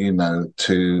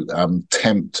 to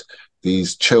tempt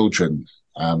these children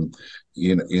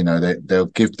they'll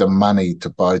give them money to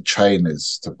buy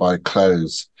trainers, to buy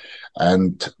clothes,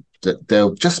 and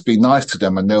they'll just be nice to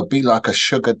them, and they'll be like a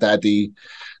sugar daddy,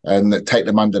 and take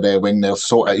them under their wing. They'll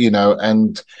sort it,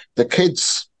 and the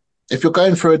kids, if you're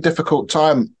going through a difficult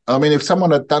time, I mean, if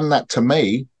someone had done that to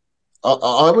me,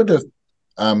 I would have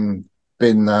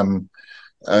been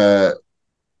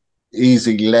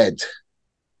easy led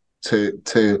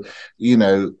to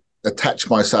attach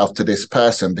myself to this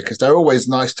person, because they're always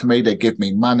nice to me. They give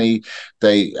me money.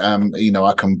 They,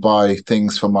 I can buy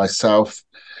things for myself.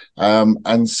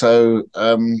 And so,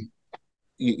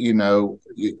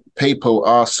 people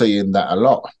are seeing that a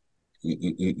lot,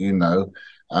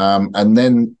 and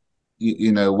then,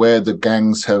 where the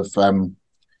gangs have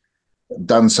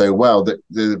done so well, that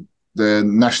the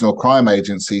National Crime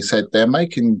Agency said they're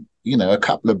making, a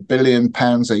couple of £1 billion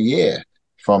a year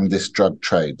from this drug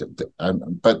trade,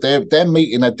 but they're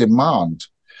meeting a demand.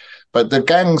 But the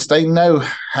gangs, they know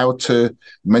how to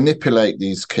manipulate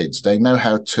these kids. They know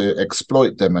how to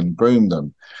exploit them and groom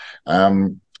them,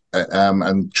 and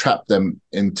trap them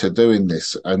into doing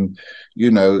this. And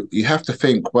you have to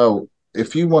think, well,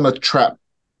 if you want to trap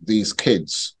these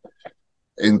kids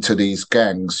into these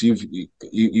gangs,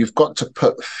 you've got to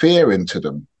put fear into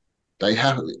them. They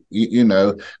have,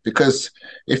 because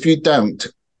if you don't,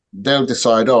 they'll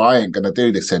decide, oh, I ain't going to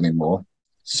do this anymore.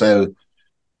 So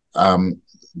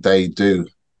they do.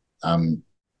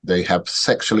 They have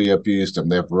sexually abused them.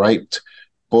 They've raped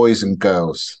boys and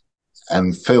girls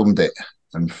and filmed it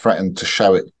and threatened to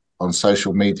show it on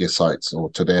social media sites or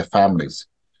to their families.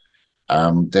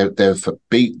 They've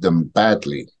beat them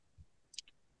badly.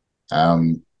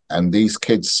 And these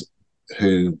kids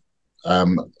who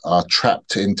are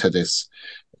trapped into this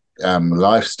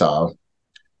lifestyle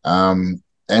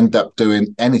end up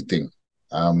doing anything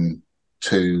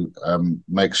to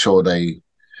make sure they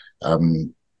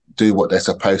do what they're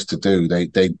supposed to do. They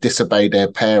disobey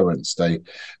their parents. They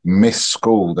miss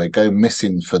school. They go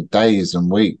missing for days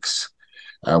and weeks,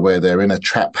 where they're in a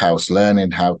trap house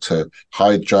learning how to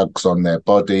hide drugs on their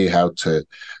body, how to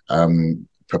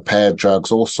prepare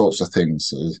drugs, all sorts of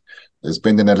things. There's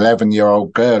been an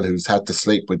 11-year-old girl who's had to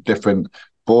sleep with different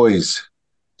boys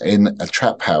in a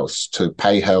trap house to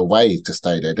pay her way to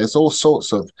stay there. There's all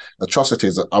sorts of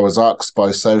atrocities. I was asked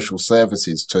by social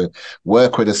services to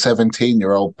work with a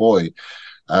 17-year-old boy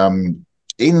in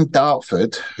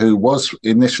Dartford, who was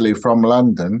initially from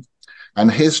London,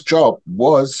 and his job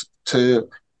was to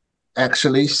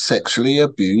actually sexually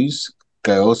abuse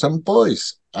girls and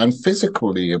boys and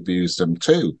physically abuse them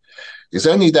too. It's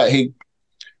only that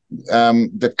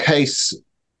the case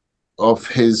of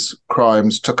his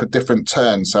crimes took a different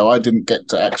turn, so I didn't get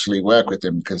to actually work with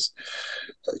him because,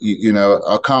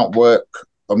 I can't work.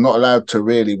 I'm not allowed to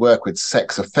really work with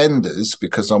sex offenders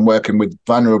because I'm working with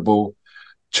vulnerable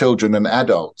children and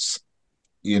adults.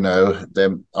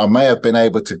 Then I may have been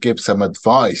able to give some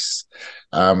advice,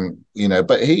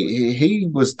 but he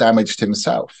was damaged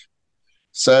himself.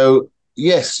 So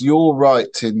yes, you're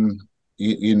right in,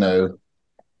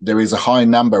 there is a high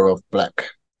number of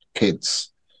black kids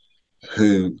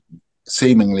who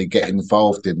seemingly get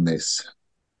involved in this,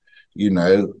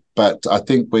 but I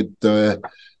think with the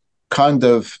kind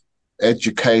of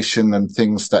education and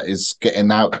things that is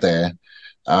getting out there,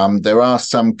 there are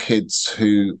some kids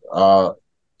who are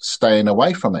staying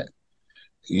away from it,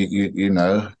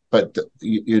 but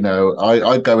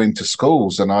I go into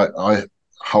schools and I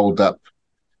hold up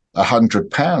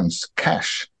 £100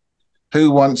 cash. Who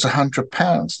wants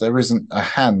 £100? There isn't a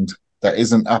hand that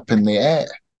isn't up in the air.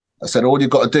 I said, all you've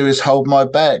got to do is hold my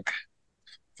bag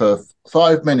for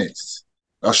 5 minutes.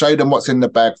 I'll show them what's in the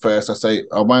bag first. I say,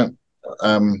 I won't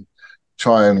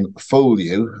try and fool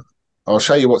you. I'll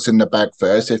show you what's in the bag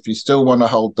first. If you still want to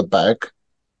hold the bag,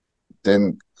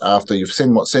 then after you've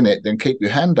seen what's in it, then keep your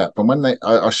hand up. And when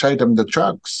I show them the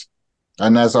drugs.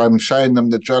 And as I'm showing them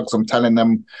the drugs, I'm telling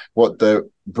them what the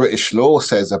British law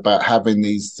says about having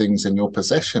these things in your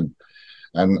possession.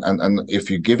 And if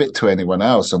you give it to anyone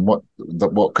else, and what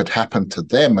could happen to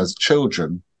them as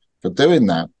children for doing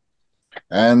that.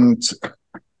 And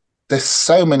there's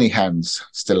so many hands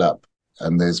still up,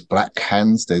 and there's black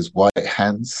hands, there's white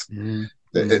hands,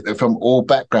 from all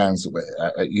backgrounds.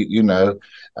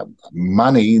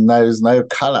 Money knows no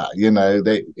color,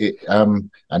 and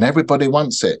everybody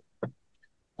wants it.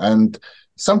 And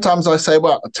sometimes I say,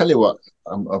 well, I'll tell you what,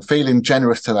 I'm feeling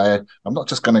generous today. I'm not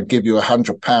just going to give you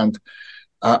 £100.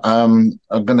 I'm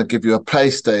going to give you a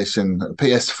PlayStation, a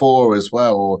PS4 as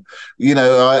well. Or,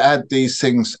 I add these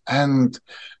things and,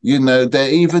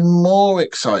 they're even more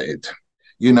excited,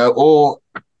 I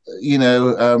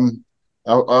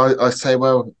say,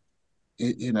 well,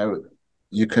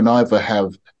 you can either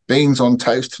have beans on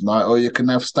toast tonight or you can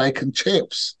have steak and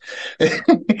chips.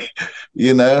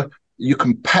 You know, you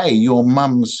can pay your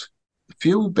mum's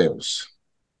fuel bills.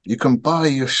 You can buy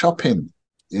your shopping,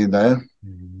 you know,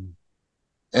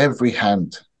 every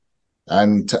hand.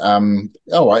 And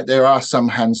all right, there are some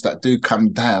hands that do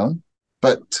come down,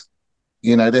 but,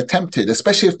 you know, they're tempted,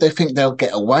 especially if they think they'll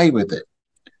get away with it.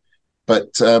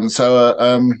 But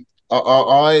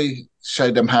I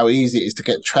showed them how easy it is to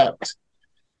get trapped.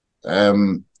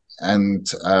 And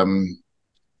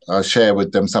I share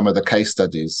with them some of the case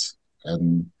studies,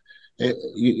 and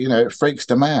it freaks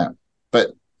them out.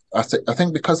 But I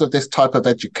think because of this type of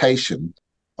education,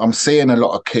 I'm seeing a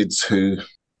lot of kids who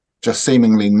just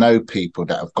seemingly know people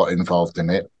that have got involved in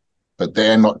it, but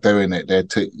they're not doing it. They're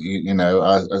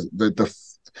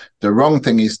the wrong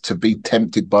thing is to be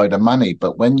tempted by the money.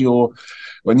 But when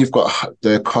you've got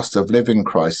the cost of living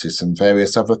crisis and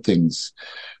various other things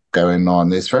going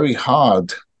on, it's very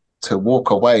hard to walk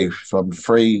away from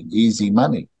free, easy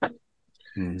money.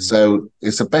 So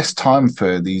it's the best time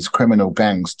for these criminal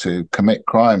gangs to commit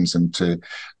crimes and to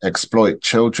exploit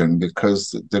children,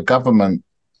 because the government,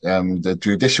 the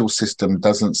judicial system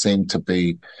doesn't seem to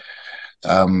be,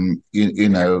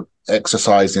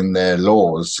 exercising their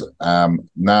laws.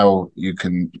 Now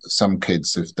some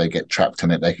kids, if they get trapped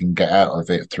in it, they can get out of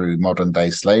it through Modern Day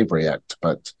Slavery Act.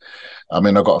 But I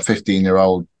mean, I've got a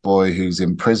 15-year-old boy who's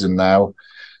in prison now.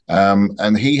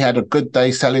 And he had a good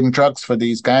day selling drugs for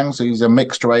these gangs. He's a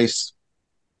mixed race,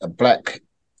 a black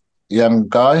young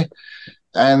guy.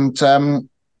 And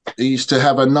he used to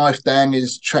have a knife down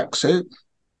his tracksuit,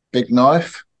 big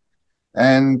knife.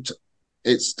 And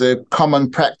it's the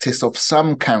common practice of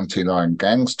some county line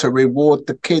gangs to reward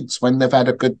the kids when they've had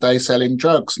a good day selling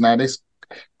drugs. Now, this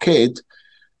kid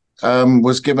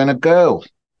was given a girl.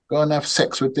 Go and have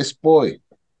sex with this boy.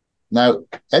 Now,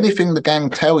 anything the gang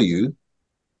tell you,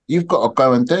 you've got to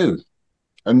go and do.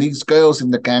 And these girls in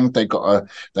the gang, they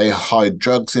hide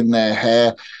drugs in their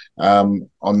hair,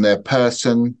 on their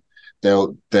person.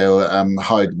 They'll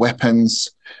hide weapons.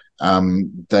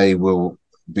 They will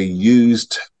be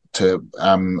used to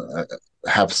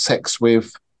have sex with,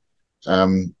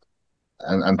 and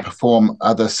perform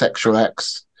other sexual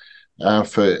acts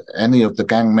for any of the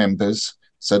gang members.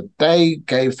 So they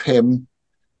gave him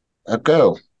a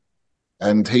girl,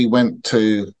 and he went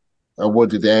to a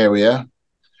wooded area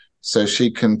so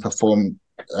she can perform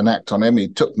an act on him. He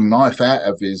took the knife out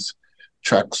of his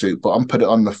tracksuit, but put it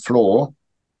on the floor.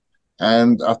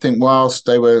 And I think whilst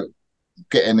they were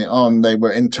getting it on, they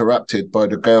were interrupted by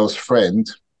the girl's friend.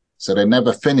 So they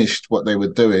never finished what they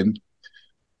were doing.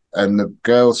 And the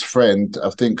girl's friend, I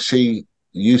think she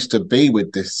used to be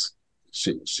with this.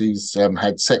 She's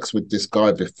had sex with this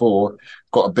guy before,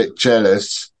 got a bit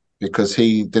jealous because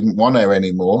he didn't want her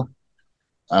anymore.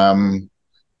 So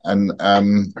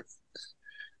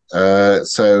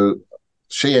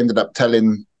she ended up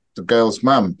telling the girl's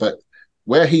mum, but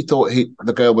where he thought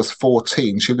the girl was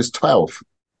 14, she was 12.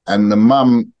 And the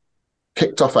mum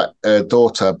kicked off at her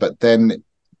daughter, but then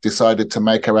decided to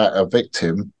make her out a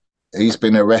victim. He's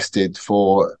been arrested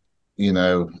for,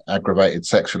 aggravated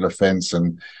sexual offence.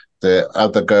 And the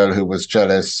other girl who was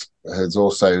jealous has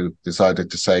also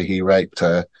decided to say he raped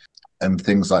her and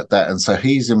things like that. And so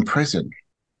he's in prison,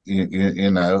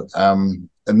 and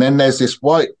then there's this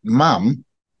white mum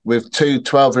with two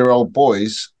 12-year-old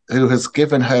boys who has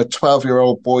given her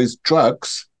 12-year-old boys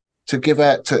drugs to give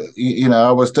out to,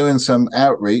 I was doing some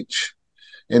outreach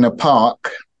in a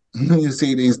park. You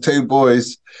see these two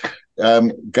boys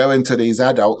going to these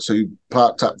adults who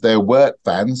parked up their work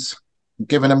vans,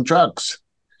 giving them drugs.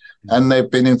 And they've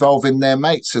been involving their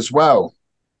mates as well.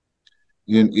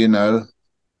 I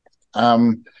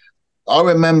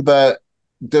remember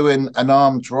doing an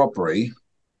armed robbery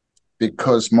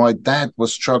because my dad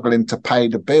was struggling to pay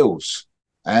the bills.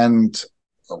 And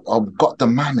I got the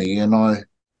money and I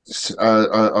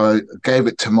gave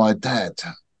it to my dad.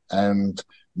 And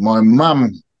my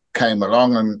mum came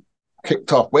along and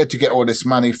kicked off, where'd you get all this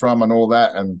money from and all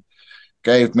that, and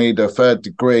gave me the 3rd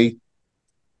degree.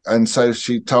 And so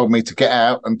she told me to get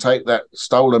out and take that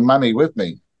stolen money with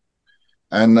me.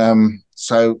 And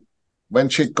so when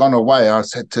she'd gone away, I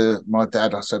said to my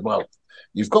dad, I said, well,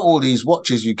 you've got all these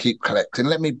watches you keep collecting.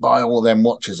 Let me buy all them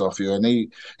watches off you. And he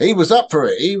was up for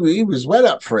it. He was well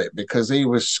up for it because he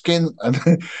was skint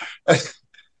and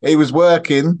he was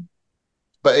working,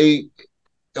 but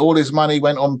all his money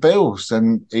went on bills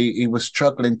and he was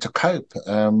struggling to cope,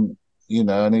 and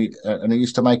it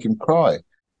used to make him cry.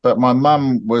 But my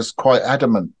mum was quite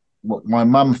adamant. My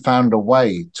mum found a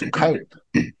way to cope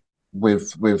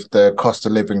with the cost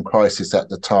of living crisis at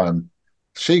the time.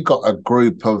 she got a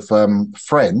group of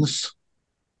friends,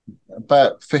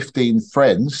 about 15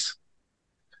 friends,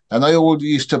 and they all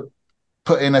used to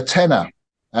put in a tenner,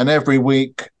 and every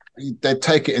week they'd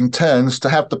take it in turns to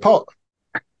have the pot.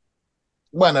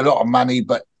 Weren't a lot of money,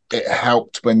 but it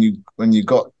helped when you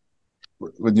haven't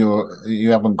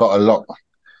got a lot.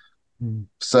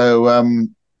 So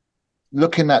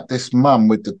looking at this mum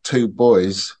with the two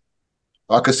boys,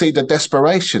 I could see the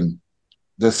desperation,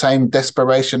 the same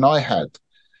desperation I had.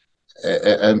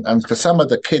 And for some of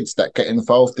the kids that get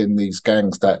involved in these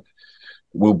gangs that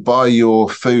will buy your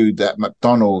food at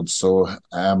McDonald's, or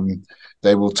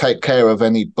they will take care of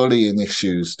any bullying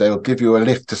issues. They'll give you a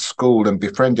lift to school and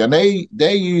befriend you. And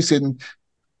they're using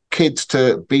kids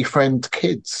to befriend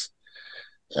kids.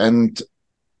 And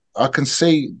I can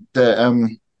see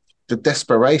the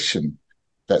desperation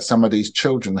that some of these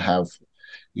children have,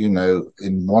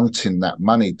 in wanting that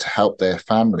money to help their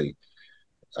family.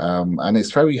 And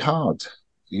it's very hard,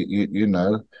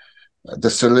 the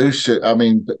solution. I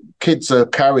mean, kids are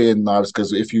carrying knives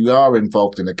because if you are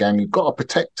involved in a gang, you've got to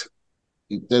protect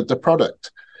the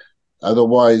product.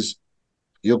 Otherwise,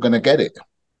 you're going to get it.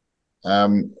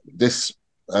 This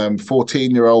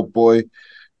 14-year-old boy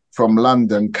from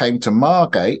London came to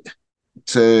Margate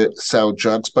to sell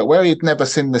drugs, but where he'd never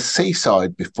seen the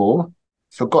seaside before,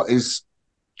 forgot his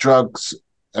drugs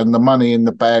and the money in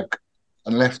the bag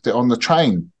and left it on the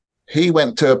train. He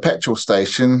went to a petrol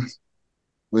station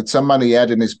with some money he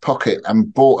had in his pocket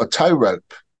and bought a tow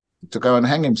rope to go and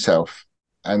hang himself.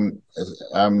 And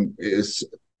it's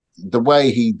the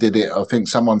way he did it. I think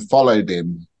someone followed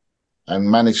him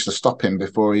and managed to stop him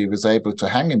before he was able to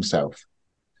hang himself.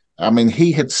 I mean,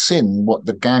 he had seen what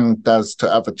the gang does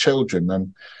to other children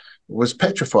and was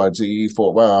petrified. So he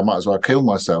thought, well, I might as well kill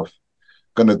myself.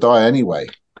 Going to die anyway.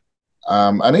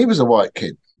 And he was a white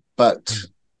kid, but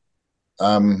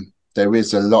there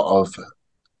is a lot of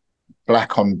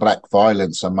black on black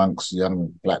violence amongst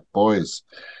young black boys,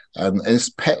 and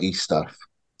it's petty stuff.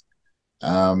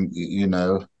 I've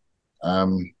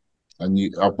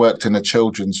worked in a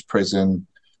children's prison.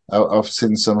 I've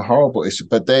seen some horrible issues,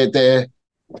 but they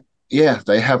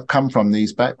have come from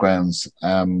these backgrounds.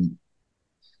 But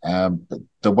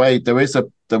there is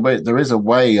a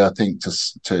way, I think,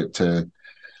 to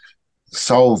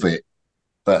solve it,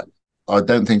 but I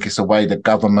don't think it's a way the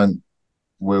government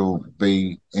will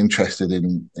be interested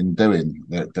in doing.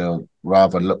 They'll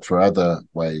rather look for other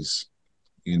ways,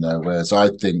 whereas I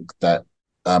think that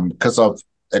because I've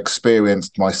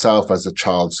experienced myself as a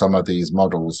child some of these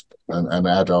models and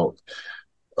adult,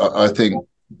 I think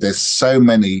there's so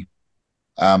many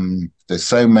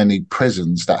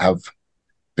prisons that have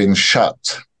been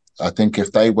shut. I think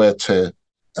if they were to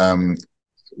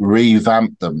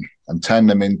revamp them and turn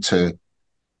them into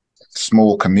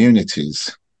small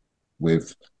communities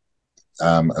with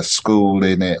a school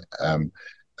in it, a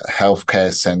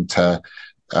healthcare centre,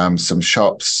 some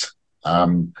shops,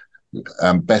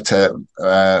 better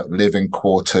living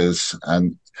quarters,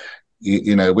 and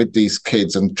with these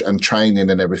kids and training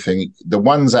and everything, the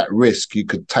ones at risk you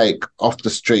could take off the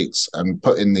streets and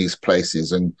put in these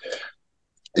places. And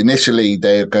initially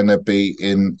they're going to be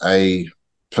in a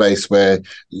place where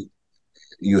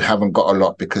you haven't got a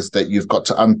lot, because that you've got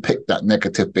to unpick that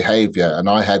negative behavior. And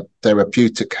I had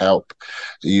therapeutic help.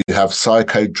 You have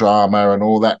psychodrama and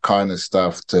all that kind of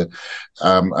stuff to,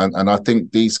 and I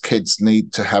think these kids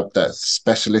need to have that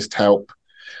specialist help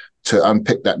to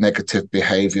unpick that negative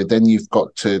behavior. Then you've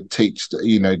got to teach,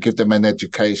 give them an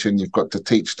education. You've got to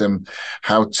teach them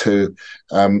how to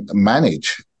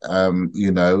manage,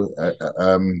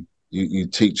 you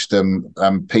teach them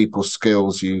people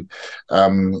skills. You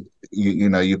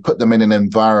put them in an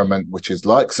environment which is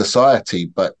like society,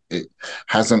 but it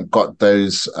hasn't got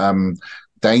those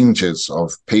dangers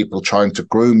of people trying to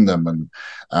groom them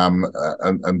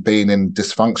and being in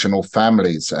dysfunctional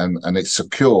families, and it's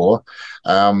secure.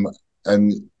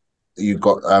 And you've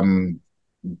got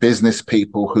business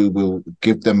people who will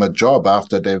give them a job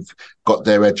after they've got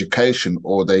their education,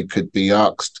 or they could be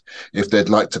asked if they'd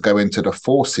like to go into the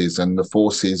forces, and the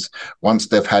forces, once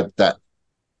they've had that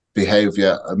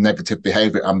negative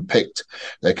behavior unpicked,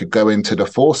 they could go into the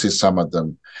forces, some of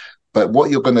them. But what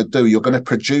you're going to do, you're going to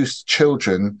produce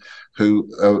children who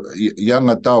young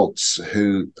adults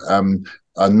who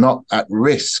are not at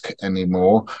risk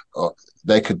anymore.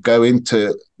 They could go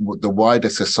into the wider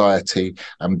society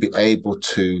and be able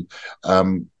to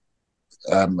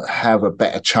have a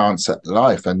better chance at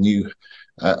life, and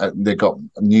they got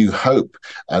new hope.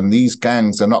 And these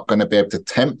gangs are not going to be able to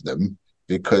tempt them,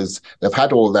 because they've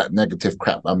had all that negative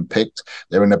crap unpicked.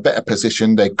 They're in a better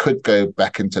position. They could go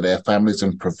back into their families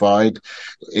and provide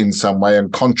in some way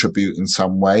and contribute in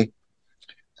some way.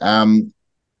 And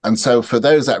so for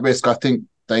those at risk, I think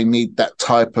they need that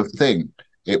type of thing.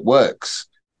 It works,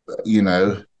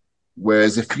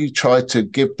 whereas if you try to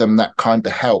give them that kind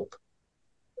of help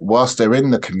whilst they're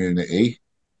in the community,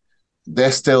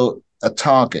 they're still a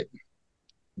target.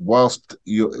 Whilst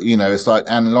it's like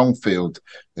Anne Longfield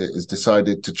has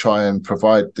decided to try and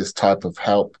provide this type of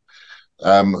help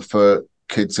for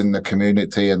kids in the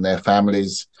community and their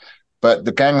families, but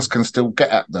the gangs can still get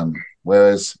at them.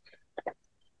 Whereas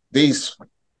these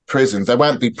prisons, they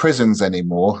won't be prisons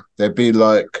anymore. They'd be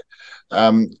like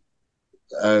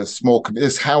small.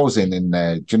 There's housing in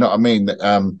there. Do you know what I mean?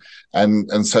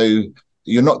 And so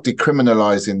you're not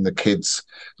decriminalizing the kids.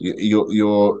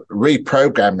 You're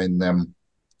reprogramming them.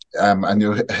 And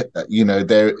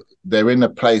they're in a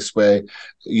place where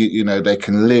they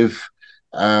can live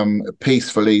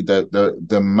peacefully.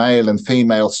 The male and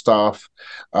female staff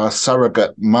are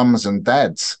surrogate mums and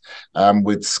dads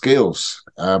with skills,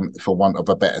 for want of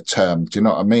a better term. Do you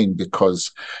know what I mean?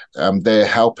 Because they're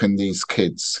helping these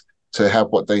kids to have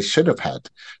what they should have had,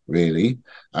 really.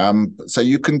 So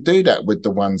you can do that with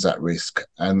the ones at risk,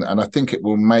 and I think it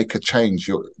will make a change.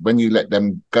 When you let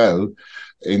them go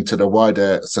into the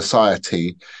wider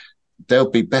society, they'll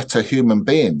be better human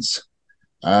beings,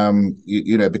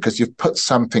 because you've put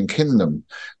something in them,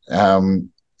 and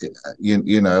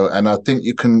I think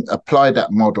you can apply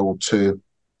that model to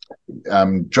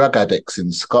drug addicts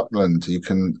in Scotland. You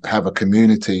can have a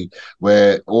community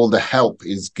where all the help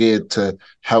is geared to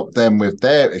help them with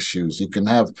their issues. You can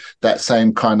have that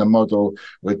same kind of model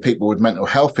with people with mental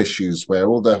health issues, where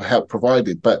all the help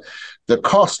provided, but the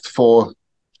cost for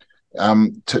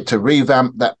to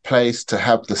revamp that place, to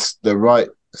have the right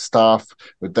staff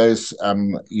with those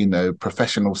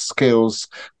professional skills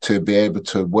to be able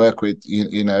to work with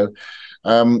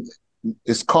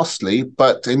is costly,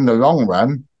 but in the long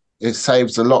run it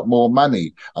saves a lot more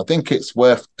money. I think it's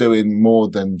worth doing more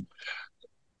than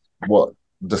what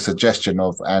the suggestion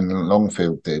of Anne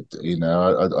Longfield did.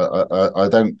 I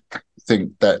don't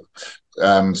think that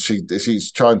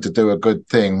she's trying to do a good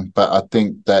thing, but I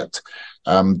think that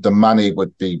the money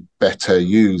would be better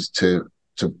used to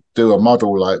do a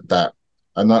model like that.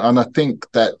 And I think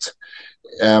that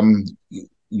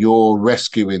you're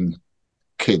rescuing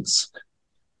kids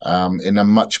in a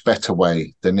much better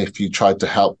way than if you tried to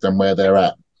help them where they're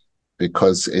at,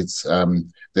 because it's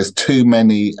there's too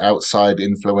many outside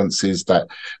influences that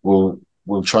will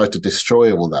try to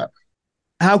destroy all that.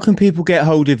 How can people get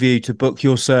hold of you to book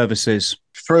your services?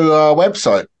 Through our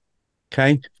website.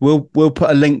 Okay, we'll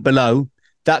put a link below.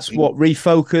 That's what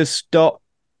refocus dot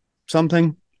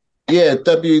something. Yeah,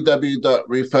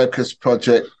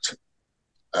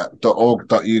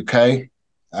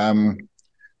 www.refocusproject.org.uk.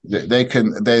 They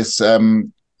can. There's a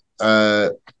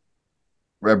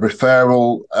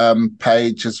referral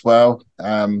page as well.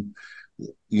 And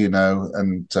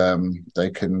they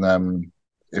can,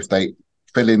 if they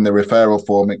fill in the referral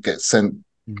form, it gets sent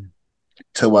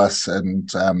to us,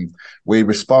 and we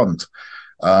respond.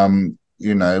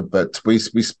 But we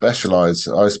specialize.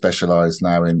 I specialize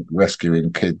now in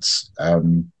rescuing kids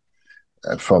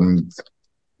from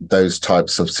those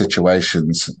types of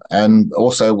situations, and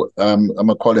also I'm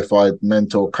a qualified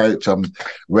mentor coach. I'm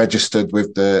registered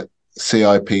with the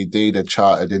CIPD, the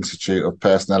Chartered Institute of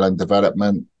Personnel and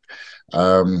Development.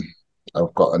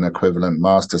 I've got an equivalent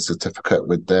master's certificate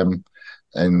with them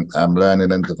in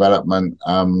learning and development.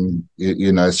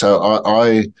 So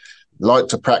I like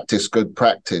to practice good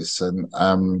practice, and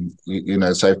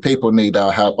so if people need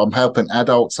our help, I'm helping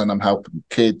adults and I'm helping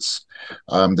kids.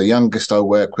 The youngest I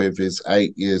work with is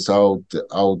 8 years old. The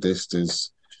oldest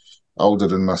is older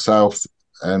than myself,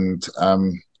 and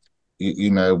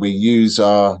we use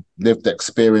our lived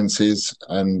experiences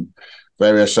and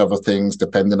various other things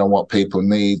depending on what people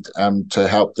need to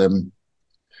help them,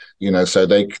 so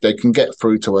they can get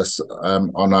through to us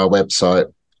on our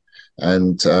website.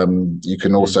 And you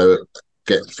can also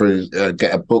get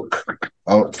a book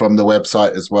from the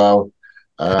website as well.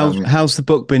 How's the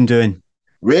book been doing?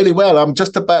 Really well. I'm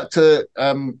just about to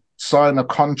sign a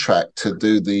contract to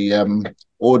do the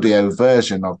audio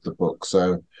version of the book.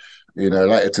 So,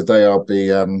 later today I'll be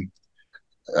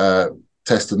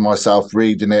testing myself,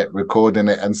 reading it, recording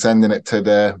it, and sending it to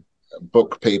the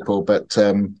book people. But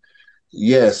so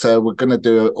we're going to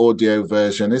do an audio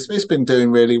version. It's been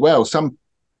doing really well. Some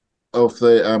of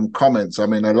the comments, I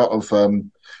mean, a lot of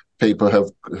people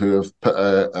who have put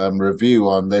a review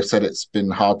on, they've said it's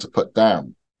been hard to put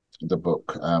down the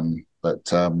book,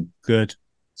 but good.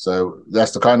 So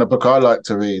that's the kind of book I like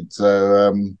to read.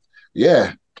 So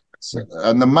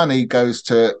and the money goes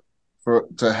to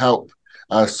help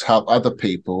us help other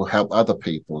people.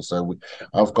 So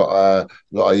I've got a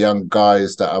lot of young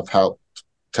guys that I've helped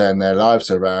turn their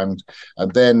lives around,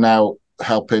 and they're now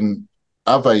helping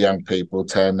other young people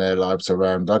turn their lives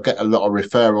around. I get a lot of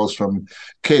referrals from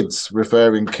kids,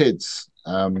 referring kids,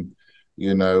 so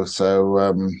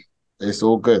it's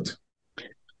all good.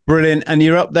 Brilliant. And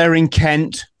you're up there in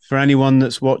Kent for anyone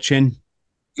that's watching?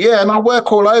 Yeah, and I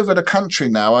work all over the country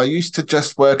now. I used to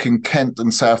just work in Kent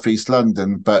and Southeast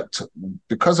London, but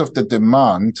because of the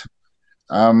demand,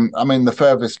 the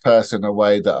furthest person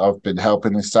away that I've been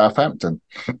helping is Southampton.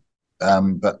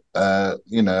 Oxford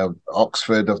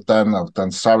I've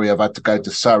done Surrey. I've had to go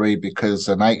to Surrey because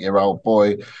an 8-year-old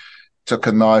boy took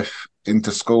a knife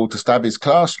into school to stab his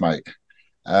classmate.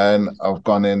 And I've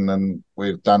gone in and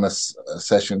we've done a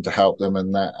session to help them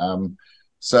and that.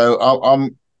 So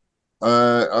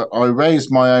I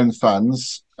raised my own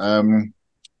funds.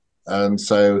 And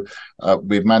so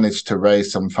we've managed to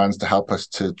raise some funds to help us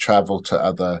to travel to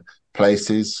other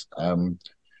places and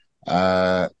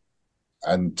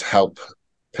help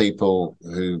people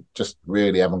who just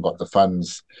really haven't got the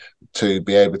funds to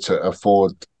be able to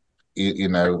afford,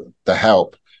 the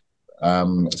help.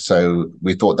 So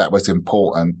we thought that was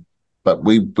important, but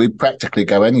we practically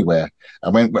go anywhere.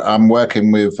 And when I'm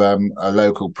working with a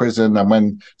local prison, and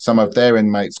when some of their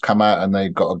inmates come out and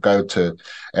they've got to go to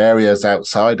areas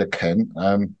outside of Kent,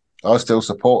 I still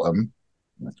support them,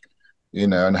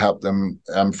 and help them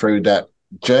through that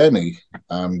journey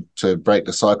to break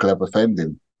the cycle of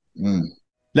offending.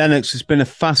 Lennox, it's been a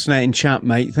fascinating chat,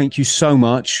 mate. Thank you so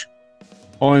much.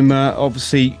 I'm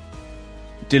obviously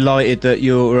delighted that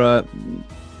your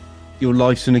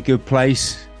life's in a good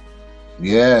place.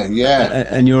 Yeah.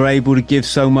 And you're able to give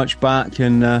so much back.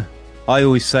 And I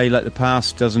always say, like, the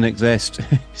past doesn't exist.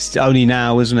 It's only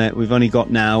now, isn't it? We've only got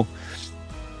now.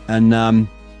 And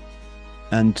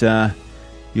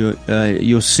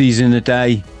you're seizing the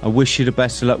day. I wish you the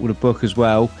best of luck with the book as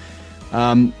well.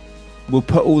 We'll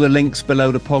put all the links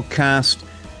below the podcast.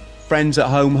 Friends at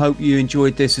home, hope you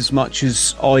enjoyed this as much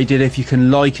as I did. If you can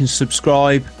like and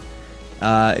subscribe.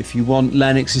 If you want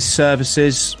Lennox's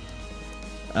services,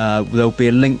 there'll be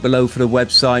a link below for the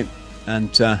website.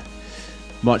 And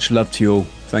much love to you all.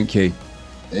 Thank you.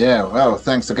 Yeah, well,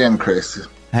 thanks again, Chris.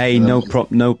 Hey, no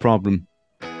problem.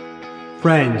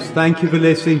 Friends, thank you for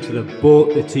listening to the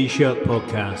Bought the T-Shirt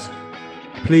podcast.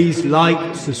 Please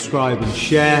like, subscribe and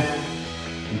share.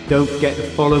 And don't forget to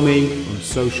follow me on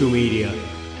social media.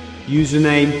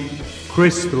 Username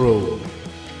Chris Thrall.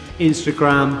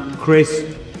 Instagram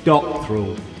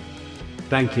Chris.Thrall.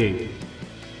 Thank you.